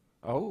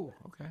 Oh,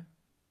 okay.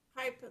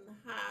 Pipe in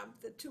the Hob,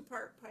 the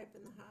two-part Pipe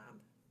in the Hob.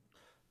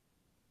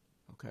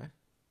 Okay.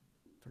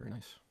 Very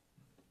nice.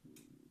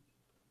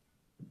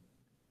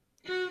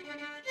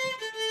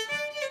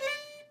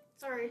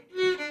 Sorry.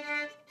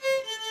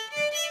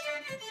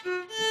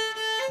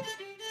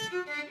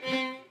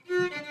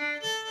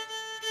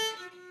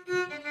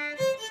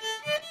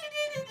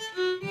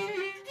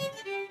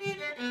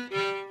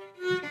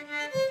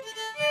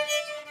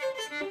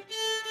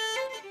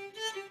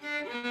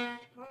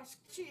 Oh,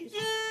 jeez.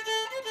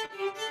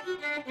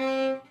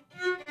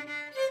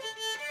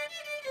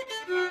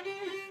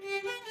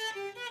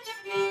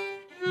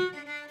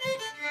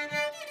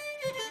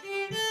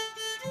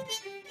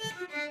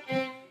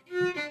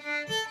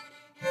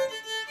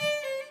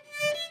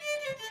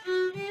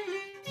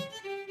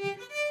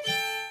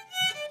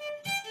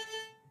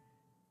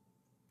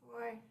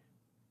 Boy.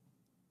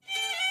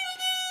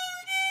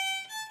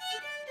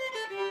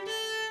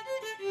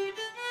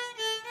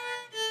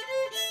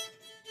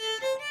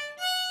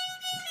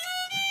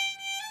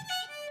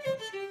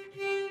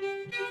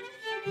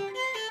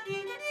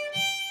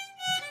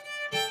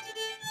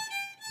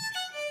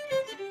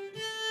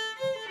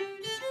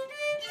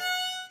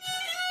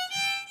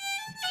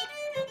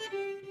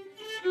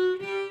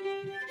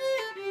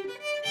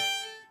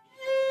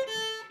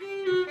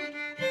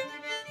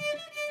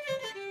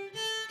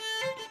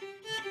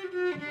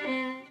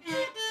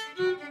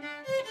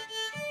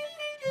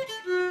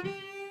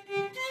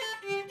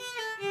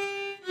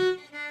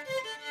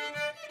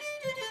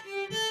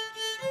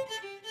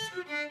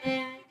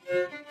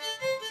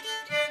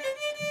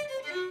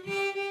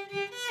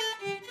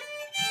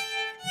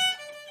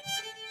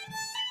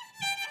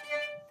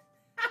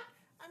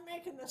 I'm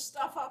making this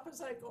stuff up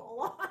as I go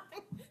along.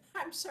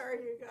 I'm sorry,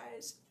 you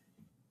guys.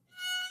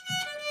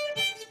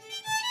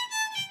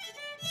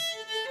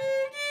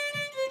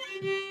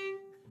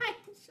 I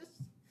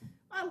just,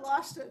 I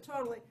lost it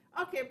totally.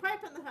 Okay,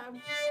 Pipe in the Hob.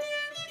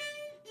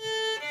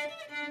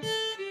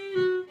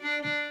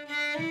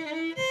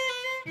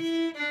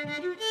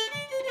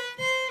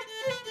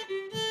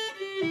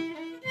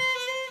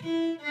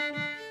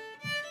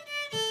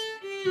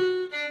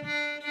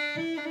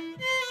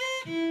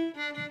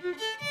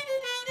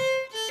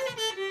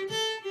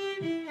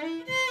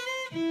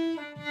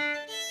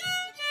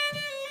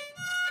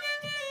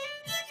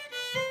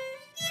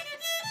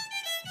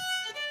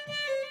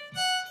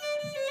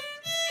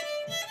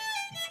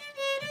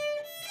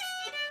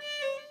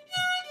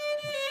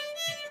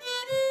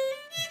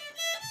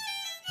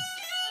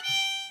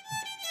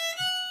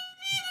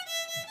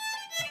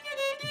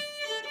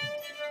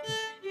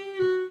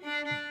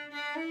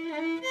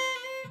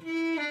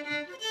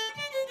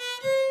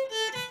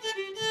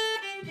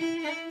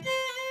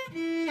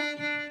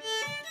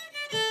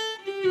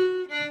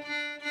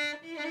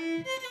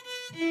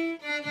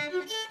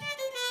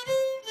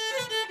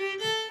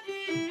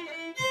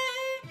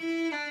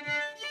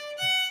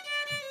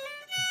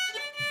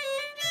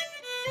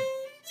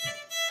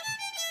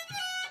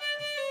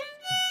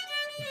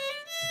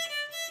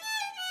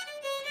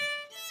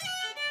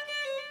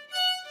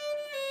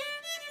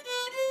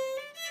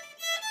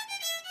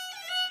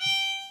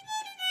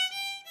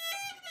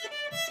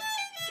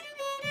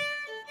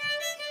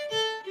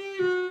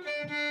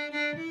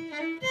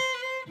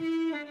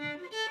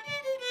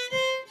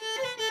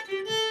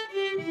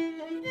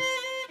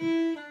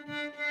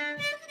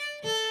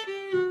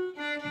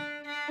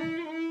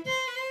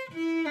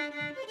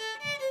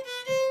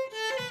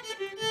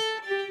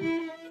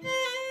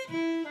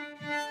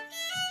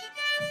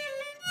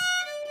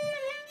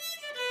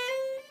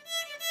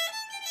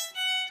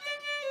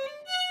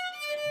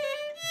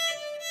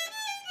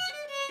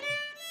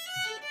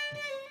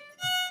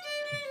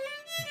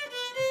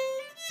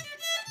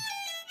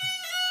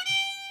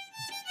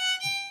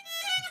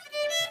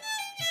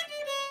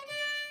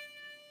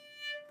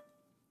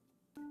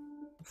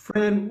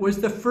 Fran, was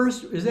the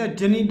first, is that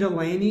Denny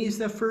Delaney's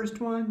the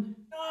first one?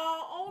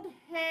 No, Old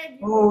Hag.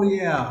 Oh,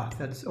 yeah,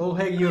 that's Old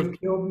Hag, You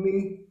Have Killed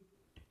Me.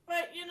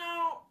 But, you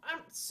know, I'm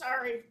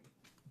sorry.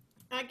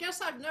 I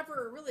guess I've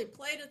never really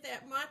played it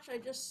that much. I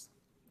just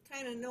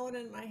kind of know it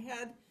in my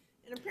head.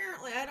 And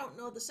apparently I don't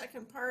know the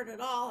second part at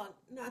all,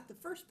 and not the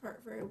first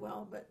part very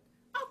well, but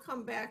I'll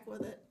come back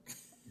with it.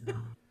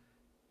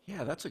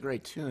 Yeah, that's a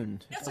great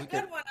tune. It's a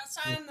good one. It's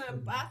on the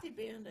Bothy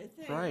Band, I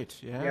think. Right,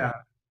 yeah. Yeah,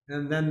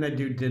 and then they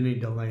do Denny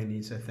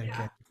Delaney's, I think.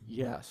 Yeah.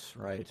 Yes,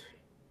 right.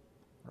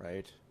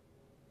 Right.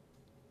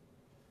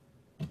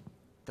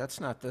 That's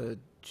not the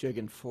Jig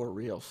and 4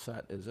 Reel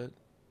set, is it?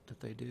 That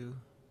they do?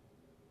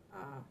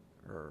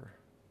 Or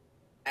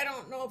I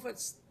don't know if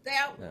it's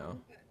that No.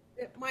 one, but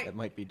it might. it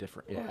might be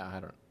different. Yeah, I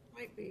don't.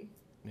 Might be.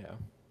 Yeah.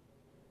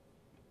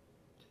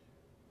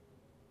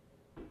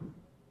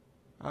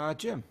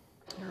 Jim,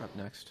 you're up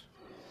next.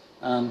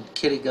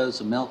 Kitty goes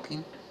a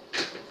milking.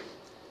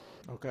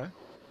 Okay.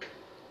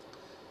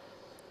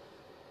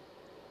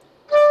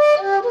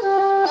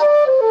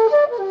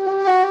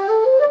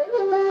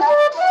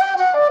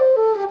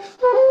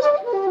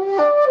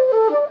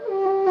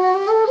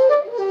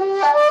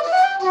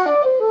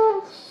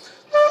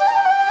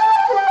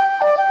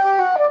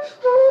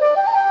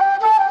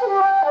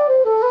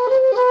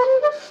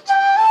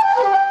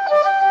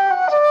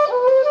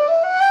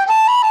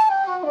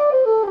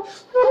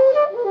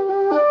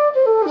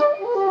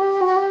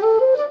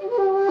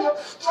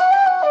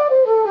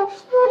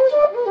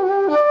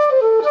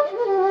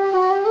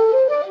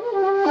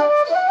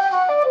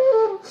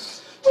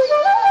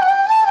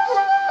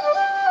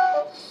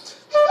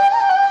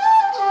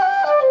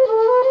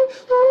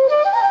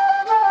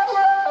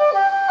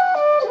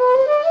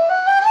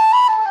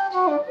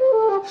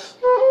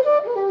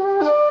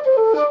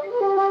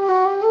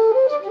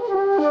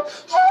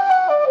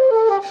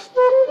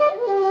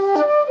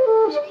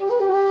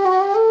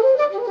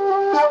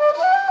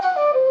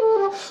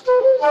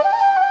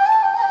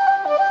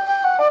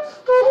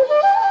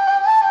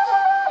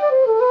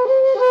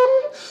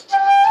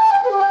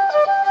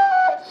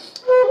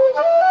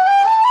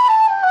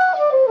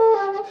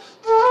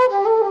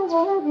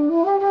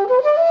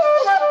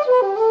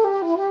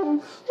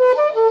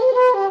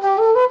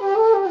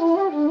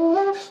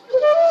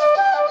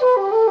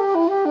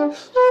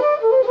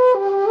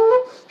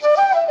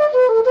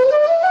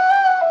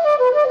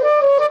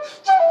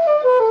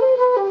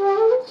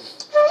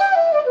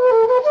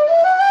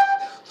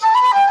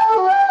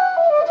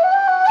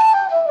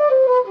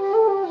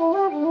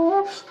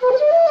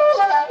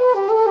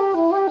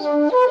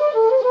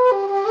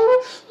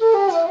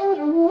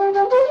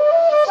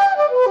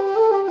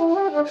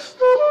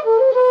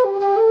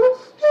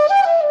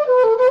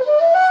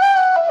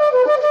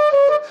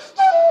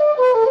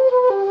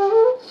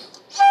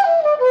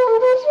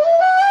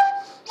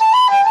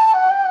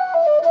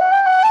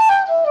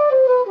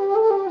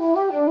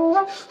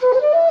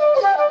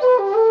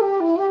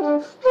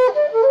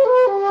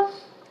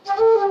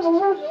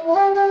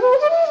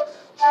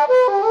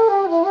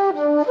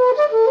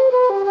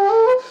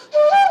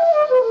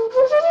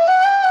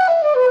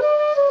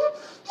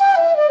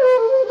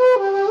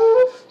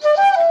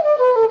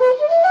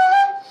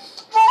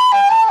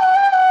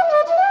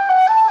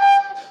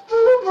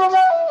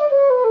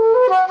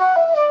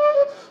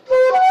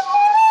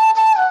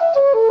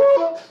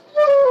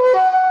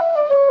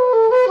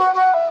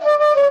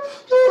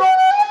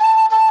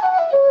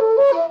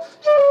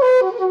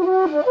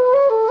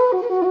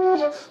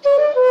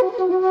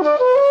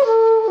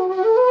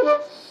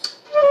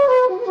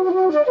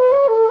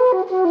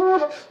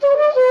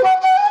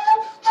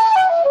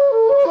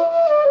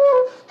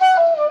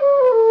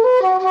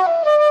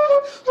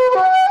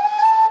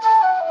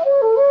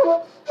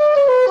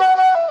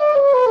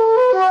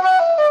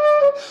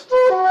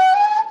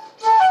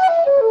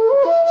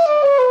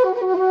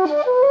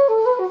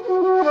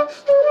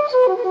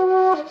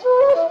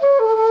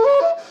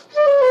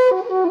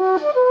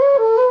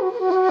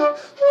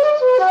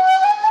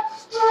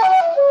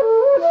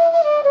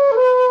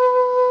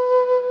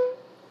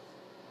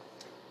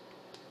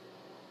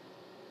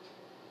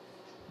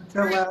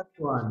 What's that last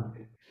one?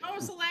 What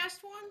was the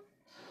last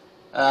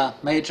one?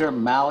 Major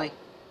Maui.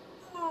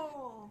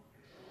 Oh,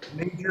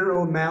 Major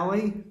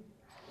O'Malley?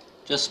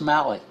 Just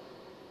Maui.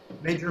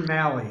 Major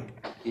Malley.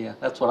 Yeah,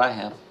 that's what I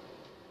have.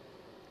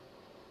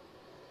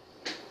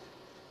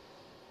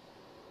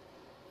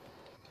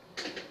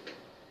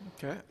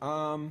 Okay.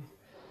 I'm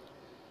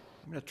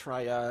gonna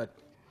try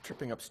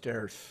tripping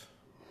upstairs,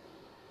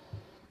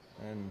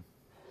 and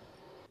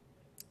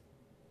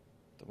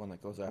the one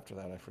that goes after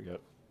that, I forget.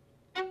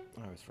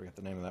 I always forget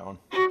the name of that one.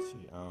 Let's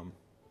see.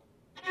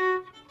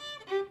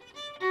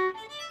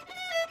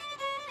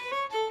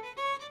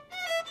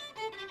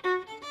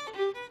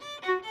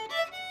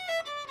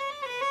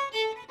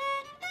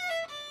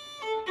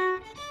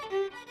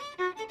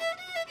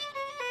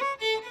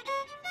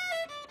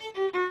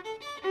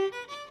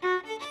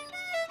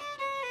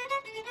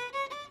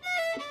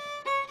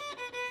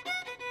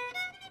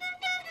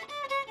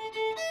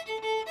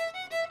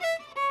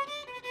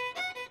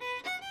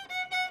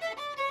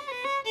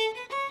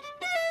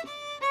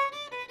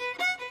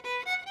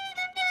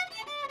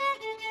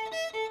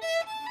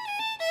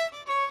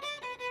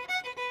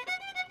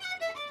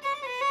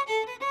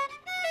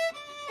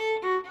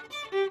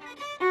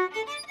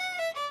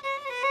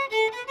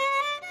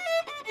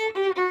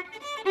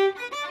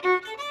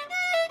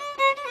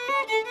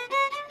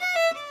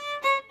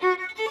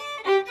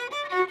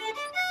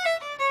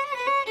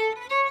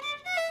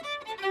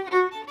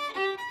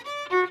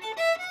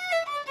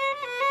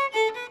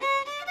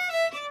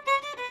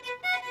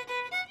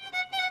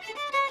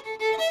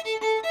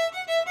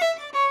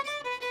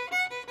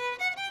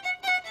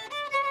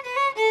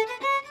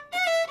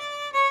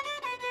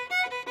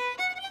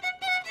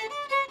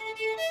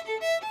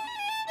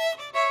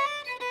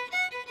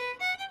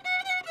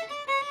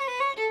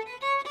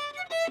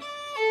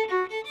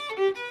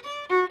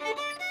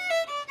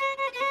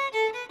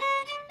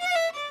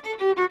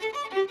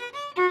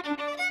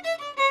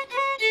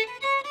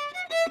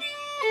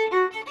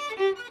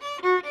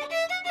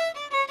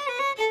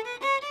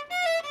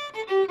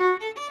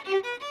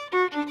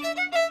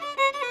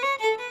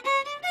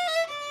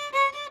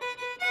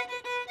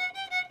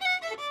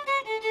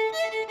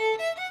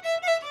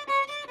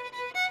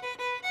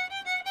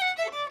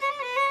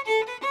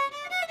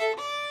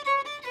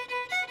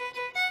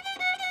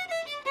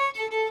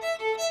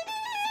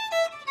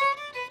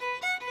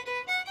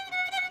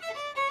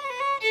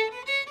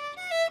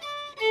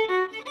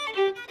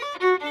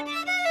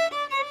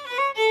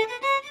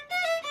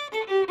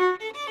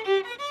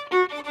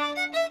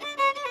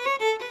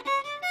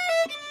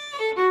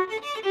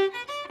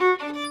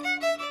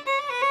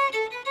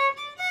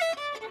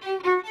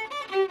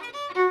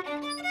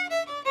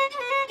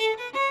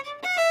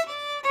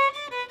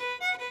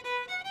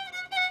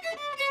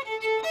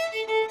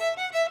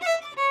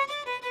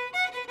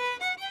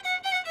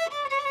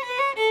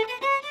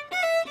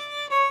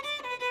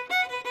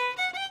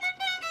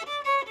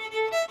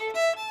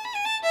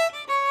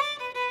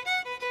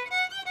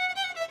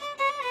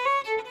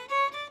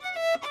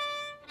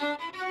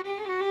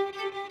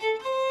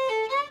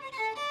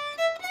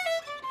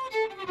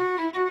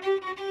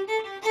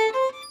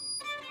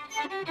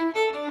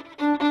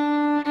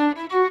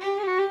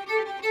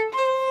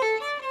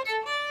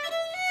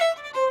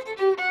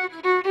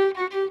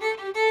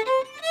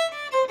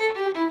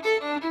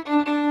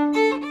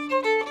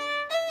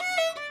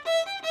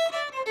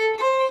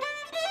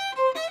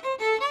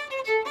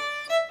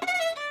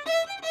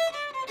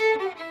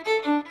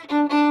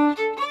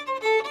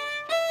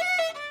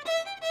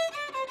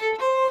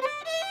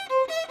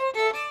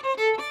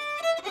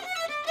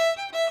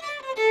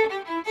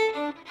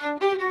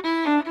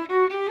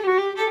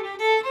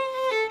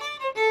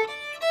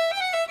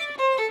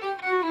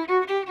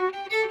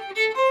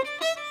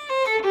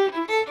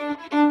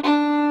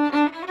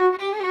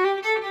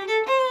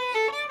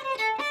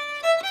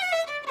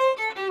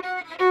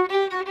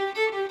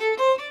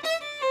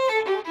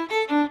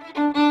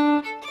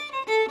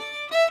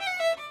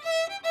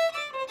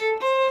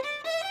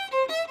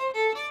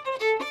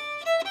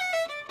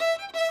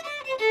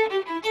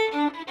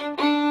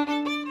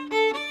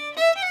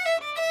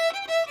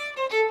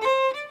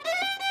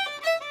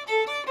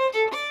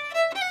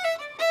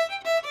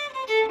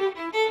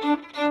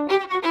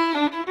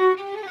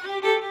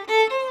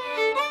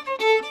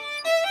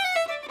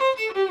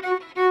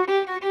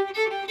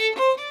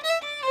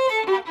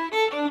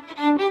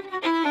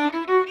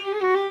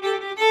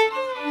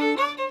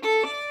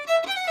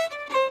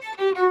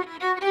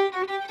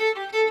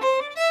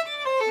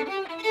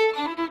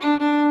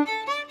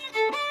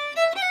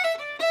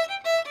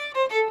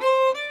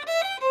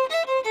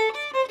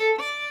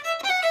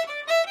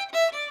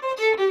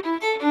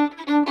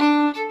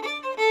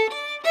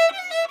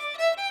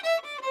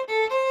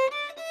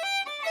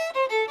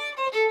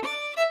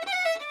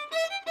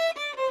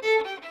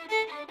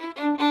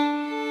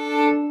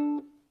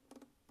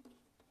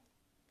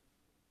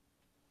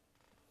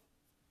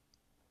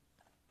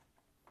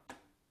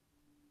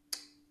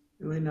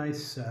 Really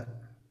nice set.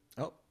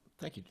 Oh,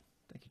 thank you.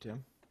 Thank you,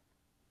 Tim.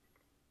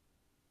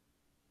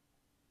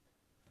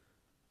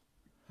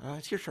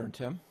 It's your turn,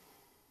 Tim.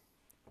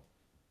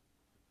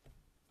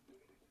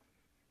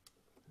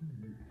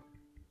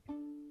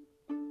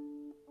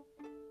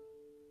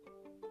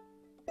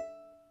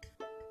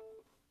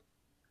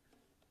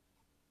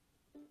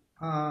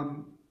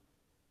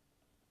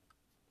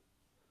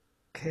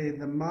 Okay,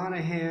 the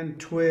Monahan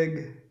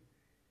Twig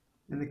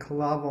and the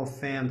Calavo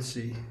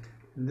Fancy.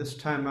 And this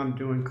time I'm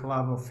doing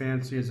Calavo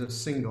Fancy as a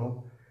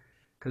single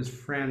because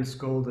Fran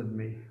scolded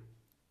me.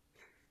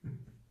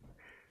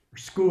 Or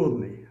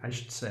schooled me, I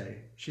should say.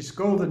 She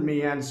scolded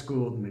me and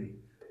schooled me.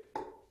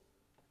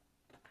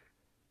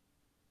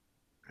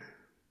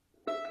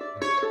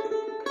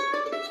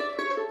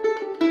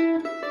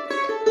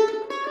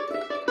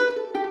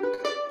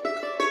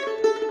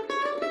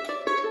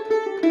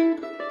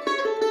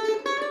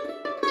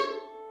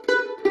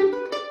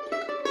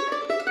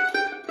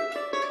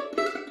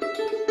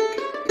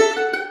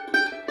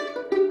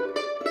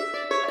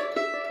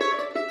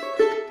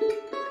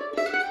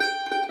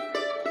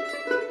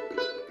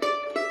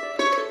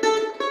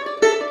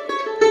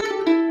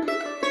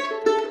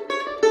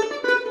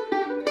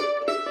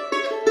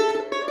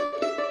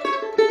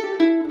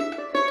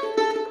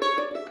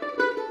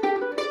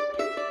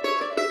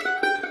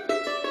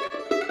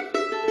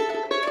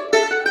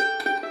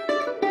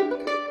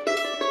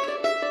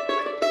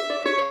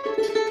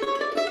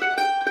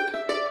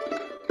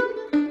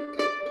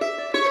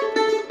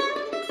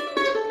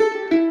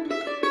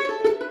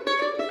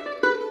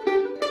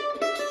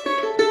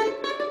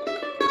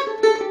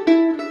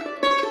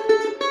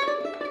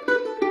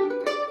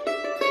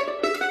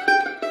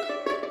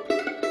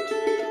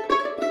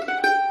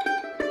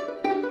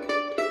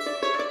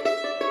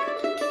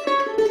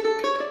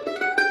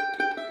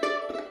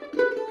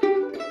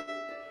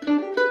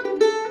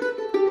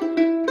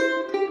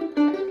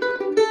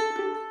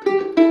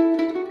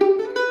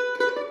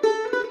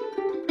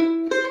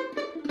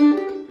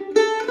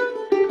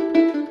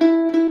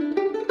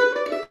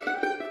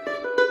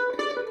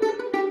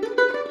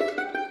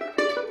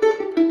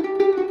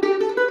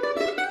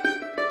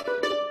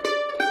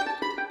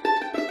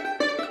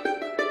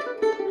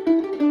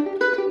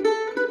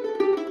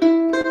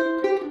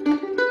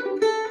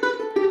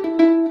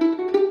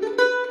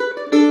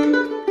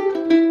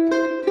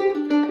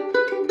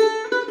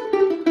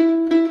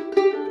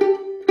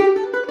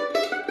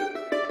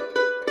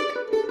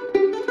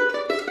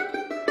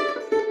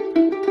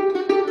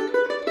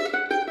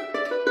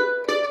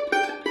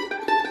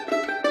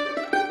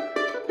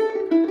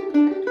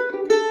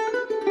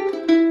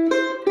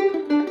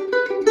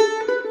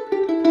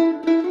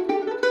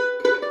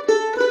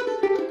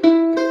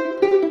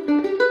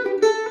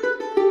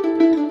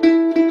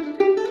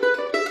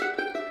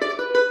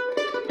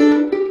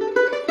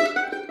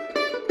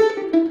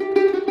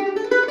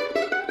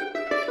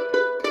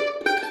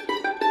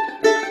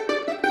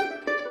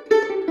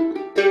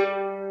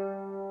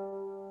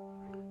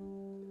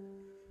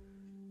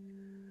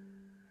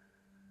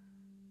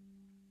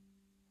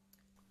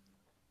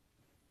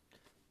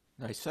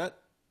 Nice set.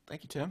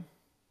 Thank you, Tim.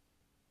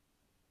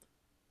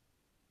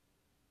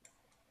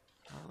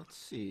 Let's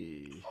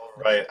see. All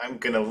right, I'm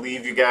gonna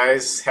leave you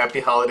guys. Happy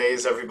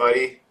holidays,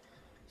 everybody.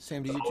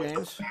 Same to you,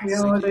 James. Happy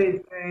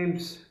holidays,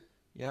 James.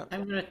 Yep.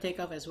 I'm gonna take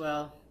off as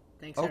well.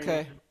 Thanks. Okay.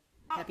 everyone.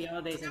 Happy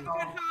holidays and Have a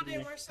good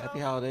holiday, Marcel. Happy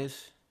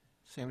holidays.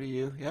 Same to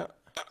you. Yep.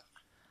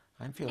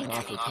 I'm feeling Thanks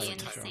awfully for being in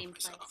tired the myself. same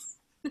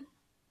place.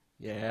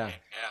 Yeah.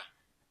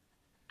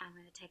 I'm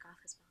gonna take off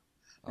as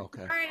well.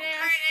 Okay. All right,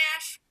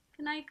 Ash.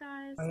 Good night,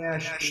 guys. Hi,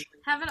 Ash.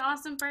 Have an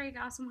awesome break,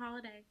 awesome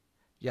holiday.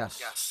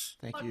 Yes.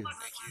 Thank you.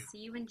 See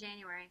you in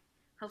January.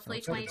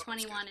 Hopefully, Sounds good.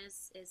 2021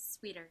 is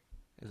sweeter.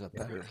 Is a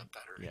better.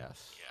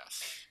 Yes.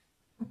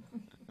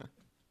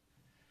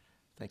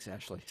 Thanks,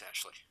 Ashley.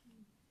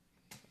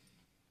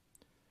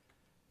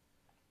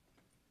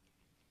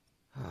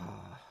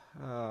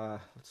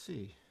 Let's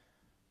see.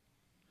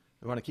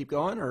 We want to keep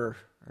going, or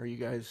are you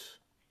guys?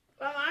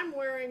 Well,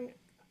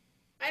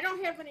 I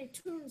don't have any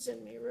tunes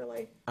in me,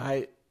 really.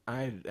 I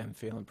am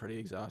feeling pretty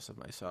exhausted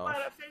myself.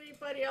 But if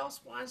anybody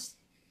else wants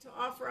to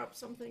offer up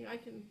something, I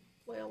can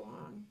play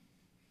along.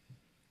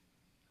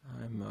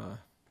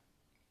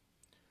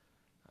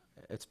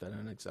 It's been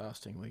an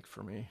exhausting week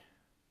for me.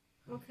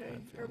 Okay.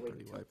 I'm Are feeling we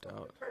pretty wiped to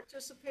out.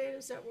 participate?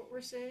 Is that what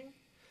we're saying?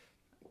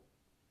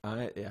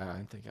 I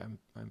think I'm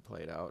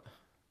played out.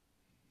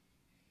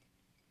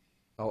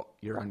 Oh,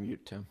 you're on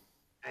mute, Tim.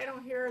 I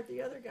don't hear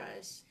the other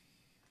guys.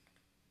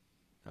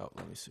 Oh,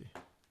 let me see.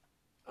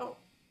 Oh,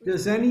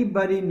 Does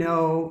anybody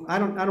know? I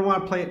don't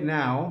want to play it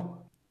now,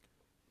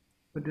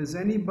 but does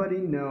anybody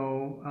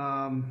know?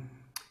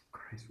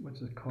 Christ,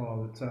 what's it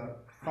called? It's a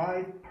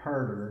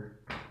 5-parter.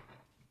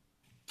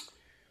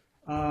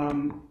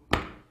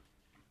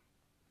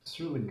 It's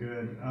really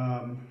good.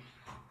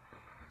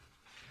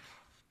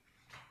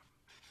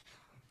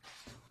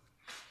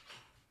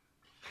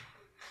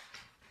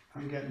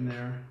 I'm getting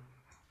there.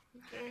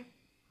 okay.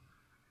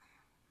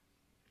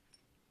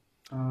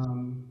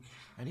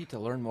 I need to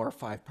learn more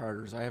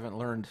five-parters. I haven't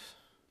learned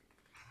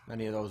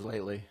many of those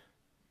lately.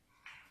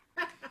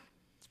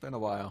 It's been a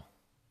while.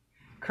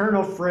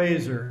 Colonel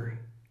Fraser.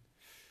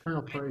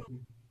 Colonel Fraser.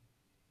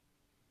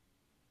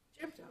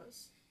 Jim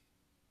does.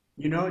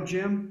 You know it,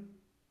 Jim?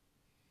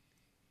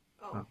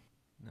 Oh.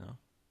 No.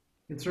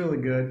 It's really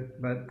good,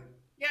 but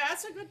Yeah,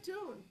 that's a good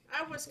tune.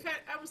 I was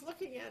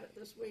looking at it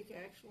this week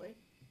actually.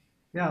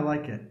 yeah, I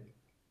like it.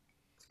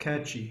 It's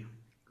catchy.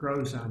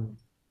 Grows on me.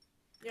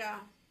 Yeah.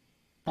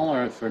 I'll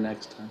learn it for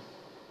next time.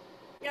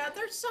 Yeah,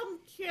 there's some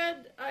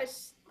kid I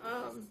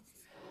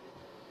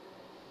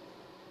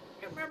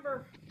can't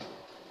remember.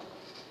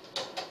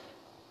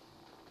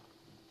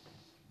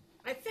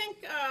 I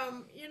think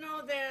you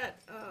know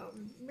that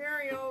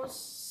Mario's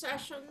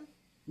session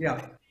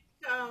Yeah.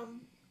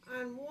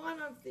 on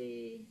one of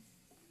the,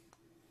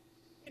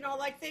 you know,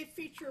 like they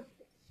feature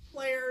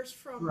players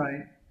from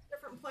Right.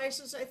 different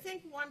places. I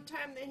think one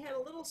time they had a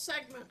little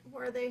segment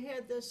where they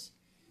had this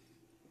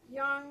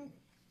young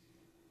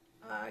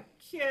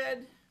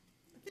kid.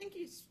 I think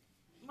he's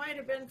might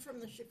have been from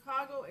the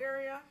Chicago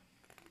area.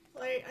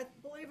 Play, I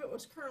believe it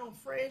was Colonel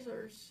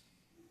Fraser's.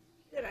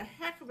 Did a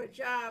heck of a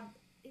job.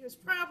 He was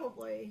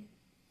probably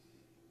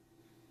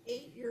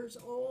 8 years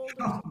old,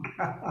 or Oh, something.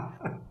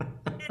 God.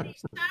 And he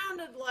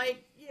sounded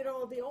like, you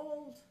know, the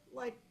old,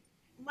 like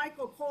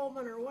Michael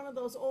Coleman or one of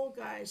those old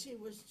guys. He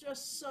was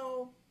just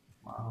so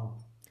Wow.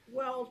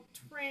 well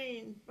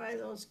trained by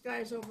those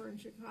guys over in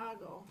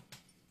Chicago.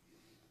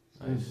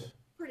 Nice.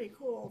 Pretty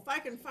cool. If I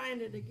can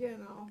find it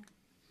again, I'll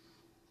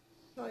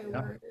tell you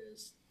Yeah. where it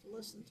is to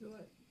listen to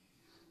it.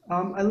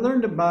 I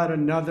learned about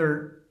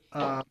another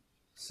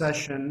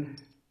session,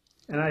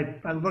 and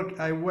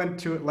I went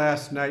to it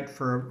last night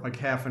for like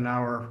half an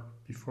hour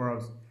before I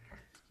was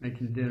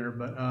making dinner.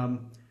 But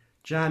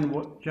John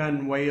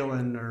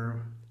Whalen,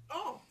 or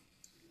Oh,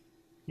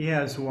 he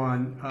has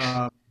one.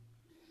 I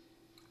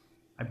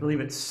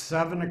believe it's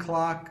 7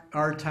 o'clock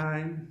our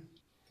time,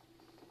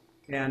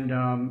 and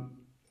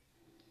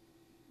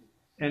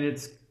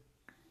it's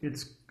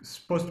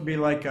supposed to be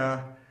like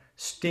a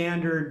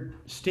standard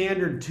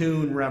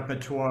tune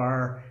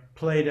repertoire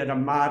played at a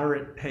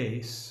moderate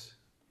pace,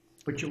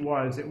 which it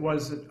was. It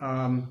wasn't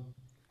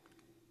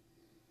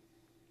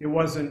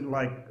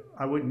like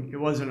it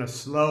wasn't a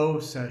slow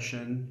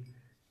session,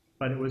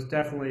 but it was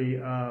definitely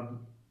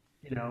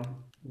you know,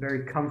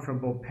 very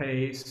comfortable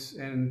pace,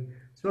 and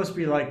it's supposed to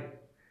be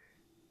like,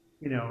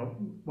 you know,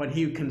 what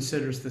he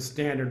considers the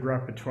standard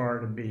repertoire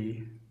to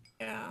be.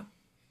 yeah.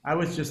 I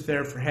was just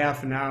there for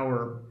half an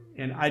hour,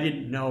 and I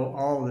didn't know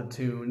all the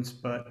tunes,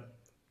 but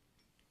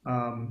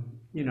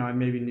you know, I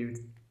maybe knew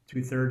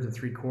 2/3 or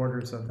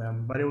 3/4 of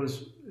them. But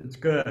it's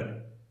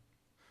good.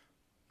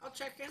 I'll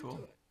check into Cool.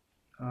 it.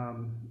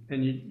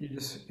 And you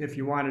just, if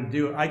you want to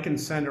do it, I can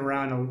send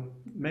around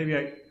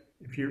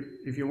if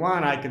you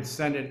want, I could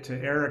send it to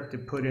Eric to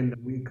put in the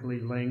weekly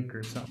link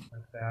or something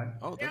like that.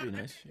 Oh, that'd be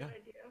that's nice. a Yeah. good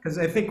idea. Because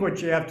I think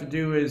what you have to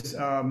do is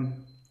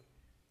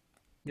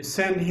you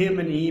send him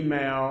an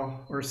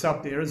email or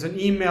something. There's an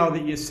email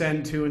that you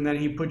send to, and then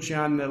he puts you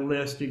on the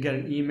list. You get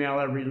an email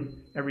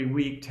every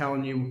week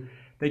telling you,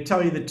 they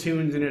tell you the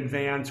tunes in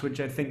advance,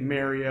 which I think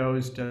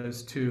Mario's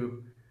does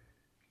too,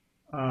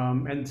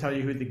 and tell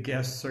you who the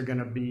guests are going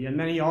to be. And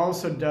then he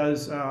also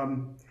does, I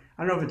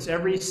don't know if it's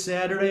every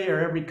Saturday or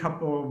every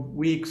couple of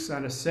weeks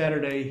on a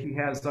Saturday, he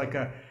has like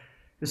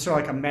it's sort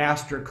of like a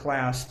master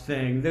class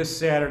thing. This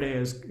Saturday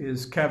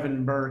is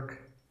Kevin Burke,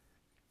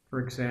 for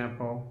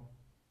example.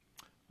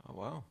 Oh,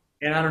 wow.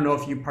 And I don't know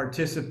if you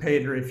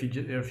participate or if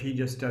he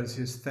just does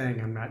his thing.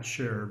 I'm not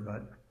sure,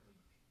 but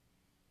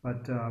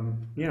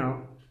you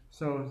know,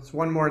 so it's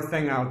one more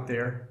thing out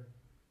there.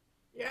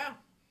 Yeah,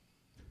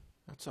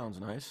 That sounds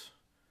nice.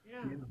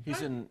 yeah.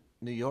 He's in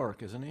New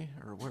York, isn't he?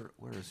 Or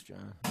where is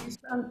John?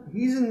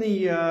 He's in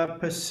the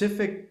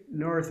Pacific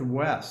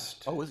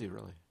Northwest. Oh, is he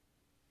really?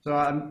 So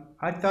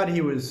I thought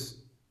he was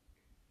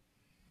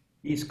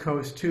East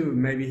Coast too.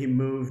 Maybe he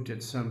moved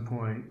at some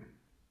point.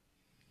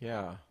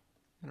 Yeah.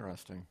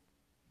 Interesting.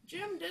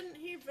 Jim, didn't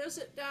he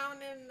visit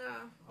down in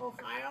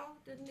Ohio?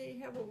 Didn't he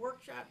have a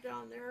workshop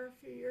down there a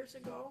few years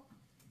ago?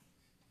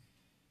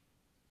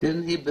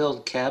 Didn't he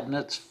build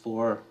cabinets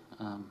for,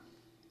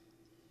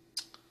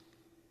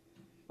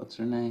 what's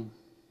her name?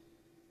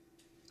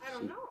 I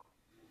don't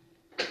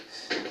know.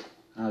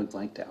 I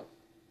blanked out.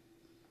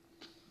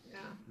 Yeah,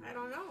 I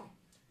don't know.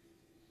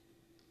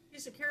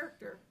 He's a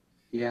character.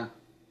 Yeah.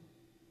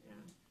 Yeah.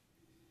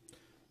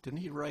 Didn't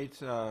he write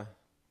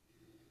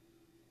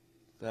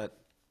that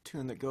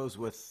tune that goes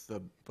with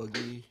the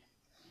boogie?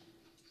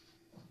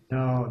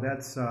 No,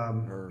 that's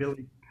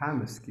Billy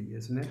Comiskey,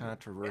 isn't it?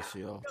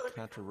 Controversial. Yeah.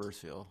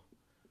 Controversial.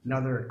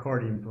 Another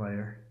accordion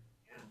player.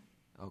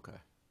 Okay.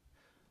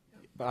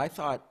 But I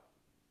thought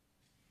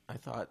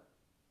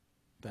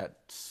that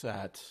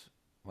set,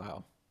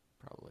 wow,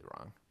 probably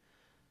wrong.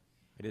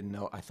 I didn't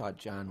know. I thought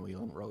John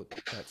Whelan wrote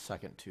that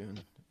second tune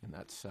in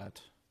that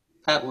set.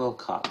 Pat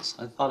Wilcox.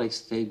 I thought he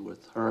stayed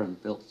with her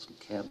and built some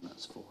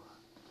cabinets for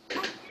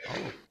her.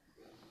 Oh,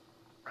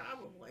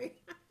 Probably.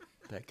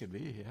 That could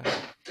be, yeah.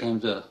 Came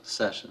to a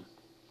session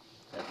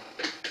at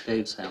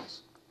Dave's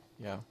house.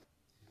 Yeah.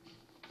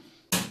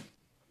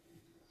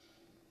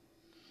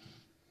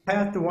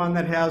 Pat, the one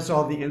that has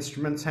all the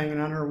instruments hanging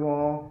on her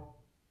wall,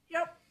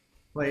 Yep,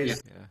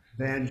 plays Yeah.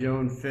 banjo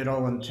and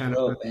fiddle and tenor.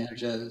 Oh,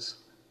 banjos.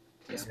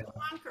 he's a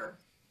clunker.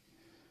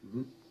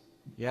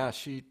 Yeah,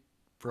 she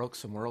broke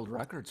some world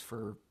records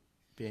for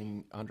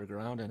being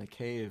underground in a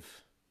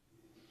cave,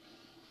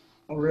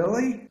 Oh,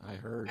 really? I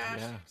heard. Yeah,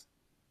 Yeah.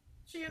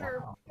 She and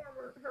her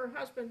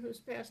husband, who's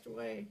passed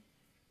away,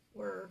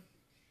 were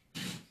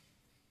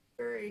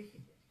very,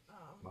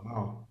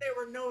 Wow. they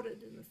were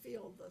noted in the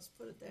field, let's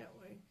put it that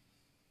way.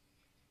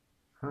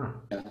 Huh.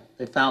 Yeah,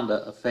 they found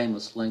a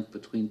famous link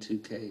between two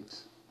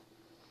caves.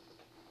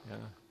 Yeah.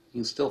 You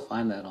can still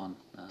find that on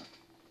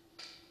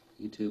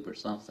YouTube or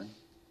something.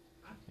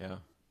 Yeah.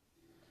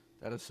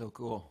 That is so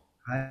cool.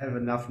 I have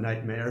enough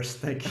nightmares.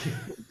 Thank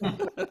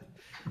you.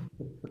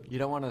 You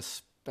don't want to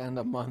spend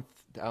a month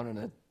down in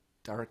a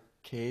dark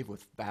cave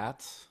with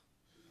bats?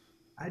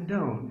 I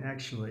don't,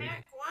 actually.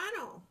 Matt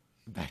Guano.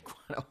 Bat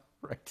guano,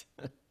 right?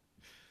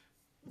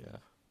 Yeah.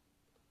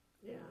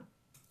 Yeah.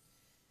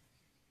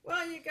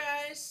 Well, you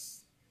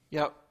guys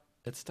Yep.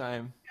 It's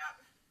time.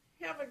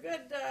 have a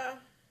good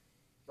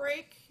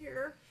break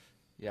here.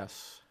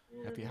 Yes.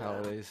 Happy And,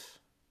 holidays.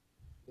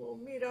 We'll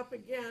meet up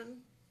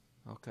again.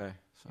 Okay.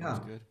 Sounds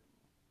Yeah. good.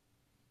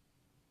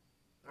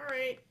 All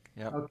right.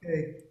 Yep.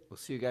 Okay. We'll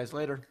see you guys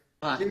later.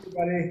 Bye. See you,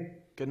 buddy.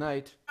 Good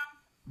night.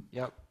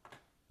 Yep.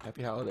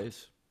 Happy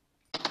holidays.